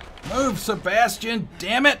 Move, Sebastian,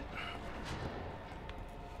 damn it.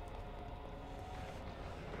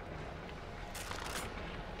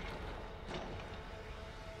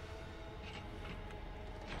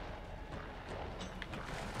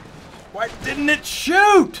 Why didn't it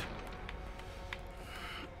shoot?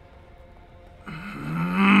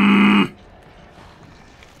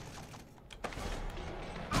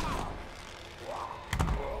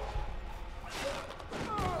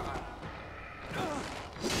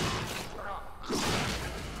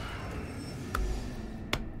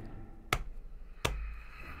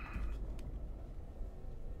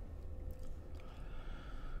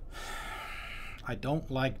 I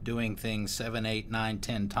don't like doing things 7, 8, 9,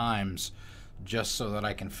 10 times just so that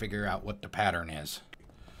I can figure out what the pattern is.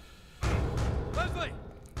 Leslie!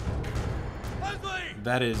 Leslie!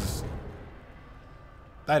 That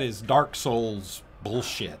is Dark Souls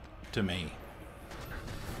bullshit to me.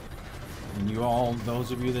 And you all,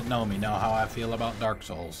 those of you that know me, know how I feel about Dark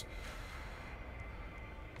Souls.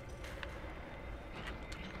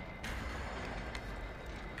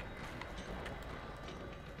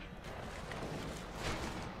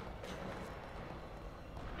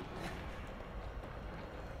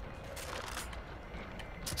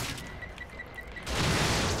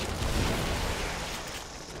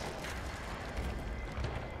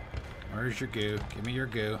 Where's your goo? Give me your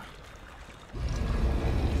goo.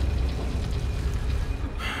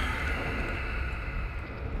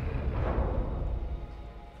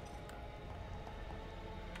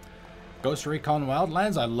 Ghost Recon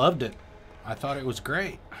Wildlands, I loved it. I thought it was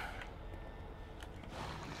great.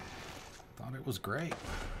 Thought it was great.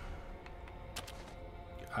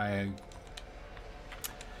 I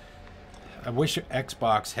wish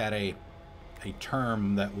Xbox had a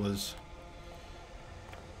term that was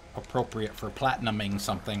appropriate for platinuming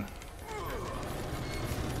something.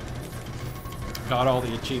 Got all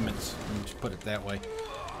the achievements, let me just put it that way.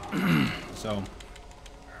 So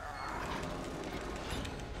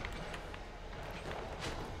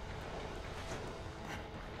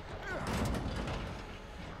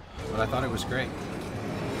but I thought it was great.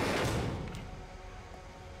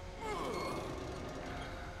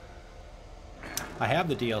 I have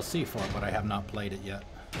the DLC for it, but I have not played it yet.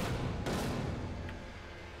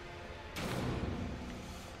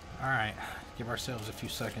 Alright, give ourselves a few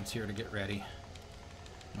seconds here to get ready.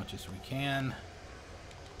 As much as we can.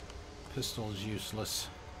 Pistol's useless.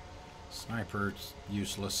 Sniper's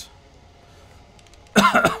useless.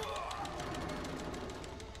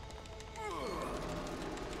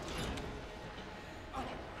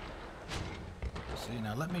 See,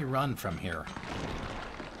 now let me run from here.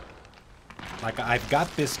 Like, I've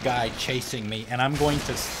got this guy chasing me, and I'm going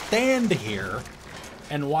to stand here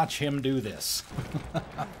and watch him do this.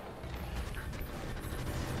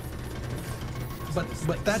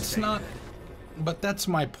 But that's not... But that's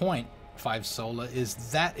my point, Five Sola, is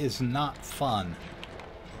that is not fun.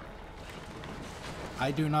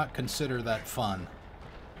 I do not consider that fun.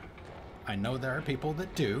 I know there are people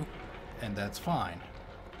that do, and that's fine.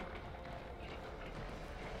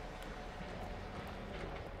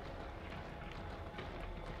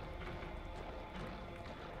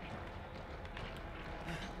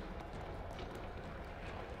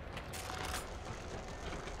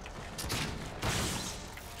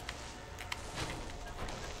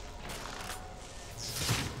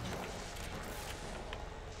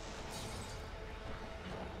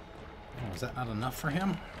 Is that not enough for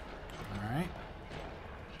him? All right.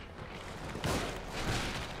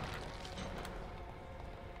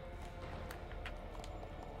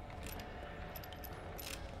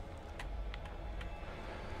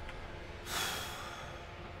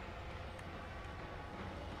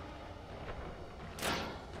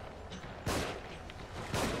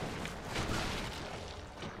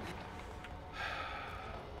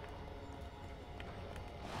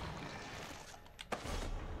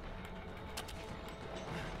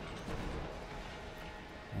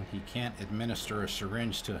 He can't administer a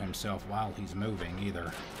syringe to himself while he's moving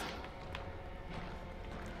either.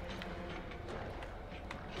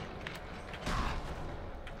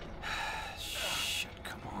 Shit,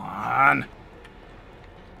 come on.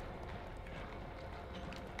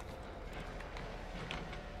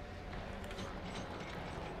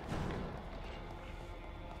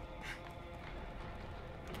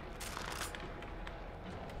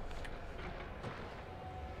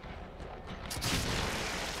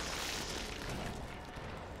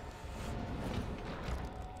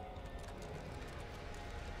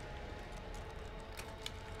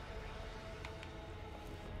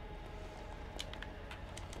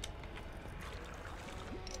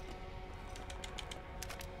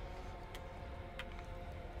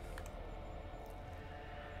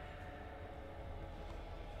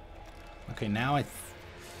 Okay, now I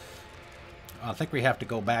think we have to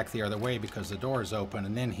go back the other way because the door is open,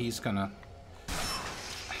 and then he's gonna...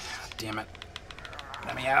 Damn it.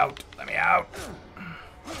 Let me out. Let me out.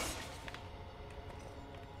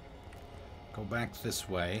 Go back this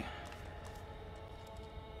way.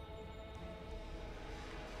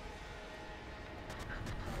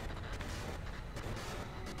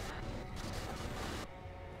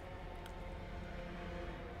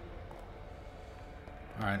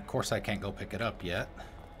 Alright, of course I can't go pick it up yet.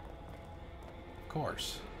 Of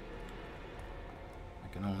course.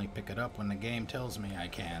 I can only pick it up when the game tells me I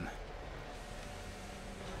can.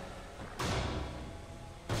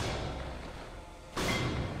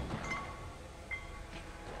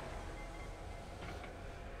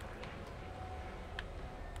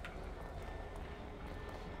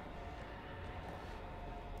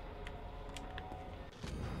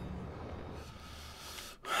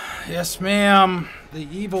 Yes, ma'am. The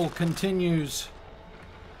evil continues.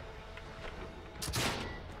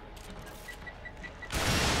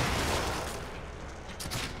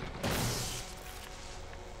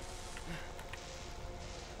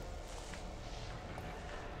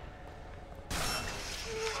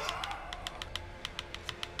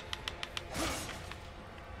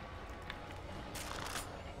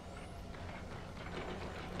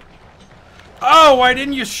 Oh, why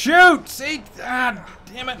didn't you shoot? See? Ah,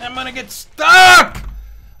 damn it, I'm gonna get stuck!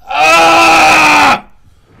 Ah!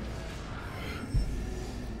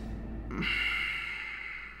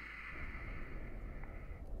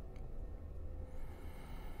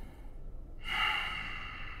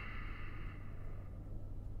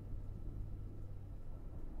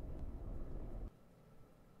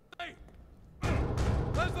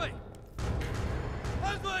 Leslie!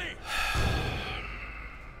 Leslie!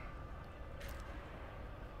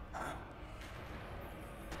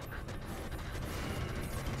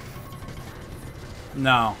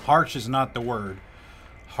 No, harsh is not the word.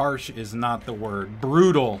 Harsh is not the word.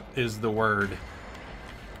 Brutal is the word.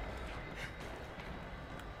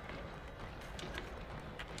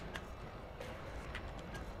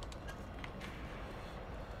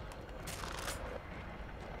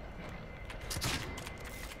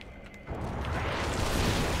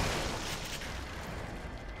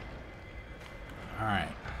 All right.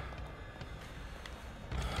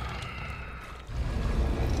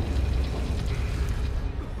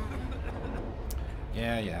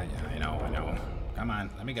 Yeah, I know. Come on,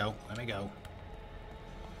 let me go.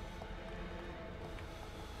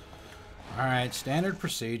 Alright, standard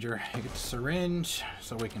procedure. You get the syringe,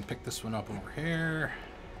 so we can pick this one up over here.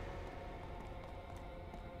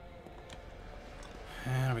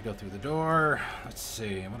 And we go through the door. Let's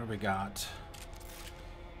see, what do we got?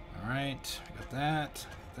 Alright, we got that.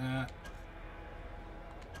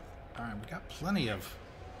 Alright, we got plenty of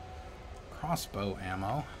crossbow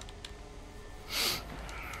ammo.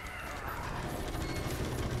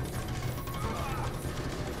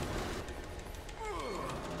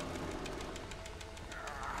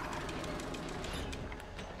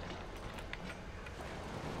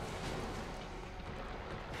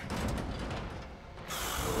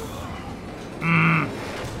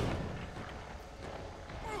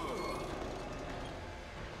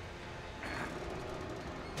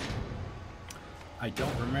 I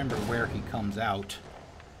don't remember where he comes out.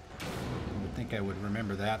 I would think I would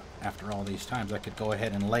remember that after all these times. I could go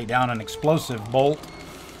ahead and lay down an explosive bolt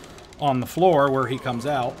on the floor where he comes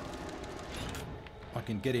out. I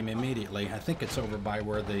can get him immediately. I think it's over by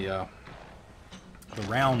where the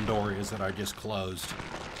round door is that I just closed.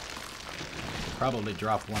 Probably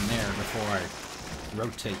drop one there before I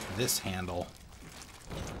rotate this handle.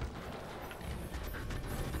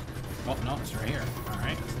 Oh, no, it's right here. All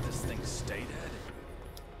right. Doesn't this thing stay dead?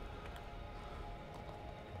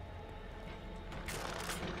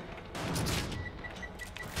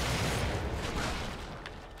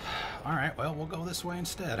 Alright, well, we'll go this way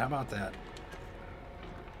instead. How about that?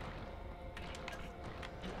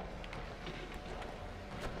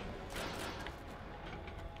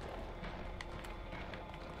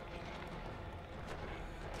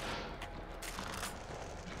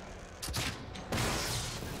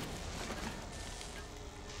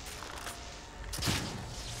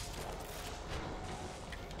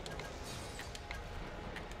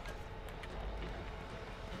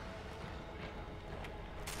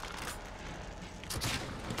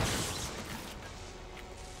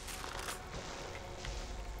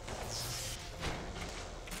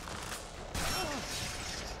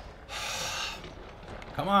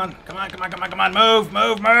 Come on, come on, come on, come on, come on, move,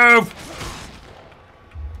 move, move!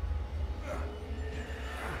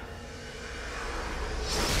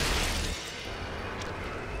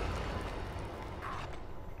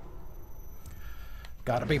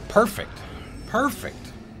 Gotta be perfect. Perfect.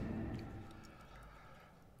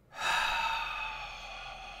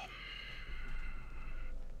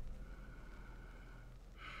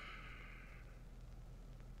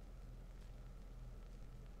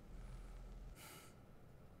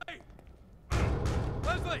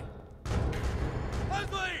 Leslie!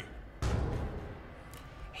 Leslie!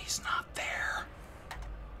 He's not there.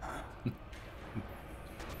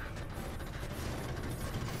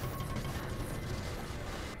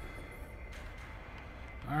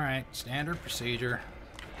 Alright, standard procedure.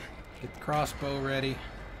 Get the crossbow ready.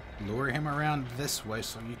 Lure him around this way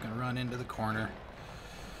so you can run into the corner.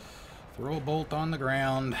 Throw a bolt on the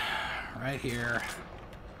ground right here.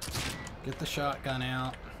 Get the shotgun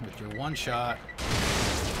out with your one shot.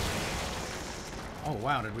 Oh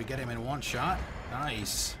wow, did we get him in one shot?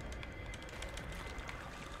 Nice.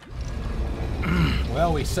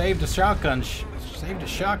 Well, we saved a shotgun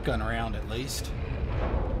round at least.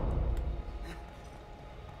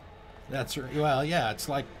 That's right. Well, yeah, it's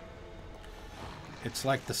like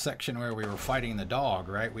the section where we were fighting the dog,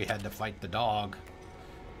 right? We had to fight the dog.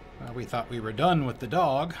 Well, we thought we were done with the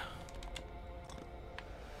dog.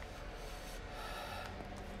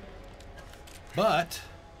 But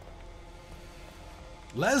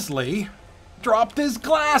Leslie dropped his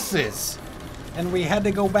glasses. And we had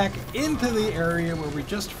to go back into the area where we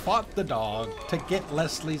just fought the dog to get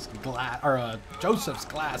Joseph's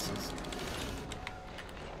glasses.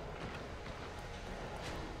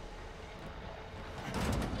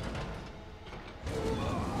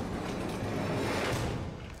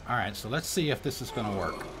 Alright, so let's see if this is going to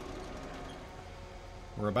work.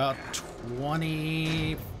 We're about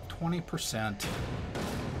 20%.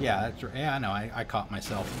 Yeah, that's right. Yeah, I know. I caught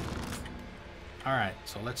myself. Alright,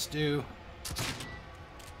 so let's do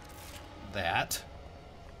that.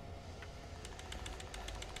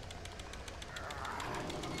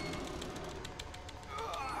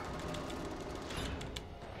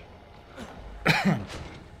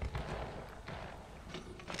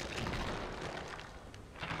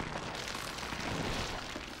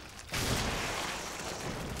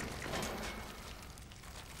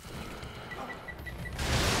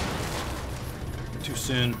 Too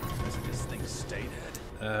soon. This thing stay dead.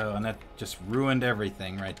 Oh, and that just ruined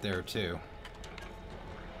everything right there, too.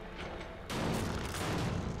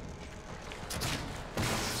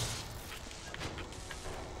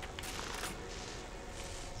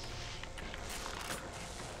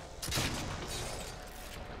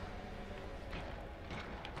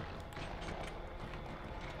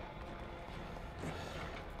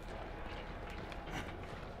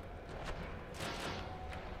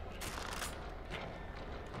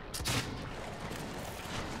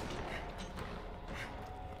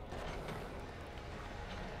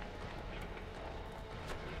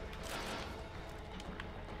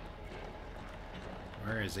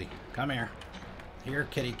 Where is he? Come here. Here,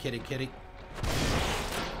 kitty, kitty, kitty.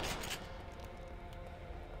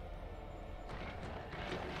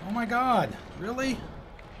 Oh my god. Really?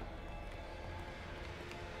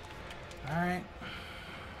 Alright.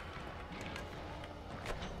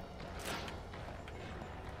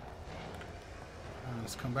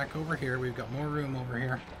 Let's come back over here. We've got more room over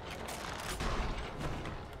here.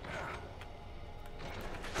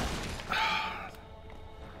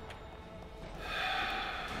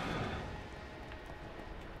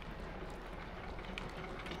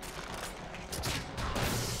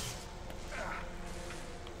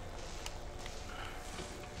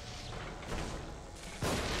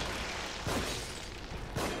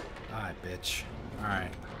 Bitch.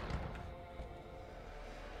 Alright.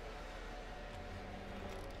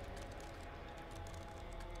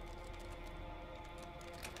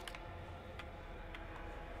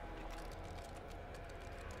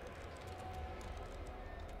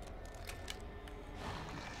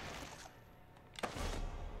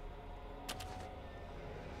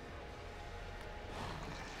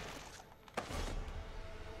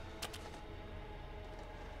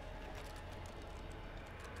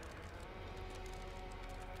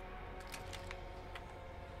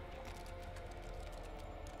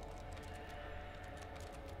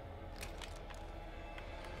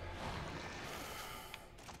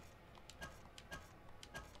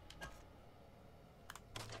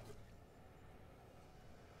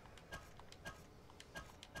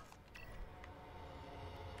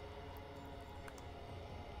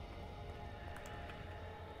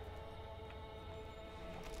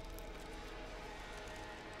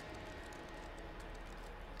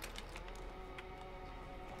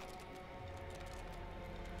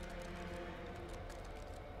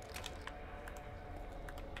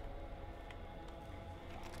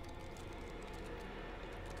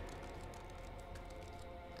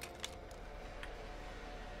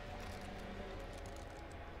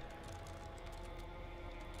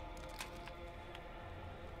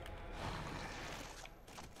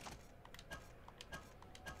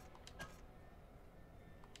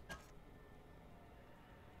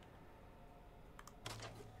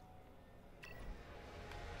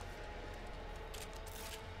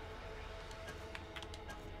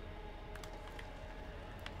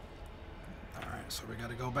 So we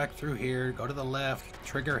got to go back through here, go to the left,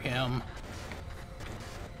 trigger him,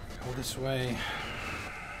 go this way.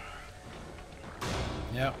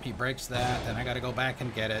 Yep, he breaks that, then I got to go back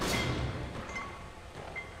and get it.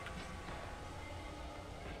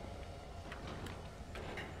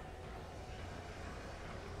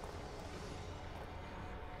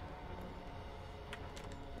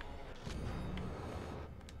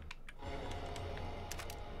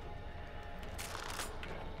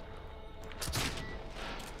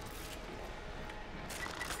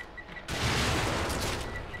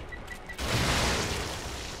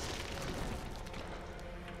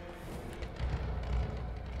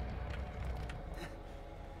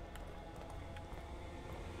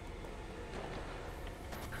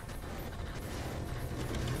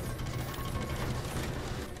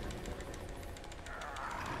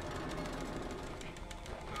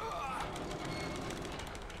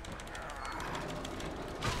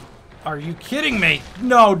 Are you kidding me?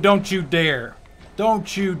 No, don't you dare.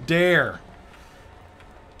 Don't you dare.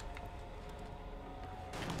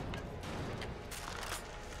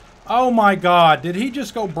 Oh my God, did he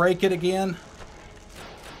just go break it again?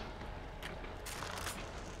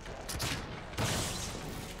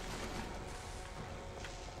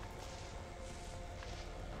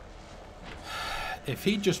 If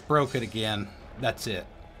he just broke it again, that's it.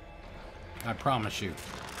 I promise you.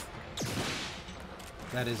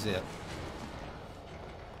 That is it.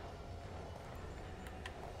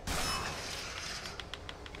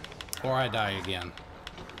 Or I die again.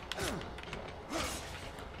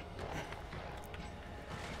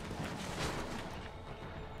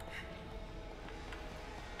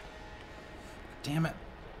 Damn it.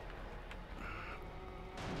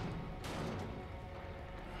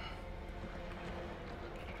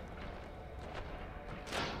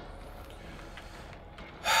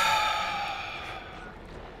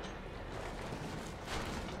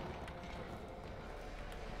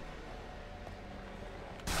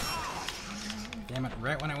 Damn it,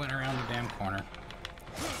 right when I went around the damn corner.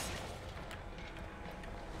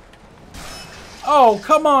 Oh,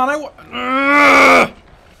 come on, Ugh!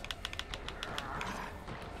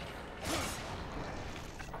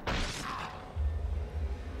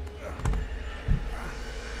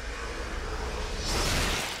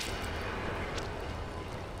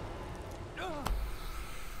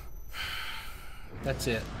 That's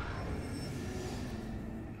it.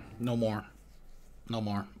 No more. No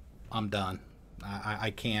more. I'm done. I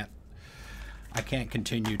can't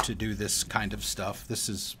continue to do this kind of stuff. This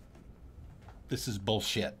is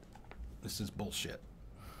bullshit. This is bullshit.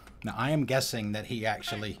 Now I am guessing that he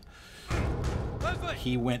actually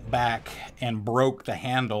went back and broke the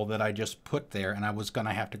handle that I just put there, and I was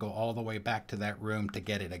gonna have to go all the way back to that room to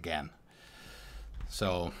get it again.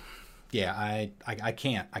 So yeah, I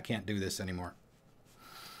can't do this anymore.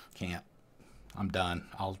 Can't. I'm done.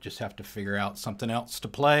 I'll just have to figure out something else to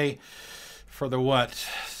play for the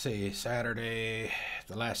Saturday,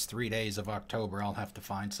 the last 3 days of October. I'll have to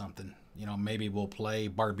find something. You know, maybe we'll play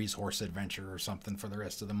Barbie's Horse Adventure or something for the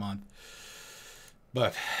rest of the month.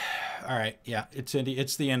 But all right, yeah, it's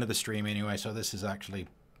the end of the stream anyway, so this is actually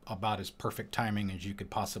about as perfect timing as you could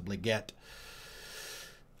possibly get.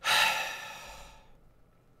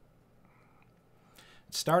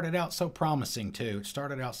 It started out so promising too. It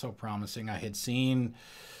started out so promising. I had seen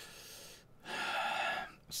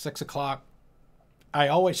 6 o'clock. I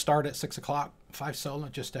always start at 6 o'clock, 5 solo,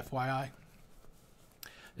 just FYI.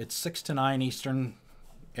 It's 6 to 9 Eastern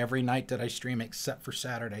every night that I stream, except for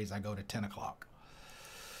Saturdays. I go to 10 o'clock.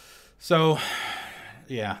 So,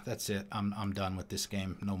 yeah, that's it. I'm done with this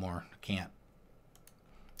game. No more. Can't.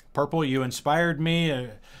 Purple, you inspired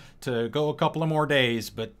me to go a couple of more days,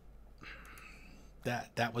 but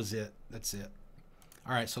that was it. That's it.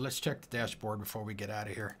 All right, so let's check the dashboard before we get out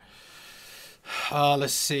of here.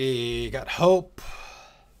 Let's see. Got Hope.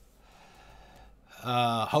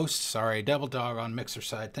 Host, sorry. Devil Dog on Mixer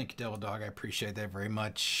side. Thank you, Devil Dog. I appreciate that very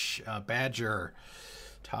much. Badger,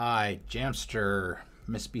 Ty, Jamster,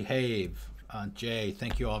 Misbehave, Jay.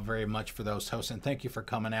 Thank you all very much for those hosts, and thank you for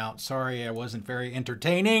coming out. Sorry I wasn't very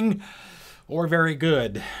entertaining or very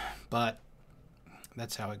good, but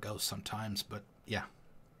that's how it goes sometimes. But yeah,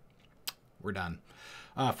 we're done.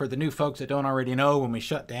 For the new folks that don't already know, when we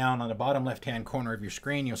shut down, on the bottom left-hand corner of your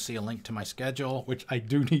screen, you'll see a link to my schedule, which I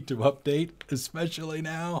do need to update, especially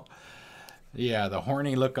now. Yeah, the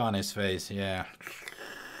horny look on his face. Yeah.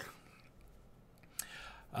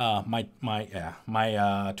 My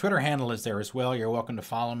Twitter handle is there as well. You're welcome to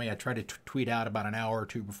follow me. I try to tweet out about an hour or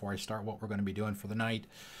two before I start what we're going to be doing for the night.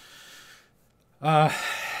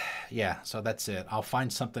 Yeah, so that's it. I'll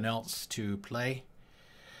find something else to play.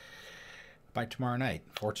 by tomorrow night.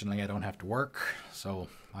 Fortunately, I don't have to work, so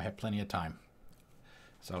I have plenty of time.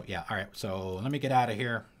 So, yeah, all right. So let me get out of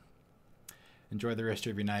here. Enjoy the rest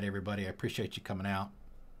of your night, everybody. I appreciate you coming out,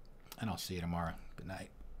 and I'll see you tomorrow. Good night.